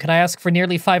could go. Could I ask for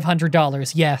nearly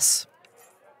 $500? Yes.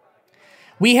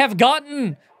 We have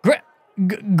gotten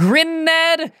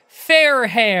Grinnad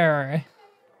Fairhair.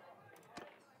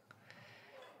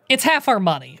 It's half our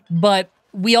money, but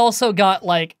we also got,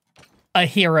 like, a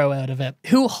hero out of it,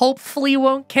 who hopefully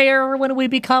won't care when we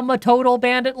become a total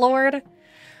bandit lord.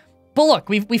 But look,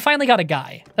 we finally got a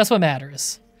guy. That's what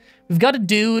matters. We've got a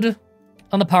dude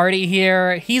on the party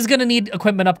here. He's gonna need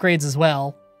equipment upgrades as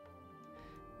well.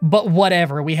 But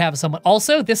whatever, we have someone.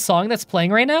 Also, this song that's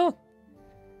playing right now,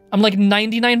 I'm like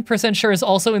 99% sure is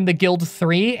also in the Guild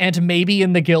 3 and maybe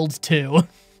in the Guild 2.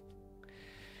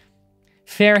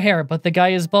 Fair hair, but the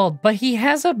guy is bald. But he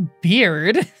has a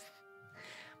beard.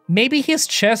 Maybe his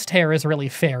chest hair is really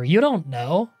fair. You don't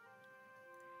know.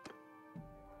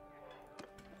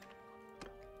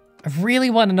 I really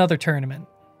want another tournament.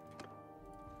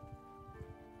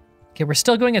 Okay, we're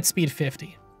still going at speed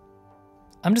 50.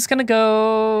 I'm just gonna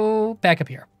go back up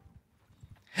here.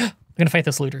 I'm gonna fight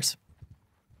those looters.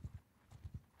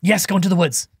 Yes, go into the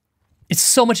woods. It's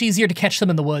so much easier to catch them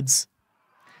in the woods.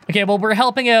 Okay, well, we're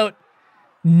helping out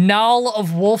Null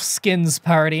of Wolfskin's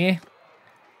party.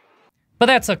 But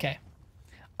that's okay.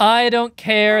 I don't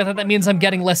care that means I'm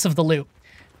getting less of the loot.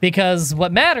 Because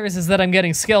what matters is that I'm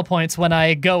getting skill points when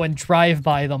I go and drive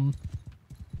by them.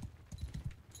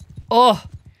 Oh,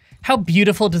 how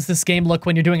beautiful does this game look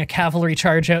when you're doing a cavalry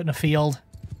charge out in a field.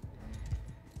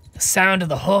 The sound of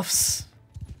the hoofs.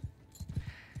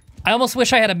 I almost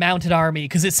wish I had a mounted army,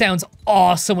 because it sounds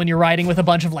awesome when you're riding with a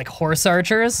bunch of, like, horse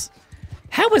archers.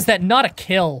 How is that not a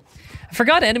kill? I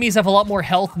forgot enemies have a lot more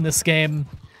health in this game.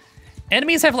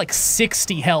 Enemies have, like,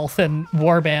 60 health in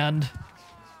Warband.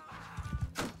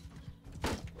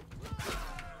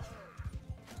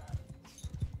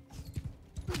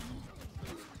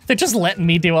 They're just letting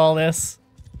me do all this.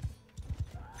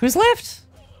 Who's left?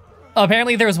 Oh,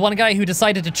 apparently there was one guy who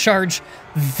decided to charge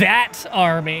that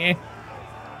army.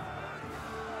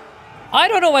 I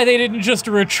don't know why they didn't just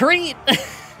retreat.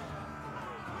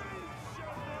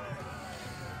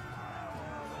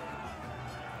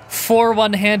 4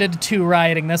 one-handed, 2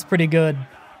 riding. That's pretty good.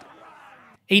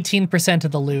 18%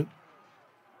 of the loot.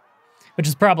 Which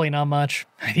is probably not much.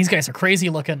 These guys are crazy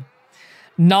looking.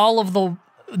 Null of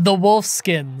the wolf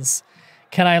skins.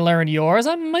 Can I learn yours?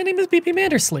 My name is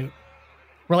BPMandersloot.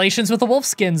 Relations with the wolf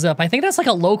skins up. I think that's like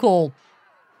a local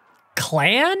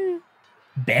clan?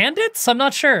 Bandits? I'm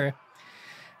not sure.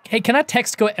 Hey, can that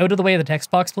text go out of the way of the text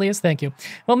box, please? Thank you.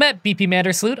 Well met,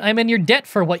 BPMandersloot. I'm in your debt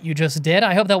for what you just did.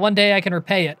 I hope that one day I can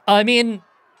repay it. I mean,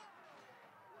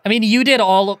 you did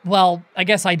all, well, I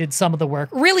guess I did some of the work.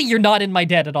 Really, you're not in my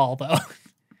debt at all, though.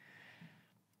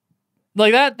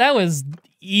 Like, that was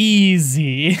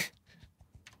easy.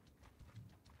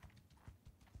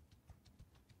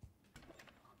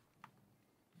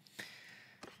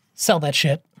 Sell that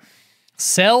shit.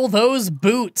 Sell those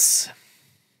boots.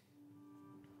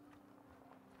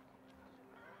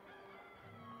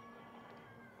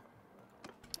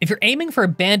 If you're aiming for a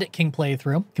Bandit King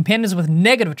playthrough, companions with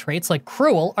negative traits like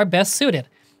Cruel are best suited.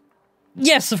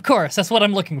 Yes, of course, that's what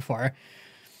I'm looking for.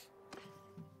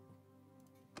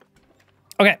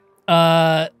 Okay,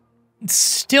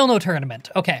 still no tournament.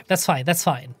 Okay, that's fine, that's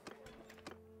fine.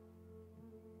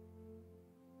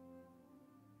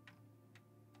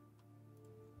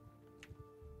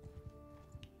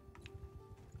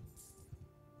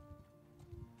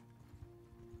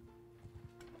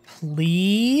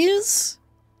 Please?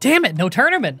 Damn it, no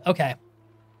tournament. Okay.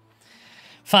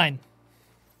 Fine.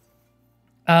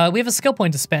 We have a skill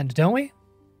point to spend, don't we?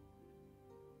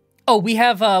 Oh, we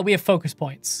have focus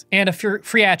points and a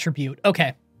free attribute.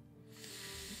 Okay.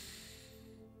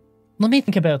 Let me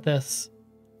think about this.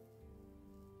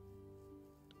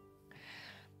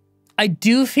 I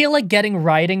do feel like getting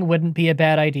riding wouldn't be a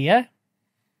bad idea.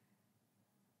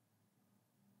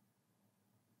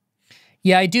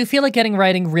 Yeah, I do feel like getting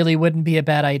riding really wouldn't be a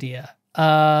bad idea.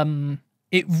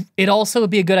 It also would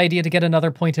be a good idea to get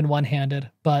another point in one-handed,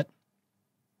 but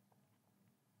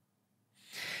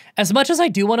as much as I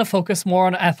do want to focus more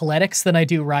on athletics than I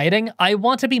do riding, I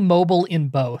want to be mobile in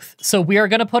both. So we are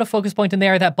going to put a focus point in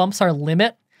there that bumps our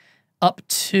limit up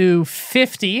to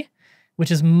 50,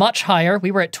 which is much higher.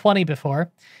 We were at 20 before.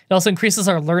 It also increases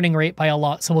our learning rate by a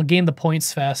lot, so we'll gain the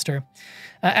points faster.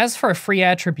 As for a free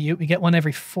attribute, we get one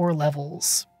every 4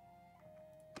 levels.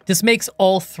 This makes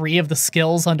all 3 of the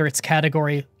skills under its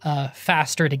category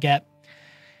faster to get.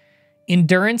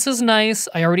 Endurance is nice.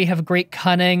 I already have great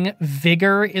cunning.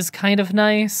 Vigor is kind of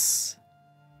nice.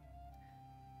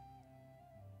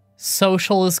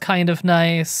 Social is kind of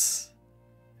nice.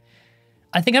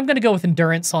 I think I'm going to go with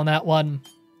endurance on that one.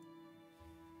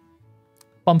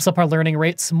 Bumps up our learning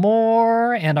rate some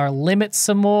more and our limit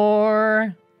some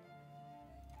more.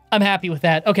 I'm happy with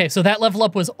that. Okay, so that level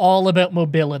up was all about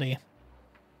mobility.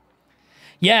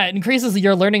 Yeah, it increases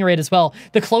your learning rate as well.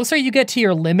 The closer you get to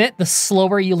your limit, the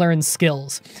slower you learn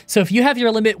skills. So if you have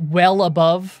your limit well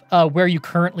above where you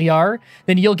currently are,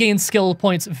 then you'll gain skill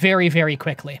points very, very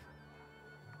quickly.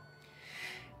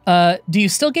 Do you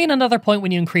still gain another point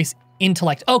when you increase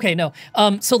intellect? Okay, no.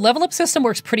 So level up system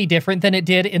works pretty different than it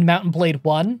did in Mount and Blade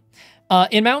 1.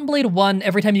 In Mount and Blade 1,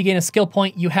 every time you gain a skill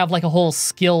point, you have like a whole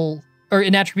skill, or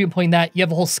an attribute point that you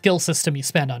have a whole skill system you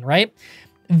spend on, right?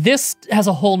 This has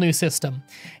a whole new system.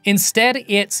 Instead,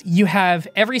 it's you have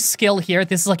every skill here.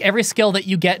 This is like every skill that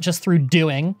you get just through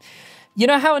doing. You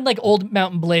know how in like old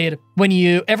Mount and Blade, when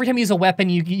every time you use a weapon,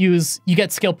 you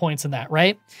get skill points in that,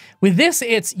 right? With this,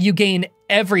 it's you gain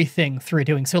everything through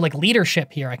doing. So like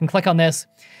leadership here, I can click on this.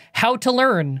 How to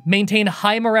learn, maintain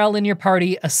high morale in your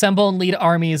party, assemble and lead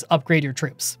armies, upgrade your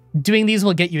troops. Doing these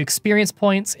will get you experience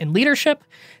points in leadership.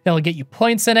 That will get you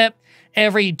points in it.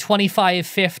 Every 25,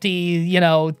 50, you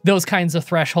know, those kinds of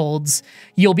thresholds,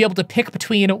 you'll be able to pick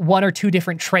between 1 or 2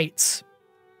 different traits.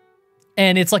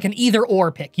 And it's like an either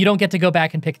or pick. You don't get to go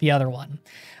back and pick the other one.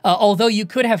 Although you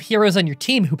could have heroes on your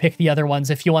team who pick the other ones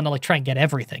if you want to like try and get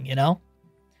everything, you know?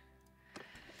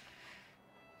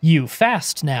 You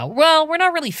fast now. Well, we're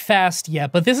not really fast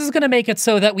yet, but this is going to make it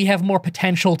so that we have more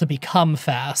potential to become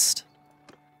fast.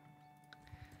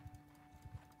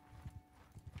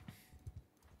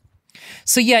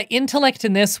 So yeah, intellect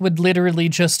in this would literally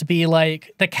just be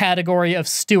like the category of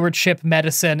stewardship,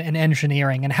 medicine, and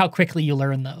engineering, and how quickly you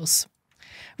learn those.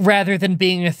 Rather than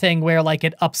being a thing where like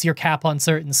it ups your cap on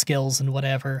certain skills and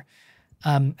whatever.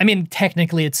 I mean,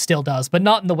 technically it still does, but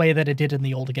not in the way that it did in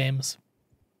the old games.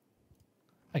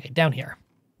 Okay, down here.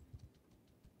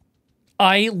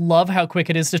 I love how quick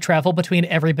it is to travel between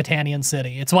every Battanian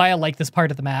city. It's why I like this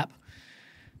part of the map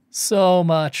so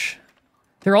much.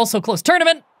 They're all so close.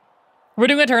 Tournament! We're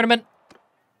doing a tournament.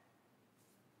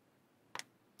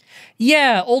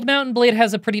 Yeah, Old Mountain Blade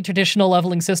has a pretty traditional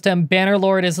leveling system.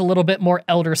 Bannerlord is a little bit more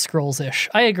Elder Scrolls-ish.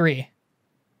 I agree.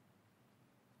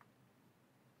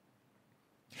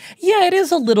 Yeah, it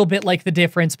is a little bit like the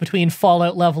difference between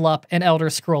Fallout level up and Elder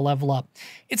Scroll level up.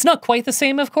 It's not quite the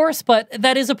same, of course, but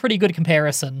that is a pretty good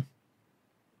comparison.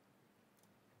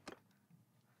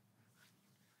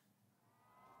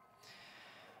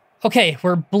 Okay,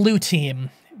 we're blue team.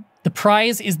 The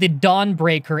prize is the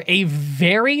Dawnbreaker, a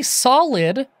very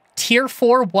solid tier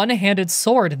 4 one-handed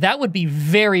sword. That would be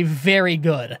very, very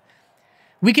good.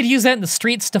 We could use that in the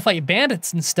streets to fight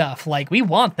bandits and stuff. Like, we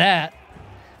want that.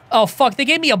 Oh, fuck, they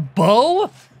gave me a bow?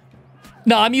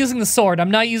 No, I'm using the sword.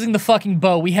 I'm not using the fucking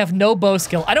bow. We have no bow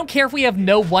skill. I don't care if we have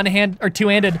no one-hand or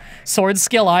two-handed sword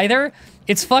skill either.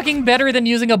 It's fucking better than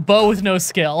using a bow with no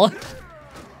skill.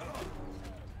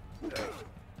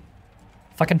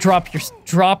 Fucking drop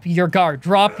your guard.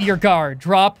 Drop your guard.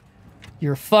 Drop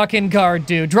your fucking guard,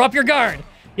 dude. Drop your guard.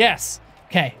 Yes.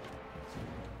 Okay.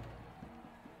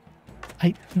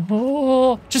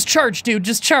 Oh, just charge, dude.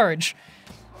 Just charge.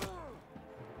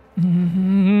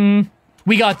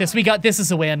 We got this. We got this as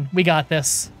a win. We got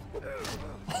this.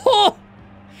 Oh!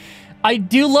 I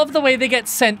do love the way they get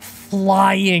sent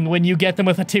flying when you get them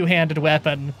with a two-handed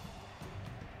weapon.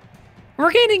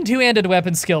 We're gaining two-handed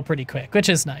weapon skill pretty quick, which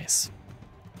is nice.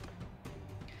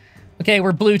 Okay,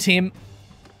 we're blue team.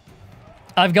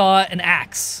 I've got an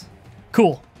axe.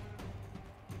 Cool.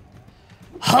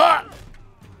 Ha!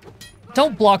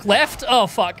 Don't block left. Oh,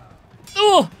 fuck.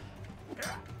 Oh!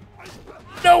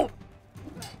 No!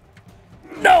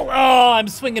 No! Oh, I'm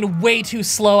swinging way too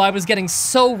slow. I was getting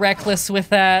so reckless with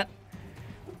that.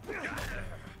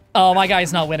 Oh, my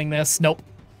guy's not winning this. Nope.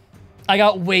 I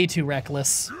got way too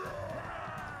reckless.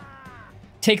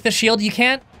 Take the shield. You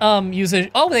can't use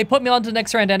a... Oh, they put me on to the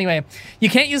next round anyway. You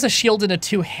can't use a shield in a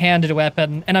two-handed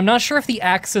weapon, and I'm not sure if the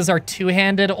axes are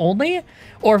two-handed only,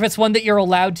 or if it's one that you're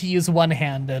allowed to use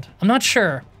one-handed. I'm not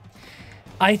sure.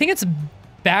 I think it's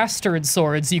bastard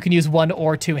swords you can use one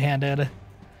or two-handed.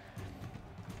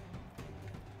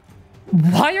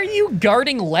 Why are you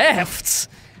guarding left?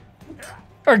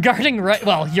 Or guarding right?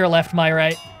 Well, your left, my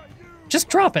right. Just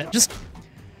drop it. Just...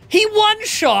 He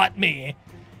one-shot me!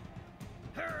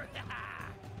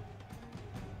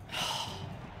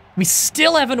 We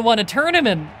still haven't won a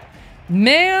tournament.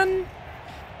 Man,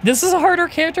 this is a harder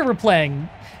character we're playing.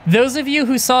 Those of you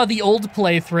who saw the old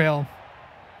playthrough,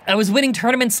 I was winning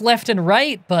tournaments left and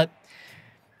right, but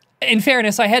in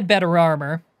fairness, I had better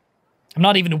armor. I'm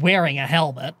not even wearing a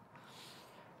helmet.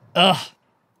 Ugh.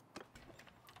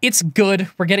 It's good,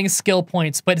 we're getting skill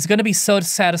points, but it's gonna be so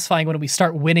satisfying when we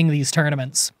start winning these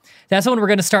tournaments. That's when we're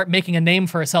gonna start making a name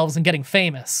for ourselves and getting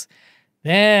famous.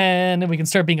 Then we can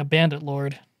start being a bandit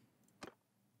lord.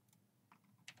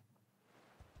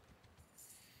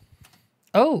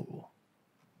 Oh.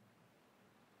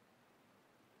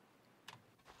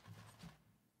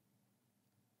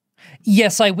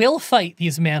 Yes, I will fight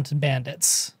these mountain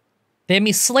bandits. They have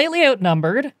me slightly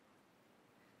outnumbered.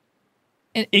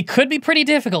 It could be pretty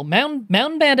difficult.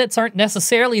 Mountain bandits aren't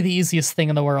necessarily the easiest thing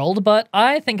in the world, but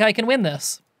I think I can win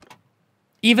this.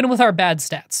 Even with our bad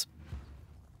stats.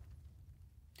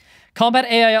 Combat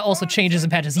AI also changes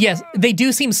and patches. Yes, they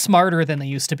do seem smarter than they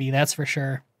used to be, that's for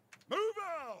sure.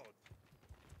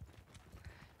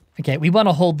 Okay, we want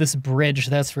to hold this bridge,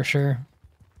 that's for sure.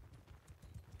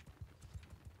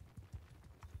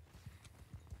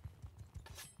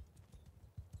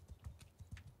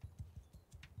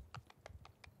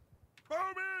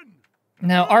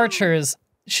 Now, archers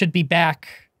should be back.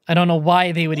 I don't know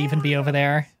why they would even be over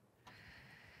there.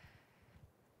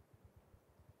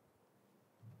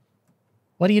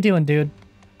 What are you doing, dude?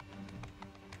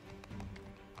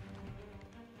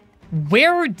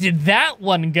 Where did that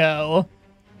one go?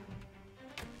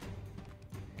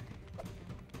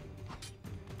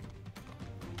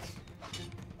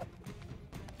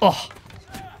 Oh.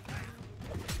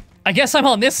 I guess I'm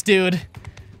on this dude.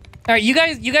 All right, you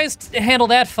guys handle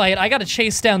that fight. I gotta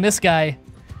chase down this guy.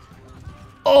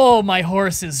 Oh, my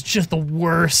horse is just the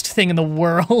worst thing in the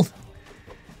world.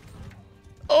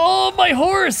 Oh, my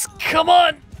horse! Come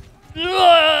on! Ugh,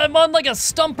 I'm on like a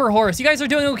stumper horse. You guys are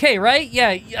doing okay, right?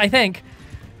 Yeah, I think.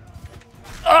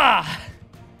 Ah!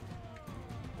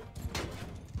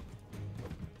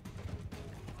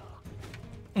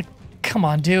 Come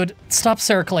on, dude. Stop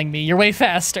circling me. You're way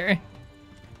faster.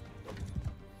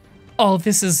 Oh,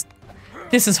 this is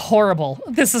horrible.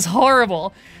 This is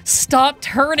horrible. Stop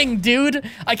turning, dude.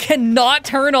 I cannot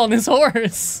turn on this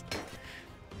horse.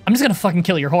 I'm just gonna fucking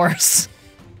kill your horse.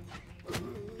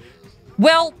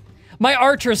 Well, my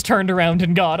archers turned around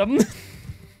and got him.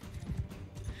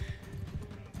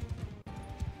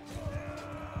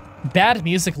 Bad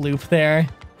music loop there.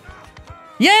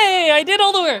 Yay! I did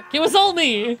all the work! It was all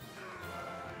me!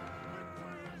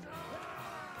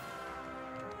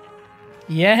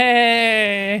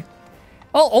 Yay!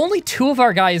 Oh, only 2 of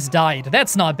our guys died.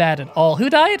 That's not bad at all. Who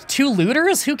died? 2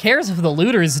 looters? Who cares if the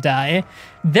looters die?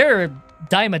 They're a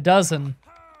dime a dozen.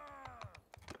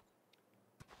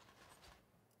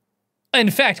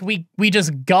 In fact, we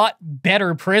just got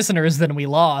better prisoners than we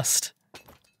lost.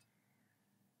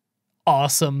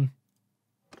 Awesome.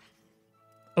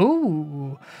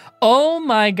 Ooh. Oh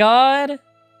my god.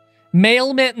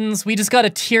 Mail mittens. We just got a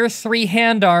tier 3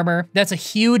 hand armor. That's a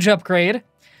huge upgrade.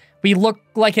 We look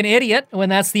like an idiot when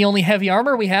that's the only heavy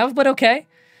armor we have, but okay.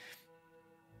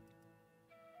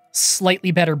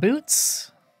 Slightly better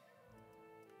boots.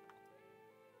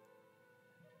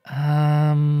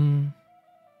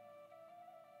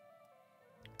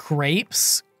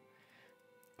 Grapes.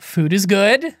 Food is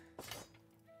good.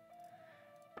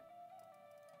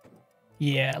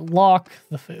 Yeah, lock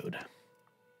the food.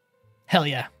 Hell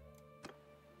yeah.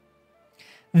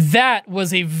 That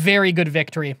was a very good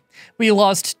victory. We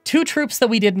lost 2 troops that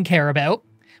we didn't care about.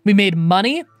 We made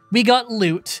money. We got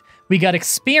loot. We got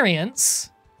experience.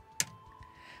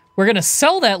 We're going to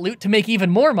sell that loot to make even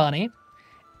more money.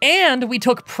 And we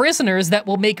took prisoners that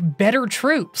will make better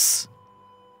troops.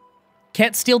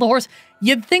 Can't steal the horse?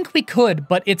 You'd think we could,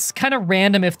 but it's kind of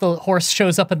random if the horse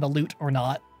shows up in the loot or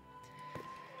not.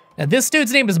 Now, this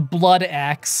dude's name is Blood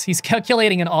Axe. He's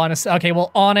calculating an honest... Okay,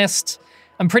 well, honest...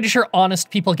 I'm pretty sure honest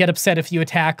people get upset if you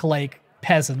attack, like,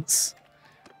 peasants.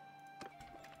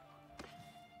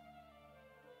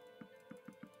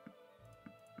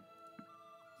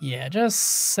 Yeah, just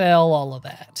sell all of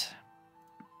that.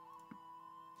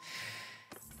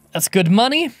 That's good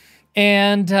money.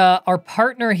 And our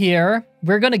partner here,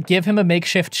 we're going to give him a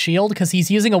makeshift shield because he's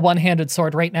using a one-handed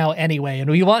sword right now anyway, and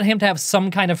we want him to have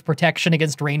some kind of protection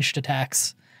against ranged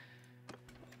attacks.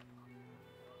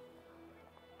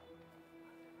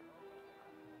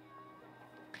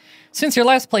 Since your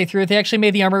last playthrough, they actually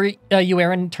made the armor you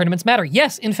wear in tournaments matter.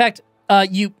 Yes, in fact,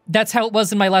 that's how it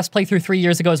was in my last playthrough 3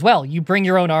 years ago as well. You bring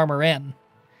your own armor in.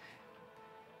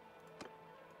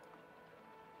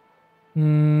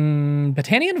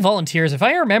 Battanian volunteers, if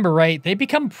I remember right, they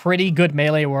become pretty good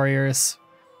melee warriors.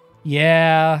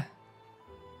 Yeah.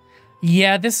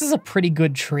 Yeah, this is a pretty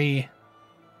good tree.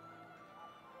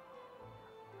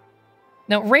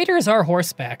 Now, raiders are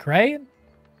horseback, right?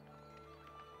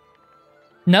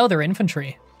 No, they're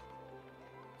infantry.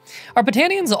 Are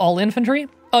Battanians all infantry?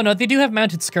 Oh no, they do have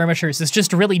mounted skirmishers. It's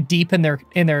just really deep in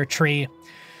their tree.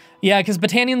 Yeah, because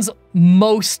Battanians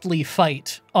mostly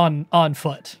fight on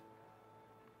foot.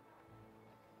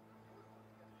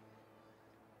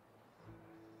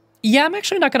 Yeah, I'm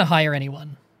actually not going to hire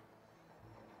anyone.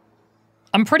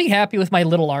 I'm pretty happy with my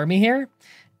little army here.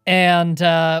 And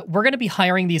we're going to be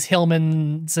hiring these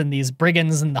hillmans and these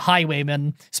brigands and the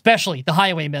highwaymen, especially the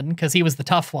highwayman, because he was the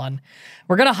tough one.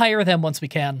 We're going to hire them once we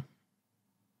can.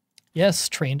 Yes,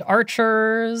 trained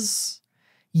archers.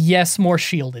 Yes, more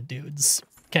shielded dudes.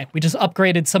 Okay, we just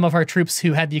upgraded some of our troops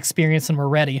who had the experience and were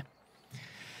ready.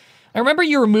 I remember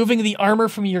you removing the armor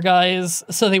from your guys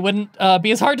so they wouldn't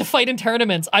be as hard to fight in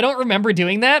tournaments. I don't remember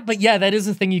doing that, but yeah, that is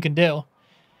a thing you can do.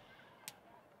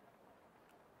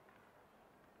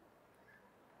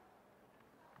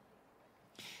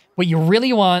 What you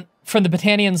really want from the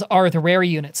Battanians are the rare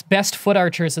units, best foot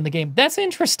archers in the game. That's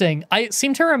interesting. I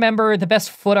seem to remember the best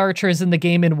foot archers in the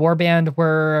game in Warband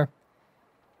were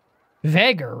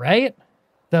Vagar, right?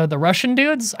 The Russian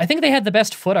dudes. I think they had the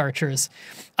best foot archers.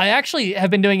 I actually have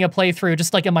been doing a playthrough,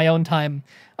 just like in my own time,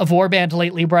 of Warband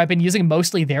lately, where I've been using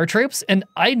mostly their troops, and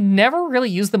I never really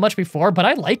used them much before, but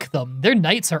I like them. Their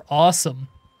knights are awesome.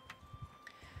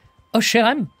 Oh shit,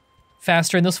 I'm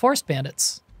faster than those forest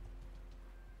bandits.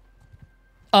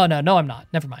 Oh, no, I'm not.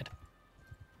 Never mind.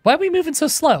 Why are we moving so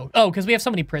slow? Oh, because we have so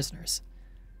many prisoners.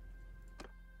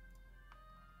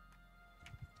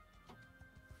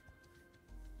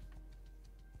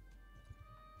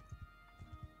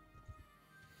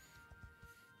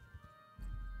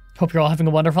 Hope you're all having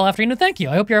a wonderful afternoon. Thank you.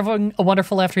 I hope you're having a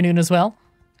wonderful afternoon as well.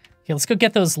 Okay, let's go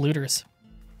get those looters.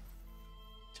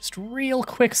 Just real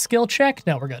quick skill check.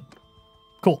 No, we're good.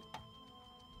 Cool.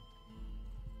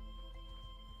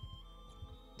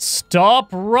 Stop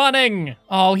running!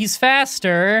 Oh, he's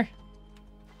faster.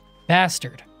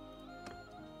 Bastard.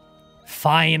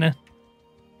 Fine.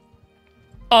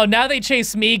 Oh, now they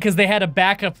chase me because they had a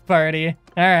backup party.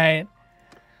 Alright.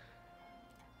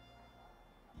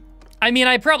 I mean,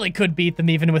 I probably could beat them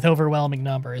even with overwhelming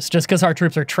numbers, just because our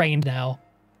troops are trained now.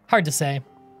 Hard to say.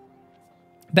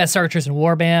 Best archers in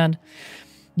Warband.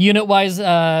 Unit-wise,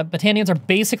 Battanians are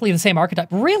basically the same archetype.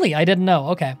 Really? I didn't know.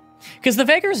 Okay. Because the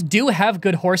Vagars do have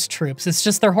good horse troops. It's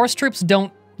just their horse troops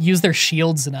don't use their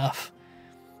shields enough.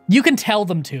 You can tell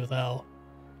them to, though,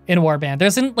 in Warband. There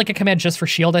isn't like a command just for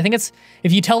shield. I think it's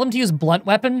if you tell them to use blunt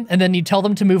weapon and then you tell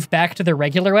them to move back to their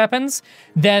regular weapons,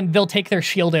 then they'll take their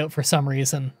shield out for some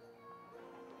reason.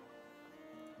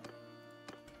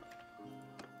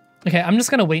 Okay, I'm just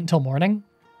going to wait until morning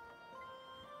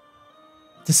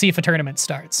to see if a tournament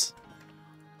starts.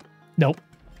 Nope.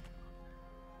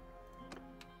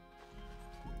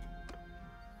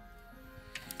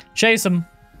 Chase him.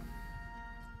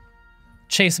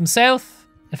 Chase him south.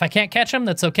 If I can't catch him,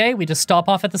 that's okay. We just stop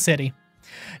off at the city.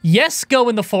 Yes, go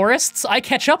in the forests. I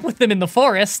catch up with them in the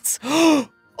forests.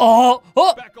 Oh!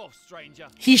 Back off, stranger.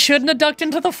 He shouldn't have ducked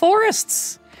into the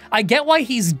forests. I get why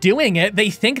he's doing it. They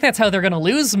think that's how they're going to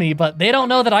lose me, but they don't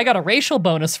know that I got a racial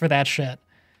bonus for that shit.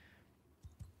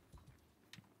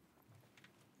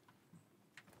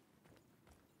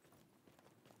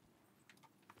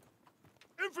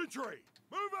 Infantry,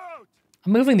 move out!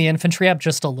 I'm moving the infantry up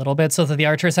just a little bit so that the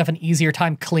archers have an easier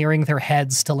time clearing their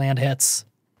heads to land hits.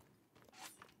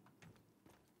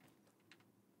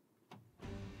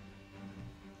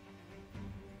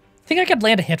 Think I could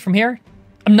land a hit from here?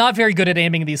 I'm not very good at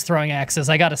aiming these throwing axes,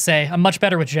 I gotta say. I'm much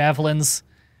better with javelins.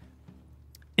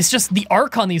 It's just the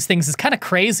arc on these things is kind of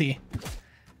crazy.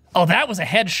 Oh, that was a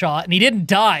headshot, and he didn't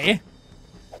die.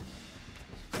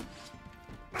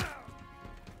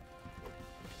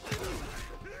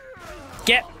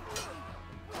 Get.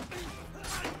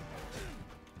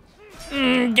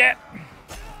 Get.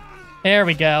 There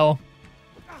we go.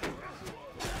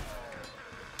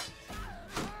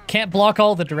 Can't block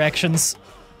all the directions.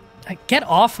 Get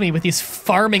off me with these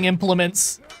farming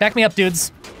implements. Back me up,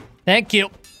 dudes. Thank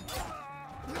you.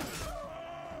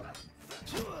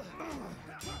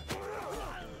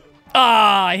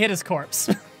 Ah, I hit his corpse.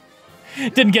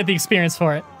 Didn't get the experience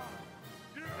for it.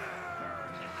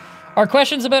 Are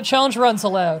questions about challenge runs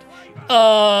allowed?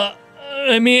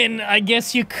 I mean, I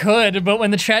guess you could, but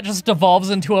when the chat just devolves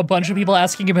into a bunch of people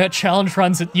asking about challenge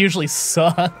runs, it usually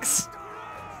sucks.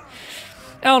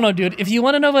 I don't know, dude. If you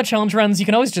want to know about challenge runs, you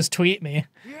can always just tweet me.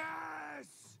 Yes!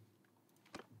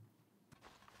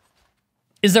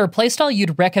 Is there a playstyle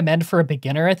you'd recommend for a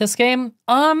beginner at this game?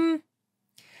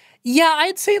 Yeah,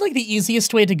 I'd say like the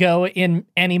easiest way to go in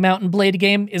any Mount and Blade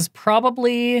game is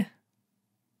probably...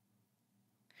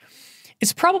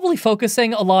 It's probably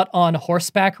focusing a lot on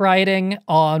horseback riding,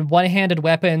 on one-handed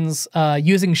weapons,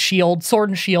 using shield. Sword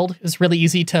and shield is really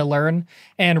easy to learn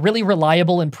and really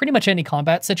reliable in pretty much any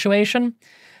combat situation.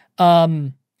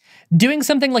 Doing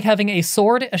something like having a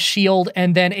sword, a shield,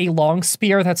 and then a long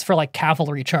spear that's for like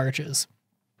cavalry charges.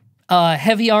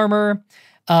 Heavy armor,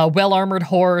 well-armored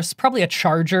horse, probably a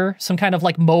charger, some kind of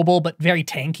like mobile but very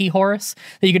tanky horse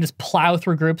that you can just plow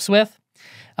through groups with.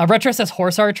 Retro says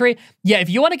horse archery. Yeah, if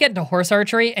you want to get into horse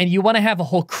archery and you want to have a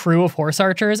whole crew of horse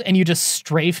archers and you just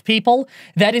strafe people,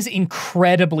 that is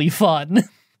incredibly fun.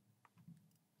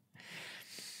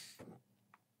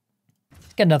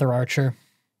 Get another archer.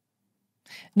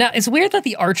 Now, it's weird that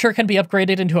the archer can be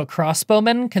upgraded into a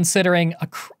crossbowman, considering a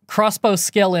crossbow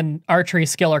skill and archery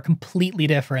skill are completely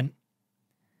different.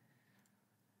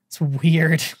 It's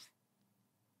weird.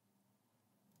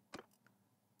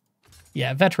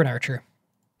 Yeah, veteran archer.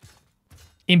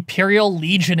 Imperial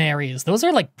Legionaries. Those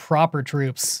are like proper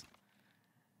troops.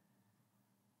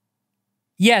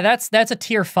 Yeah, that's a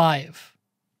tier 5.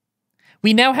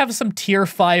 We now have some tier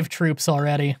 5 troops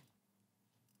already.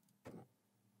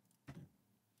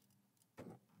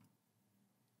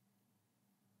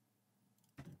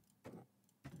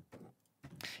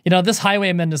 You know, this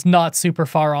highwayman is not super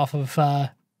far off of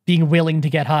being willing to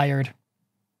get hired.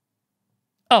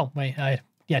 Oh, wait,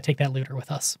 yeah, take that looter with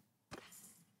us.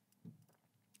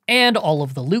 And all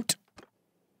of the loot.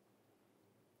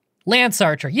 Lance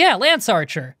Archer. Yeah, Lance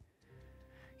Archer.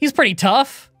 He's pretty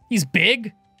tough. He's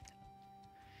big.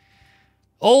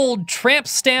 Old Tramp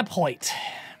Stamp Hoyt.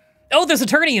 Oh, there's a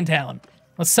tourney in town.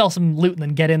 Let's sell some loot and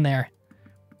then get in there.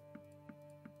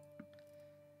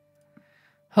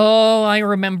 Oh, I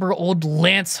remember old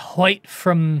Lance Hoyt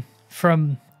from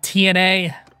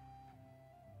TNA.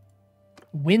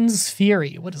 Wind's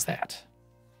Fury. What is that?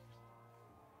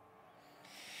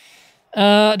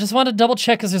 Just wanted to double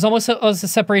check because there's almost a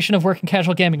separation of work and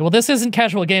casual gaming. Well, this isn't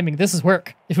casual gaming. This is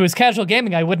work. If it was casual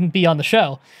gaming, I wouldn't be on the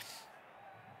show.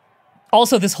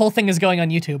 Also, this whole thing is going on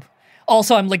YouTube.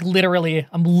 Also, I'm literally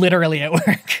at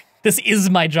work. This is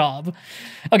my job.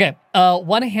 Okay,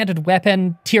 one-handed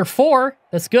weapon, tier 4.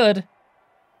 That's good.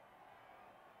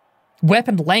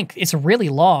 Weapon length, it's really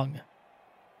long.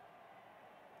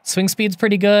 Swing speed's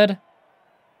pretty good.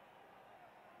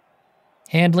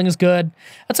 Handling is good.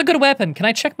 That's a good weapon. Can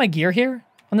I check my gear here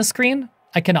on the screen?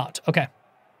 I cannot. Okay.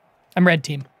 I'm red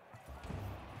team.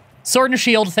 Sword and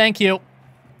shield, thank you.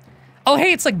 Oh,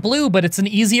 hey, it's like blue, but it's an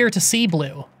easier to see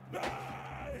blue.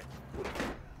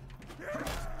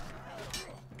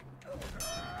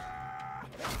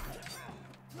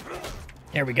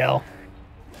 There we go.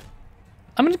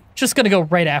 I'm just gonna go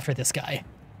right after this guy.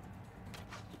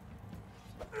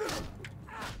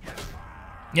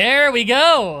 There we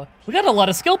go. We got a lot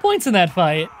of skill points in that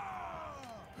fight.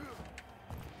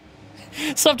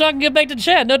 Stop talking, get back to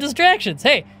chat. No distractions.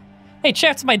 Hey,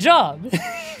 chat's my job.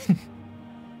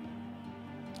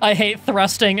 I hate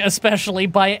thrusting, especially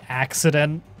by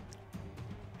accident.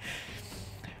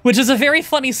 Which is a very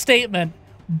funny statement,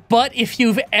 but if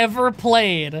you've ever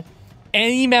played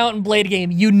any Mount and Blade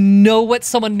game, you know what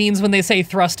someone means when they say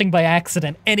thrusting by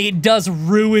accident, and it does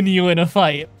ruin you in a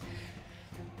fight.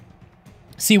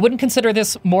 So you wouldn't consider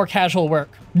this more casual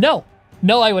work? No.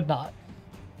 No, I would not.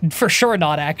 For sure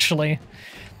not, actually.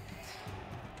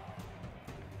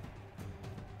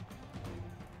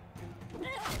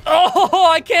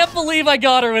 Oh, I can't believe I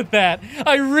got her with that.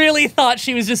 I really thought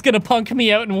she was just gonna punk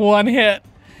me out in one hit.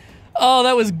 Oh,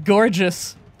 that was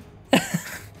gorgeous. Do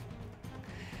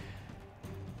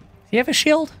you have a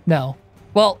shield? No.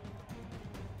 Well,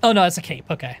 oh no, it's a cape,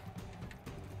 okay.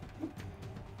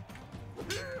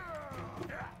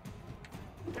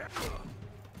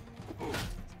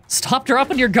 Stop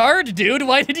dropping your guard, dude.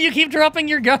 Why did you keep dropping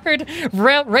your guard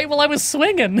right while I was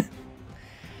swinging?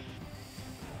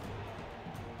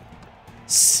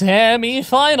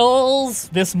 Semi-finals.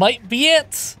 This might be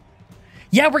it.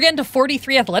 Yeah, we're getting to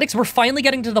 43 athletics. We're finally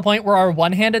getting to the point where our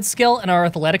one-handed skill and our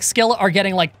athletic skill are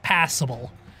getting, like,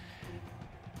 passable.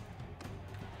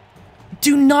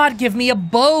 Do not give me a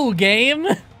bow, game.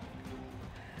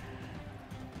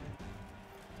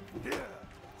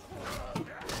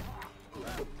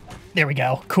 There we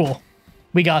go. Cool.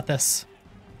 We got this.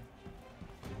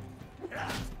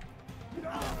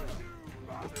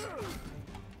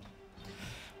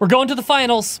 We're going to the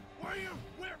finals.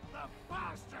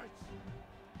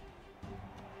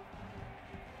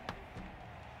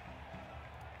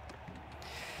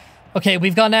 Okay,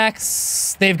 we've got an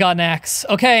axe. They've got an axe.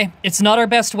 Okay, it's not our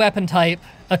best weapon type,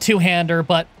 a two-hander,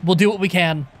 but we'll do what we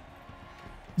can.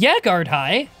 Yeah, guard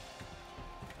high.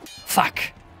 Fuck.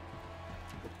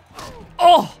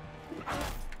 Oh!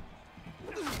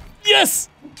 Yes!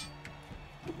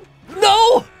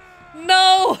 No!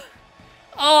 No!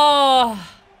 Oh!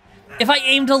 If I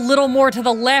aimed a little more to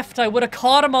the left, I would have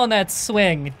caught him on that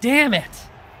swing. Damn it.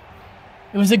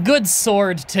 It was a good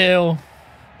sword, too.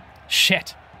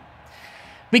 Shit.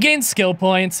 We gained skill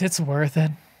points. It's worth it.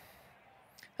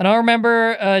 I don't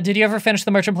remember, did you ever finish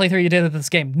the merchant playthrough you did of this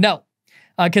game? No.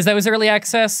 Because that was early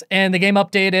access, and the game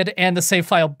updated, and the save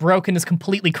file broke and is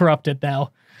completely corrupted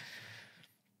now.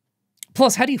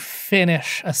 Plus, how do you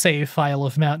finish a save file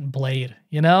of Mount and Blade,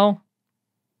 you know?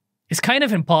 It's kind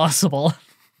of impossible.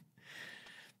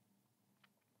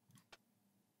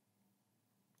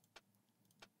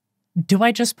 Do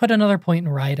I just put another point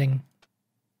in riding?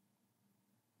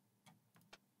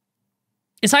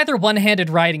 It's either one-handed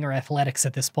riding or athletics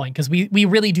at this point, because we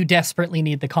really do desperately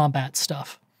need the combat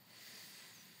stuff.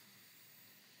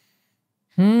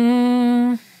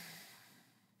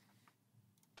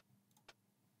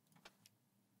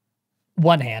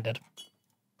 One-handed.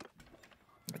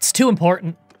 It's too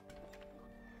important.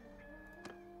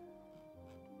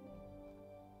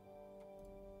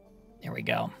 There we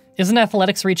go. Isn't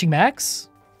athletics reaching max?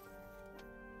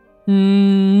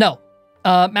 No.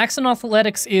 Max in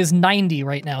athletics is 90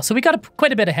 right now, so we got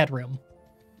quite a bit of headroom.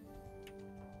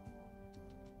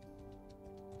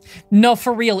 No,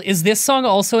 for real, is this song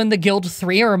also in the Guild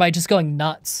 3, or am I just going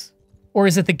nuts? Or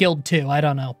is it the Guild 2? I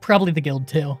don't know. Probably the Guild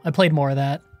 2. I played more of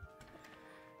that.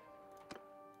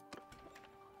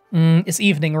 It's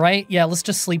evening, right? Yeah, let's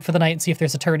just sleep for the night and see if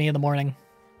there's a tourney in the morning.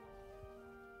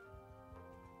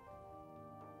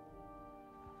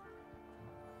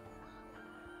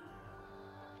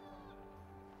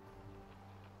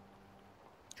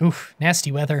 Oof,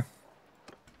 nasty weather.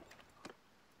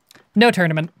 No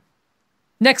tournament.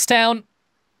 Next town.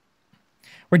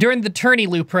 We're doing the tourney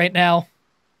loop right now.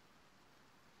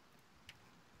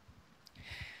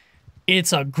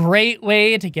 It's a great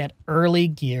way to get early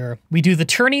gear. We do the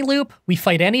tourney loop. We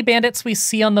fight any bandits we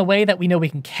see on the way that we know we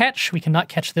can catch. We cannot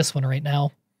catch this one right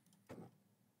now.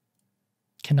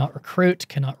 Cannot recruit,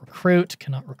 cannot recruit,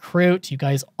 cannot recruit. You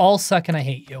guys all suck and I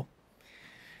hate you.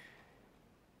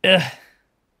 Ugh.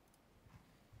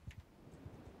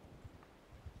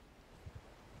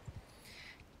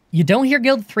 You don't hear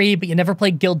Guild 3, but you never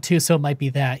played Guild 2, so it might be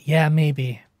that. Yeah,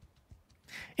 maybe.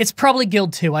 It's probably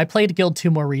Guild 2. I played Guild 2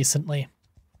 more recently.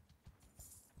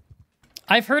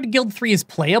 I've heard Guild 3 is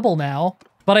playable now,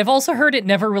 but I've also heard it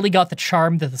never really got the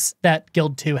charm that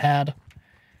Guild 2 had.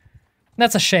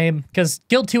 That's a shame, because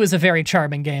Guild 2 is a very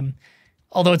charming game,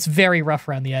 although it's very rough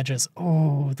around the edges.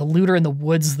 Oh, the looter in the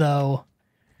woods, though,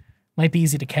 might be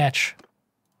easy to catch.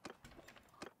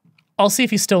 I'll see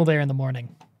if he's still there in the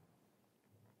morning.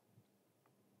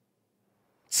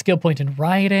 Skill point in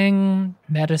riding,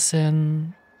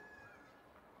 medicine.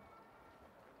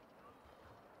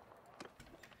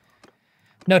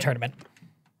 No tournament.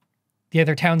 The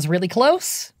other town's really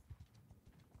close.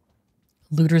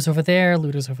 Looters over there,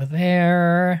 looters over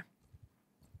there.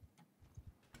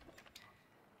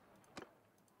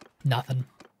 Nothing.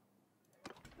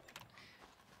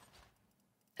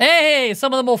 Hey,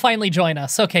 some of them will finally join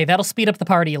us. Okay, that'll speed up the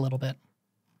party a little bit.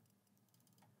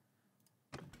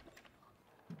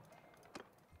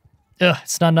 Ugh,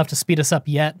 it's not enough to speed us up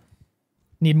yet.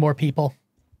 Need more people.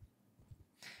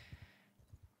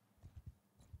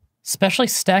 Especially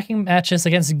stacking matches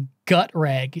against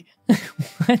Gut-Rag.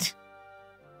 What?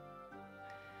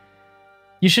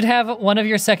 You should have one of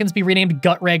your seconds be renamed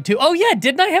Gut-Rag too. Oh yeah,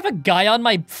 didn't I have a guy on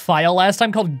my file last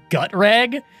time called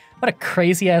Gut-Rag? What a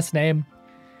crazy-ass name.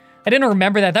 I didn't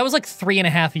remember that. That was like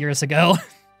 3.5 years ago.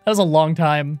 That was a long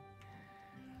time.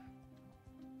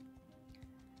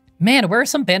 Man, where are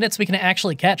some bandits we can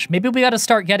actually catch? Maybe we gotta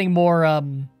start getting more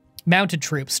mounted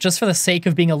troops, just for the sake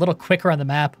of being a little quicker on the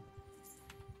map.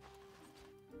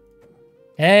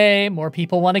 Hey, more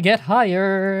people want to get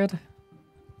hired.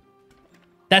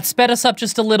 That sped us up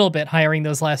just a little bit, hiring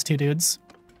those last two dudes.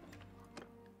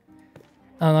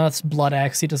 Oh, no, that's Blood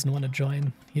Axe. He doesn't want to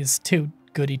join. He's too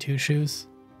goody two-shoes.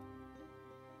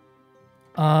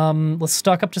 Let's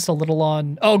stock up just a little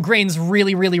on... Oh, grain's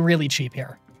really, really, really cheap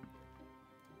here.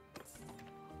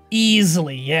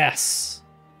 Easily, yes.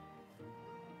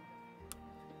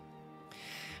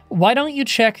 Why don't you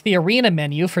check the arena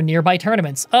menu for nearby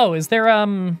tournaments? Oh, is there,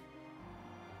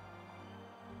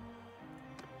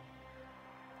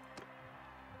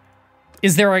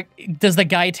 does the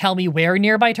guy tell me where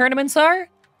nearby tournaments are?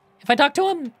 If I talk to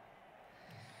him?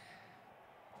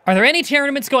 Are there any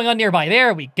tournaments going on nearby?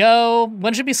 There we go.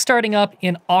 One should be starting up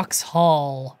in Ox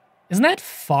Hall. Isn't that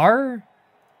far?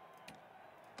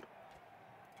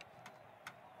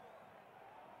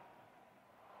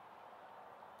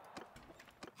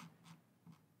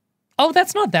 Oh,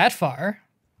 that's not that far.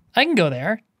 I can go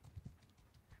there.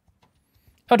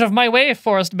 Out of my way,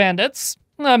 forest bandits.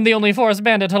 I'm the only forest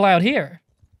bandit allowed here.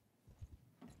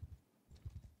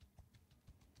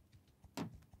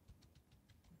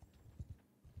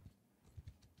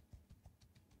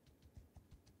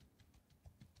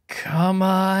 Come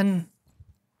on.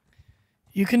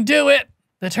 You can do it.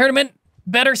 The tournament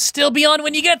better still be on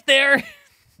when you get there.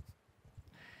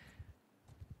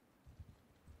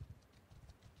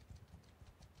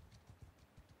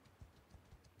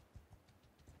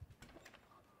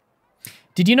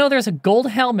 Did you know there's a gold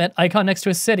helmet icon next to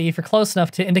a city if you're close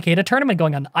enough to indicate a tournament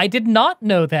going on? I did not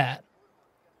know that.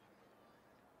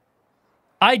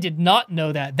 I did not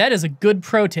know that. That is a good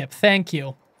pro tip. Thank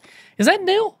you. Is that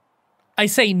new? I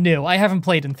say new. I haven't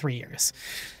played in 3 years.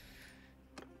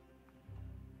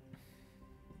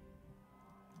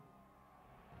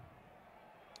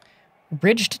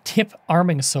 Ridged tip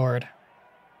arming sword.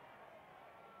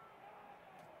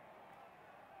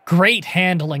 Great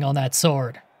handling on that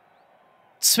sword.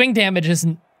 Swing damage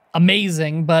isn't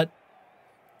amazing, but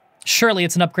surely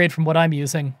it's an upgrade from what I'm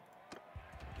using.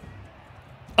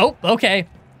 Oh, okay.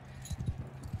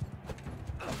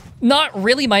 Not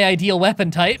really my ideal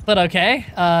weapon type, but okay.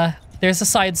 There's a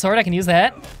side sword, I can use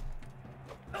that.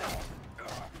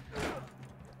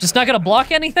 Just not gonna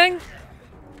block anything?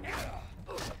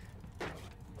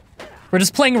 We're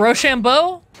just playing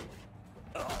Rochambeau?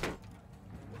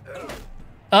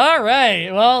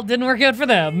 Alright, well, didn't work out for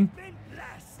them.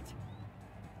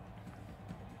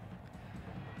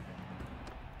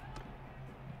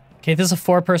 Okay, this is a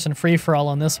 4-person free-for-all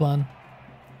on this one.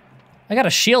 I got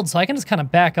a shield, so I can just kind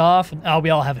of back off. And, oh,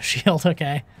 we all have a shield,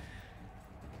 okay.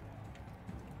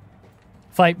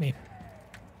 Fight me.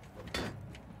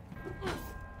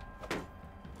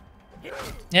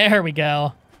 There we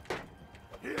go.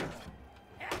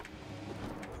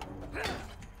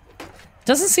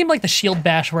 Doesn't seem like the shield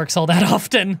bash works all that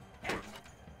often.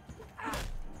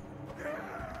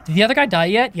 Did the other guy die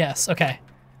yet? Yes, okay.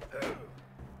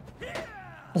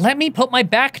 Let me put my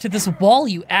back to this wall,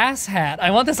 you asshat.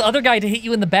 I want this other guy to hit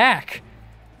you in the back.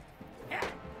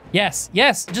 Yes,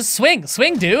 yes, just swing.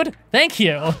 Swing, dude. Thank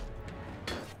you.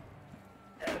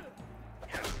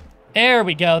 There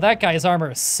we go. That guy's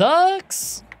armor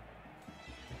sucks.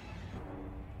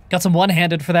 Got some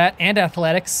one-handed for that, and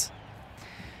athletics.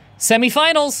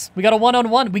 Semifinals. We got a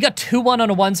one-on-one. We got 2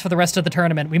 one-on-ones for the rest of the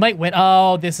tournament. We might win.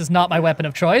 Oh, this is not my weapon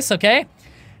of choice, okay?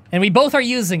 And we both are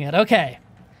using it, okay.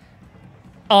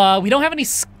 We don't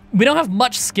have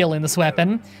much skill in this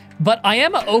weapon, but I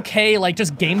am okay, like,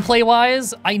 just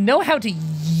gameplay-wise. I know how to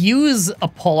use a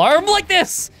polearm like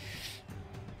this.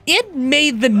 It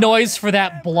made the noise for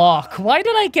that block. Why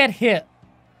did I get hit?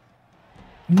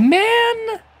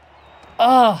 Man.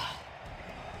 Ugh.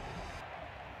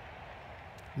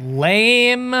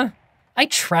 Lame. I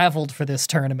traveled for this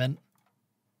tournament.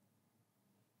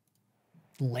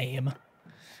 Lame.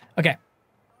 Okay.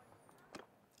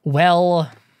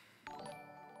 Well,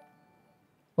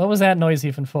 what was that noise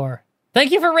even for?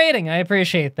 Thank you for rating. I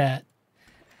appreciate that.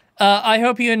 I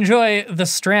hope you enjoy the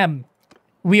stream.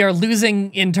 We are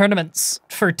losing in tournaments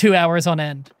for 2 hours on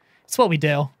end. It's what we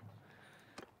do.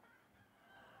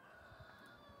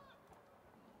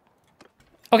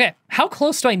 Okay, how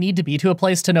close do I need to be to a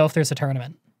place to know if there's a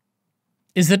tournament?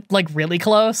 Is it, like, really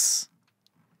close?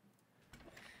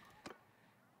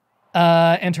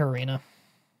 Enter arena.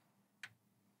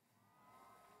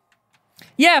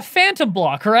 Yeah, phantom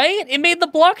block, right? It made the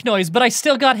block noise, but I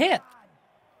still got hit.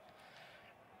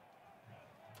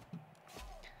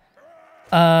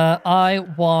 I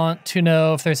want to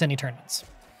know if there's any tournaments.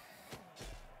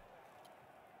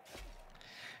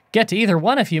 Get to either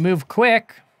one if you move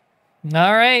quick.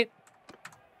 All right.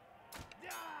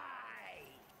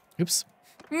 Oops.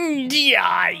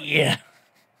 Yeah.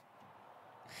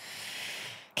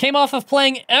 Came off of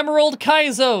playing Emerald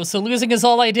Kaizo, so losing is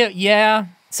all I do. Yeah,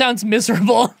 sounds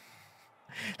miserable.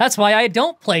 That's why I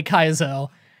don't play Kaizo,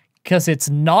 because it's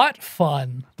not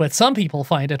fun, but some people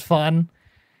find it fun.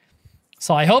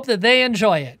 So I hope that they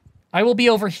enjoy it. I will be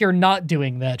over here not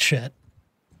doing that shit.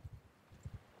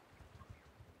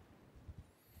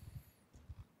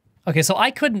 Okay, so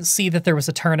I couldn't see that there was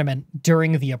a tournament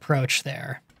during the approach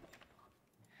there.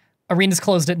 Arena's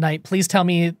closed at night. Please tell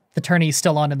me the tourney's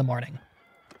still on in the morning.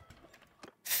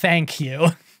 Thank you.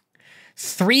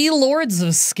 3 Lords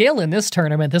of Skill in this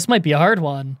tournament. This might be a hard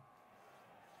one.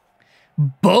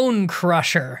 Bone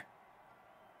Crusher.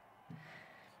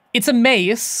 It's a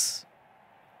mace.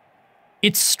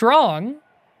 It's strong.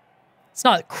 It's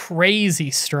not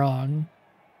crazy strong.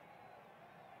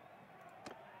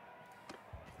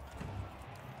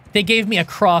 They gave me a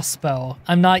crossbow.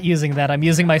 I'm not using that. I'm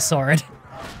using my sword.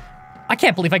 I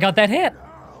can't believe I got that hit.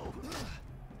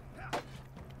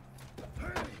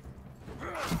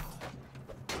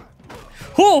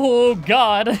 Oh,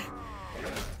 God.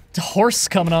 The horse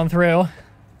coming on through.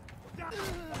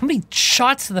 How many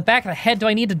shots to the back of the head do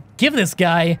I need to give this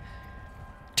guy?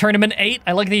 Tournament 8.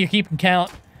 I like that you're keeping count.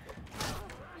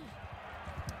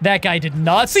 That guy did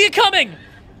not see it coming.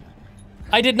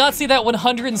 I did not see that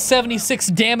 176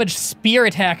 damage spear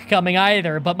attack coming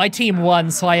either, but my team won,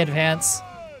 so I advance.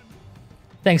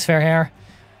 Thanks, Fairhair.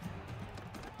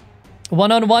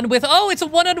 One-on-one with... Oh, it's a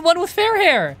one-on-one with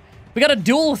Fairhair. We got a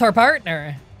duel with our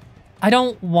partner. I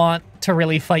don't want to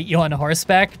really fight you on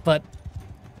horseback, but...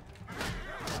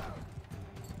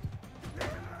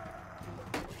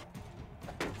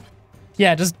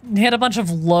 Yeah, just hit a bunch of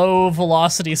low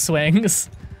velocity swings.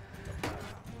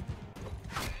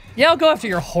 Yeah, I'll go after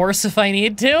your horse if I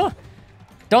need to.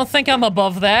 Don't think I'm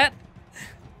above that.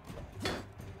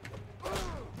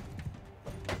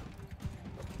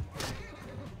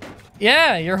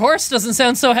 Yeah, your horse doesn't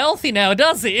sound so healthy now,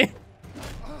 does he?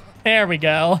 There we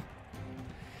go.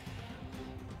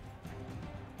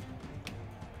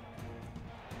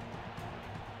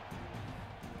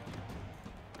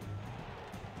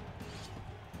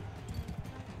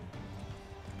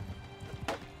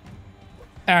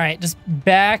 All right, just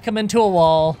back him into a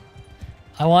wall.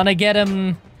 I want to get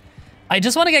him... I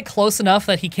just want to get close enough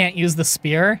that he can't use the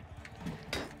spear.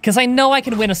 Because I know I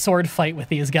can win a sword fight with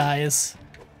these guys.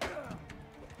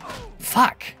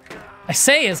 Fuck. I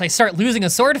say as I start losing a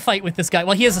sword fight with this guy.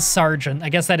 Well, he is a sergeant. I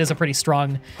guess that is a pretty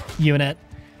strong unit.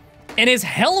 And his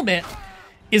helmet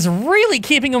is really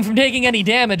keeping him from taking any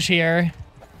damage here.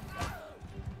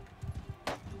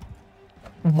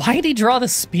 Why'd he draw the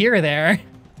spear there?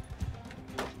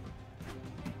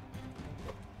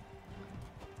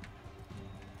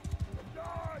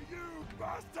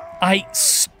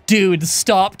 Dude,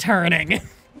 stop turning.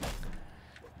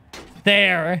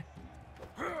 There.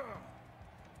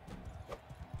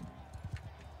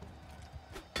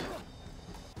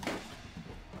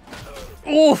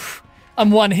 Oof.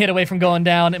 I'm one hit away from going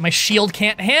down, and my shield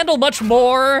can't handle much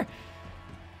more.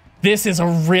 This is a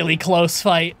really close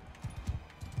fight.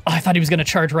 Oh, I thought he was gonna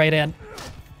charge right in.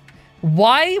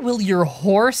 Why will your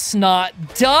horse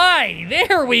not die?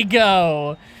 There we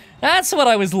go. That's what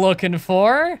I was looking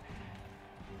for.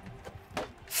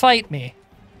 Fight me.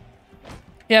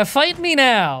 Yeah, fight me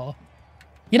now.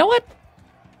 You know what?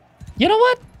 You know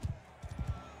what?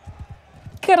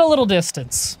 Get a little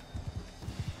distance.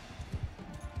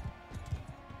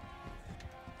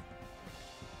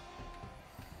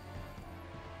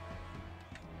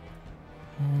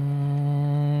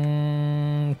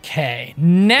 Okay,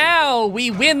 now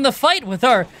we win the fight with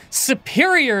our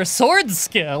superior sword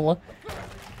skill.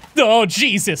 Oh,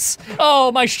 Jesus.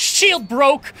 Oh, my shield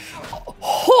broke.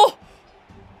 Oh.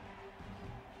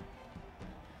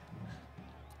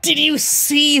 Did you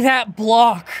see that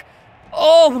block?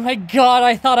 Oh my God,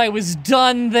 I thought I was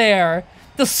done there.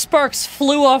 The sparks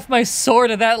flew off my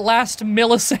sword at that last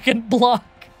millisecond block.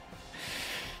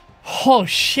 Oh,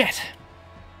 shit.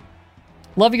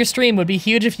 Love your stream. Would be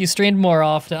huge if you streamed more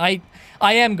often. I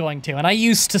am going to, and I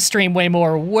used to stream way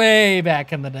more way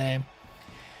back in the day.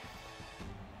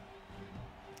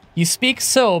 You speak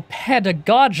so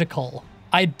pedagogical.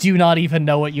 I do not even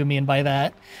know what you mean by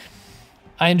that.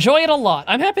 I enjoy it a lot.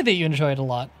 I'm happy that you enjoy it a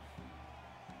lot.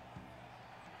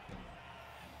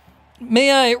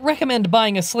 May I recommend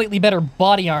buying a slightly better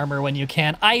body armor when you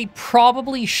can? I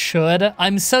probably should.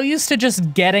 I'm so used to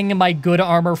just getting my good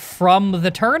armor from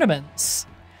the tournaments,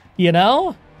 you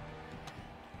know?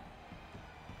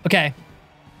 Okay.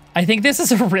 I think this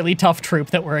is a really tough troop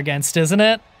that we're against, isn't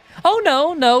it?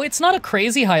 Oh, no, it's not a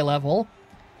crazy high level.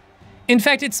 In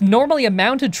fact, it's normally a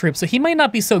mounted troop, so he might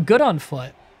not be so good on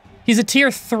foot. He's a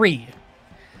tier 3.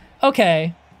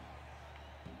 Okay.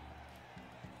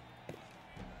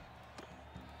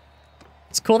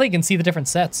 It's cool that you can see the different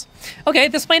sets. Okay,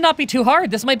 this might not be too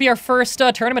hard. This might be our first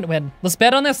tournament win. Let's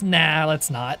bet on this? Nah, let's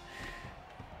not.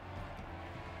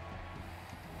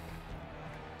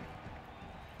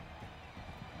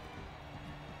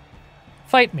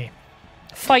 Fight me.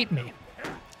 Fight me.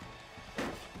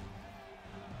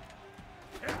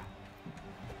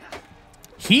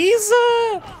 He's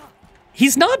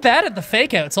not bad at the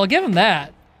fake outs, I'll give him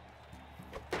that.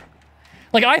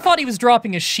 Like, I thought he was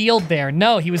dropping his shield there.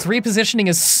 No, he was repositioning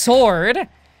his sword.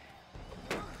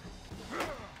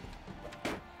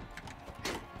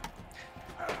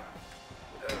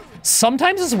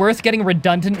 Sometimes it's worth getting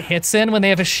redundant hits in when they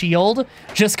have a shield,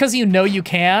 just because you know you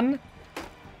can.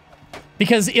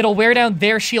 Because it'll wear down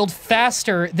their shield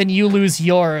faster than you lose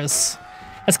yours.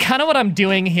 That's kind of what I'm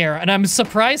doing here, and I'm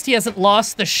surprised he hasn't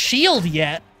lost the shield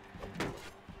yet.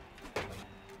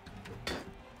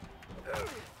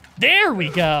 There we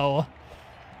go.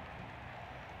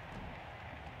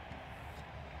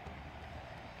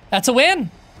 That's a win.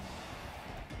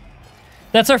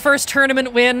 That's our first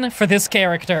tournament win for this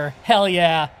character. Hell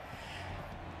yeah.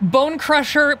 Bone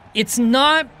Crusher, it's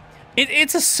not...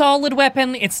 It's a solid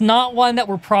weapon. It's not one that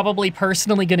we're probably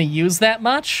personally going to use that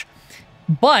much.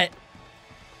 But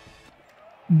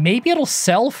maybe it'll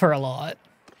sell for a lot.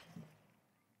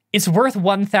 It's worth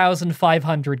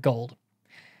 1,500 gold.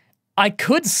 I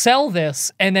could sell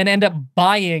this and then end up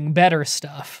buying better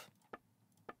stuff.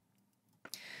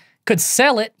 Could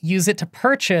sell it, use it to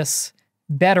purchase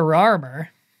better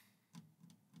armor.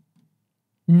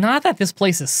 Not that this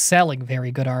place is selling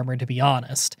very good armor, to be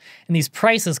honest, and these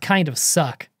prices kind of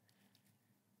suck.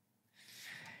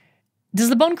 Does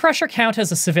the Bone Crusher count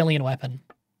as a civilian weapon?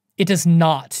 It does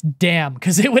not. Damn,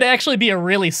 because it would actually be a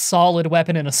really solid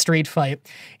weapon in a street fight.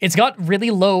 It's got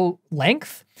really low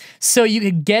length, so you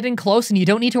could get in close and you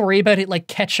don't need to worry about it like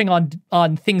catching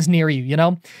on things near you, you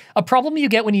know? A problem you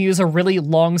get when you use a really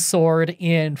long sword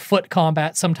in foot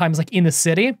combat, sometimes like in the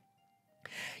city,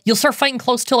 you'll start fighting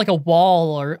close to like a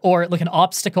wall or like an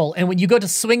obstacle, and when you go to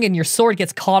swing and your sword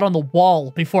gets caught on the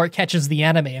wall before it catches the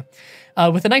enemy.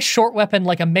 With a nice short weapon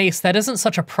like a mace, that isn't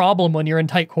such a problem when you're in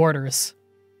tight quarters.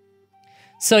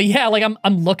 So yeah, like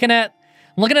I'm looking at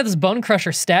this Bone Crusher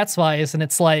stats-wise, and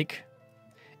it's like,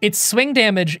 its swing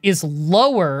damage is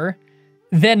lower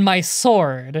than my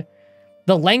sword.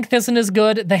 The length isn't as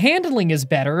good, the handling is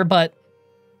better, but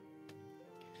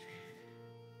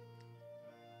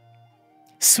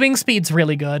swing speed's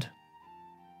really good.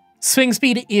 Swing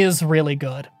speed is really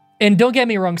good. And don't get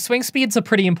me wrong, swing speed's a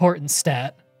pretty important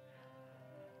stat.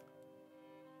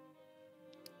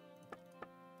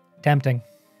 Tempting.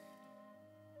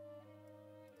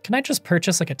 Can I just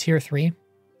purchase like a tier 3?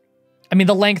 I mean,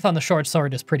 the length on the short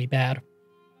sword is pretty bad.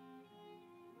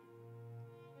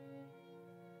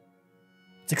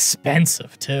 It's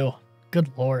expensive too.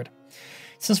 Good lord.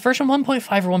 Since version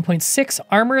 1.5 or 1.6,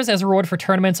 armors as a reward for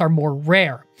tournaments are more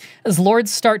rare. As lords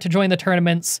start to join the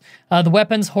tournaments, the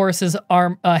weapons, horses,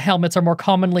 helmets are more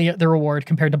commonly the reward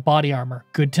compared to body armor.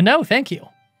 Good to know, thank you.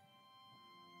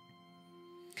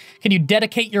 Can you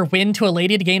dedicate your win to a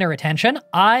lady to gain her attention?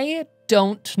 I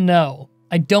don't know.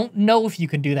 I don't know if you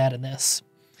can do that in this.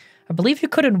 I believe you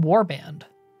could in Warband.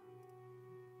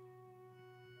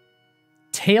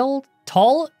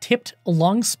 Tall-tipped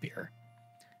long spear.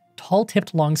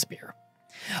 Tall-tipped long spear.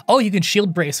 Oh, you can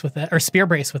shield brace with that, or spear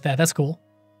brace with that. That's cool.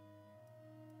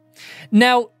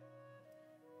 Now,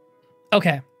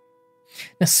 okay.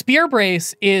 Now, spear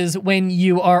brace is when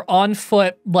you are on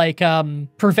foot, like,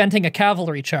 preventing a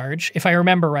cavalry charge, if I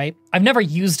remember right. I've never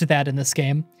used that in this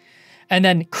game. And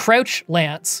then crouch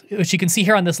lance, which you can see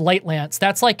here on this light lance,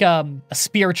 that's like a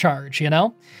spear charge, you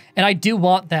know? And I do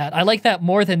want that. I like that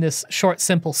more than this short,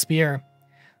 simple spear.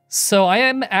 So I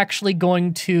am actually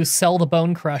going to sell the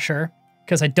Bone Crusher,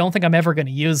 because I don't think I'm ever going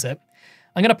to use it.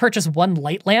 I'm going to purchase one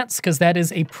light lance, because that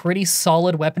is a pretty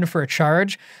solid weapon for a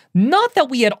charge. Not that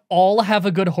we at all have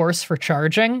a good horse for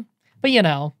charging, but you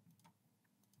know.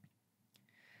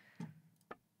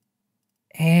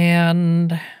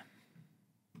 And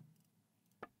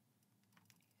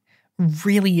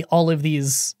really, all of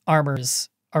these armors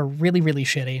are really, really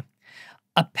shitty.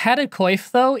 A padded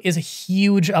coif, though, is a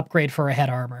huge upgrade for a head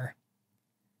armor.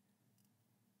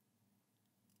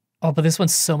 Oh, but this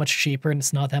one's so much cheaper and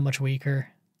it's not that much weaker.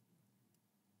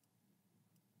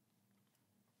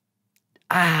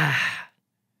 Ah.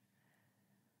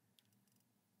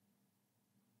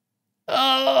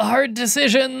 Oh, hard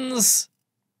decisions.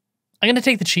 I'm going to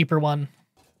take the cheaper one.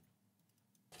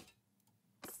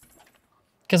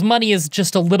 Because money is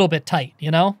just a little bit tight, you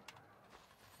know?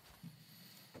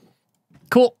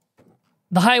 Cool.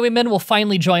 The Highwayman will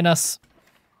finally join us.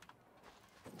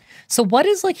 So what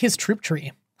is, like, his troop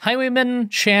tree? Highwayman,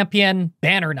 Champion,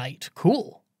 Banner Knight.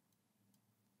 Cool.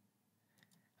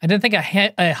 I didn't think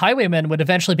a Highwayman would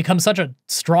eventually become such a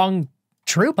strong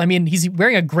troop. I mean, he's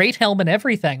wearing a great helm and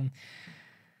everything.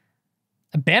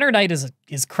 A Banner Knight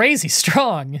is crazy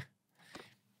strong.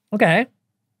 Okay.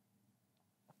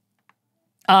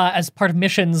 As part of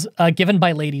missions given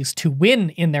by ladies to win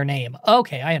in their name.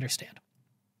 Okay, I understand.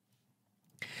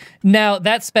 Now,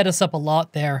 that sped us up a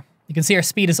lot there. You can see our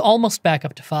speed is almost back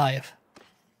up to 5.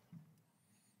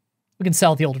 We can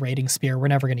sell the old raiding spear. We're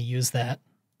never going to use that.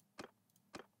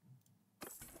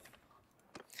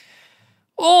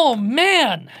 Oh,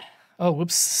 man! Oh,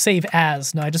 whoops. Save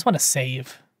as. No, I just want to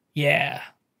save. Yeah.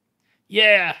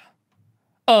 Yeah.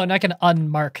 Oh, and I can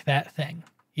unmark that thing.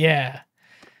 Yeah.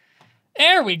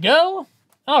 There we go.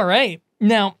 All right.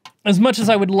 Now, as much as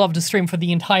I would love to stream for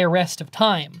the entire rest of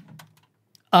time,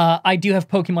 I do have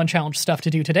Pokemon Challenge stuff to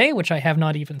do today, which I have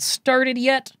not even started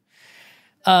yet.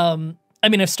 I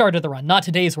mean, I've started the run, not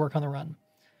today's work on the run.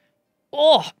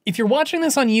 Oh, if you're watching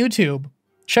this on YouTube,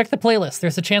 check the playlist.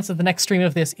 There's a chance that the next stream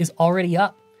of this is already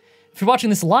up. If you're watching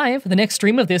this live, the next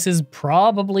stream of this is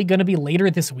probably going to be later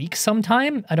this week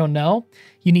sometime. I don't know.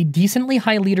 You need decently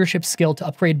high leadership skill to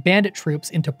upgrade bandit troops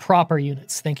into proper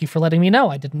units. Thank you for letting me know.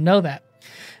 I didn't know that.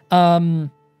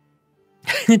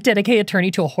 Dedicate a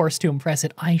tourney to a horse to impress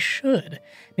it. I should.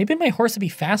 Maybe my horse would be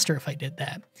faster if I did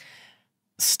that.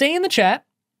 Stay in the chat.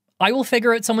 I will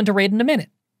figure out someone to raid in a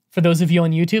minute. For those of you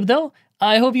on YouTube, though,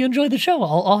 I hope you enjoyed the show.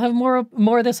 I'll have more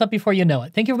of this up before you know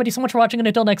it. Thank you everybody so much for watching, and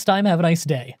until next time, have a nice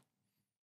day.